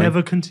goes a long way.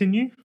 Never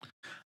continue.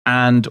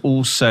 And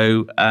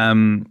also,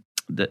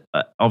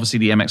 obviously,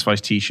 the MX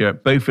Vice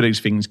t-shirt. Both of those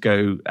things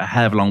go a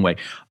hell of a long way.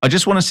 I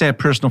just want to say a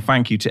personal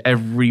thank you to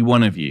every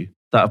one of you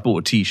that have bought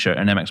a t-shirt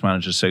and MX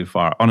Manager so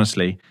far.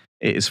 Honestly,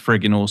 it is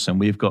friggin' awesome.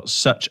 We've got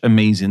such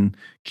amazing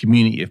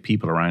community of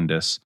people around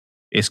us.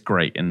 It's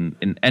great.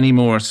 And any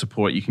more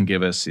support you can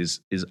give us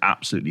is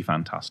absolutely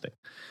fantastic.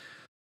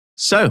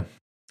 So,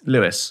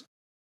 Lewis,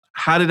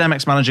 how did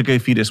MX Manager go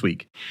for you this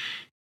week?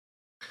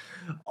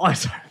 I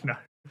don't know.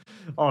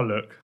 Oh,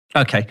 look.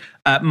 Okay.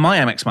 My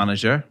MX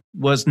Manager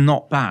was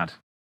not bad.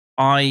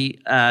 I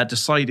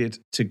decided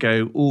to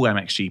go all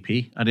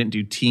MXGP. I didn't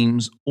do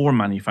teams or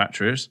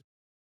manufacturers.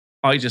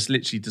 I just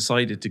literally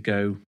decided to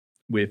go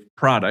with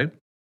Prado,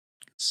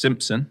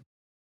 Simpson.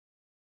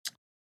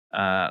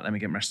 Let me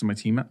get the rest of my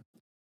team up.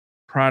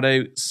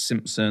 Prado,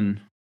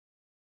 Simpson,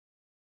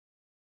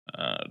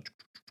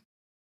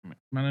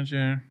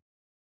 Manager.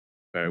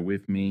 Bear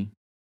with me.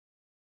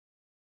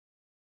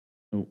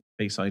 Oh,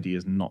 Face ID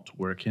is not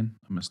working.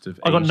 I must have.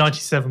 I got aged.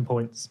 97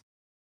 points.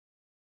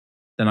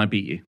 Then I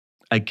beat you.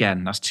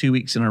 Again, that's 2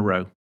 weeks in a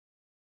row.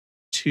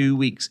 2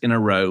 weeks in a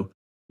row.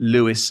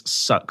 Lewis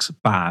sucks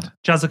bad.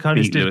 Jazzaconis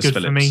Beat did Lewis good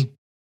Phillips. for me.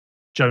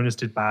 Jonas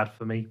did bad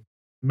for me.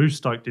 Moose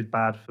Dyke did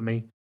bad for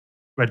me.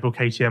 Red Bull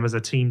KTM as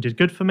a team did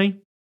good for me.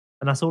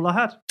 And that's all I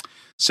had.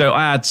 So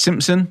I had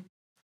Simpson,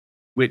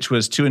 which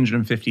was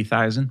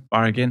 250,000,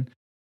 bargain.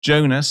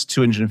 Jonas,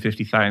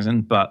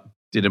 250,000, but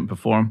didn't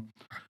perform.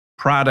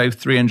 Prado,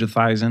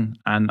 300,000,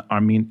 and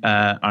Arminus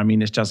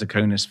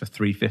Jazzaconis for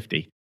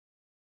 350.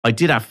 I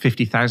did have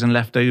 50,000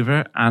 left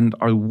over, and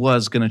I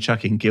was going to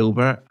chuck in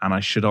Gilbert, and I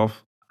should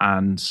have.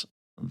 And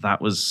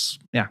that was,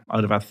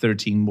 I'd have had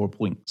 13 more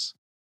points.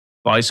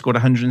 But I scored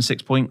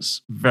 106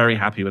 points. Very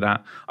happy with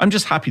that. I'm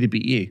just happy to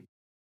beat you.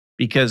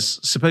 Because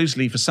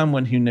supposedly for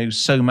someone who knows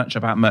so much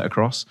about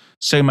motocross,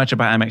 so much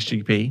about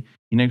MXGP,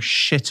 you know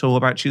shit all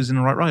about choosing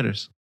the right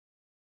riders.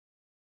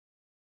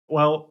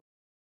 Well,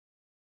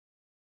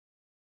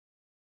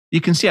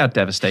 you can see how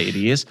devastated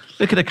he is.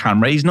 Look at the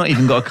camera. He's not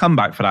even got a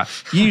comeback for that.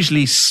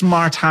 Usually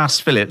smart-ass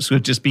Phillips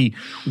would just be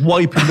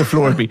wiping the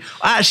floor with me.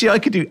 Actually, I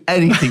could do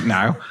anything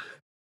now.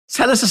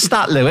 Tell us a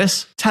stat,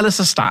 Lewis. Tell us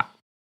a stat.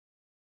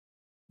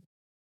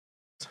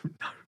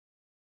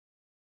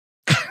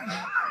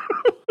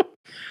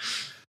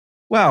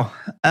 Well,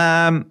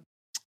 I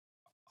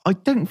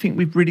don't think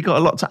we've really got a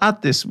lot to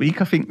add this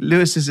week. I think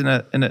Lewis is in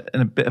a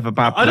bit of a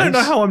bad place. I don't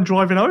know how I'm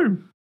driving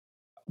home.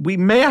 We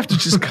may have to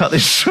just cut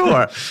this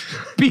short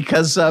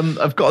because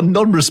I've got a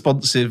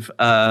non-responsive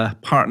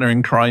partner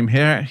in crime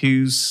here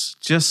who's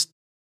just...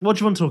 What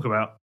do you want to talk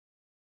about?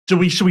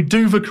 Should we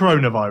do the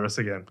coronavirus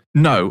again?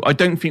 No, I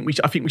don't think we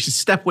should. I think we should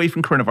step away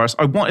from coronavirus.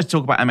 I wanted to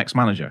talk about MX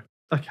Manager.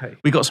 Okay.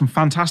 We got some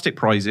fantastic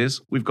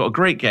prizes. We've got a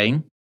great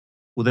game.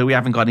 Although we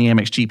haven't got any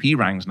MXGP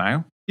rounds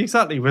now.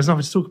 Exactly. There's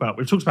nothing to talk about.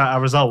 We've talked about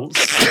our results.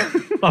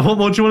 What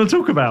more do you want to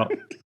talk about?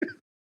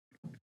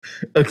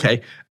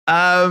 Okay.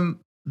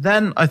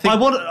 Then I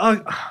think...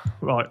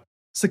 Right.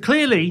 So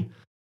clearly,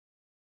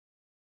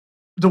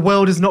 the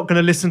world is not going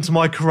to listen to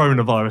my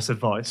coronavirus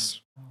advice.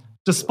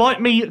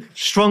 Despite me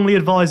strongly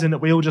advising that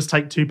we all just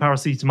take 2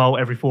 paracetamol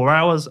every 4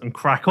 hours and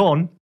crack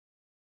on,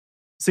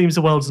 seems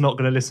the world's not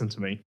going to listen to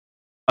me.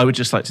 I would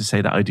just like to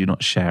say that I do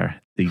not share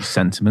these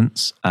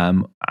sentiments,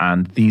 and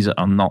these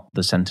are not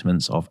the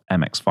sentiments of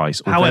MX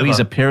Vice. Although However, he's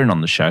appearing on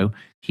the show,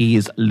 he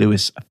is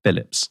Lewis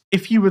Phillips.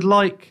 If you would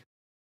like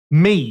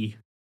me,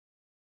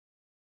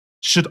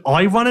 should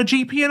I run a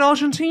GP in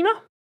Argentina?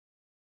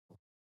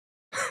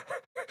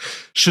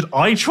 Should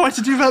I try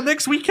to do that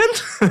next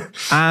weekend?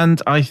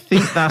 And I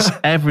think that's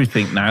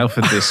everything now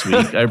for this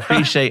week. I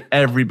appreciate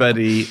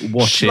everybody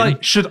watching.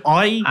 Should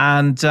I?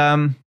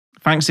 And...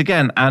 thanks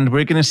again, and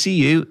we're going to see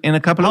you in a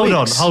couple of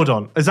weeks. Hold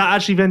on. Is that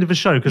actually the end of the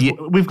show? Because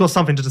we've got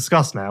something to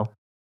discuss now.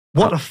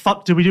 What the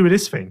fuck do we do with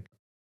this thing?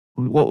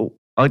 Well,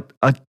 I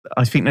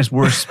think there's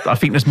worse. I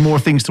think there's more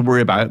things to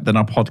worry about than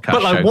our podcast.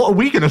 But show. What are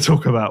we going to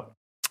talk about?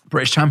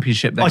 British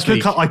Championship next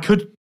week. I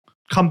could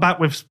come back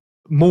with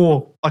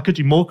more. I could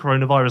do more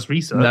coronavirus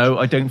research. No,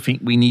 I don't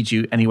think we need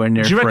you anywhere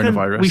near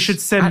coronavirus. We should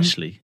send.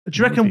 Actually, do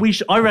you reckon we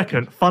should? I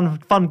reckon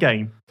fun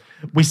game.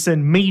 We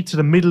send me to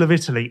the middle of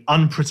Italy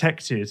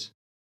unprotected.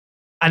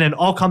 And then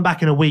I'll come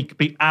back in a week,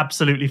 be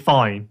absolutely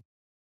fine,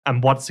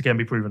 and once again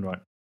be proven right.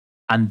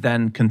 And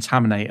then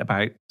contaminate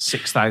about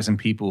 6,000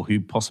 people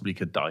who possibly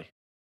could die.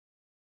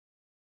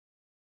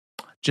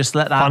 Just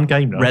let that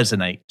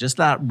resonate. Just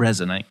let that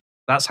resonate.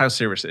 That's how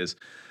serious it is.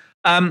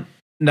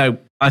 No,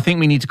 I think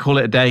we need to call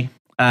it a day.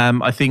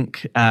 I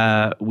think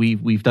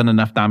we've done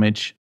enough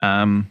damage,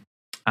 and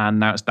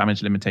now it's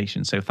damage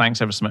limitation. So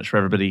thanks ever so much for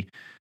everybody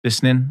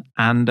listening,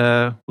 and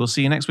we'll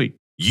see you next week.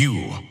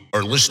 You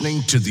are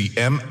listening to the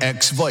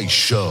MX Vice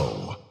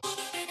Show.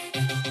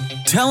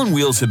 Talon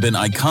wheels have been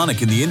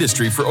iconic in the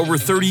industry for over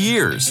 30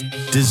 years.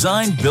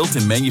 Designed, built,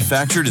 and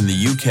manufactured in the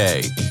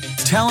UK.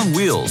 Talon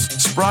wheels,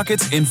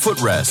 sprockets, and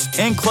footrests,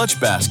 and clutch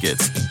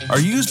baskets are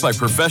used by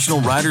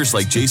professional riders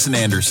like Jason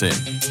Anderson,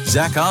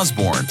 Zach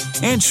Osborne,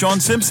 and Sean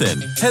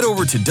Simpson. Head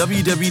over to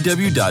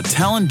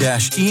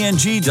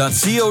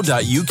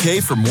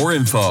www.talon-eng.co.uk for more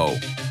info.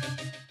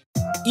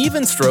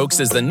 Even Strokes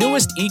is the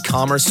newest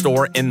e-commerce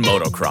store in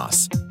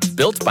motocross.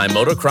 Built by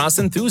motocross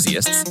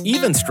enthusiasts,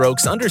 Even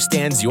Strokes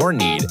understands your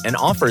need and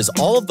offers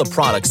all of the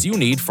products you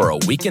need for a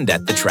weekend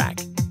at the track.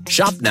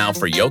 Shop now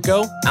for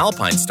Yoko,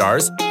 Alpine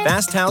Stars,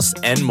 Fast House,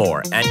 and more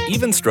at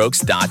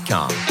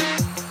evenstrokes.com.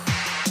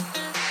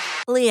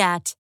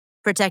 Liat,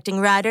 protecting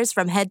riders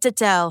from head to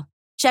toe.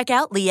 Check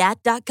out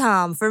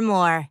liat.com for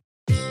more.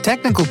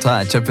 Technical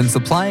Touch have been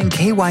supplying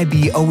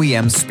KYB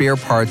OEM spare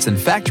parts and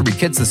factory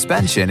kit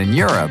suspension in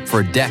Europe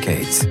for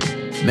decades.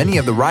 Many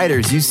of the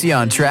riders you see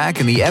on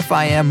track in the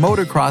FIM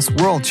Motocross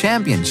World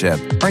Championship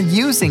are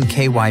using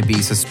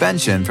KYB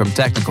suspension from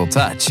Technical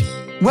Touch.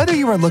 Whether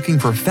you are looking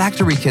for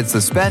factory kit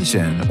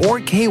suspension or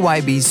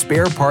KYB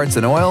spare parts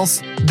and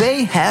oils,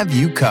 they have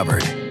you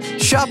covered.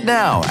 Shop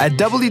now at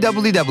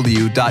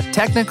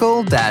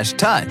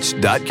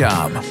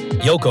www.technical-touch.com.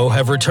 Yoko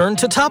have returned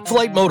to Top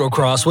Flight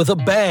Motocross with a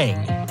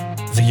bang.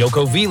 The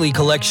Yoko Vili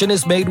collection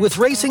is made with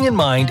racing in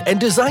mind and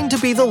designed to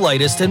be the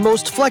lightest and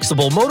most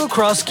flexible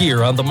motocross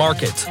gear on the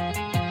market.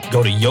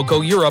 Go to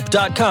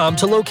yokoeurope.com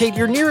to locate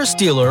your nearest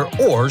dealer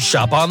or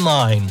shop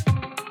online.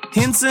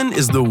 Hinson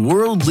is the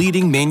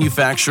world-leading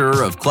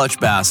manufacturer of clutch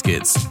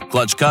baskets,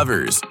 clutch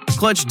covers,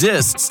 clutch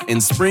discs,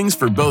 and springs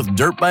for both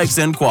dirt bikes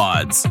and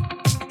quads.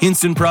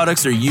 Hinson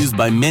products are used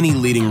by many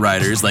leading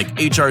riders like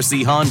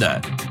HRC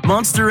Honda,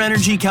 Monster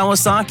Energy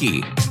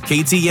Kawasaki,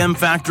 KTM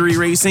Factory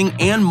Racing,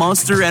 and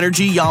Monster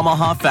Energy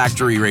Yamaha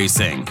Factory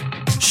Racing.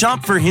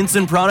 Shop for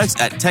Hinson products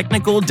at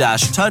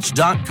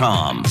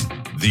technical-touch.com.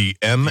 The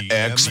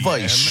MX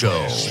Vice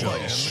Show.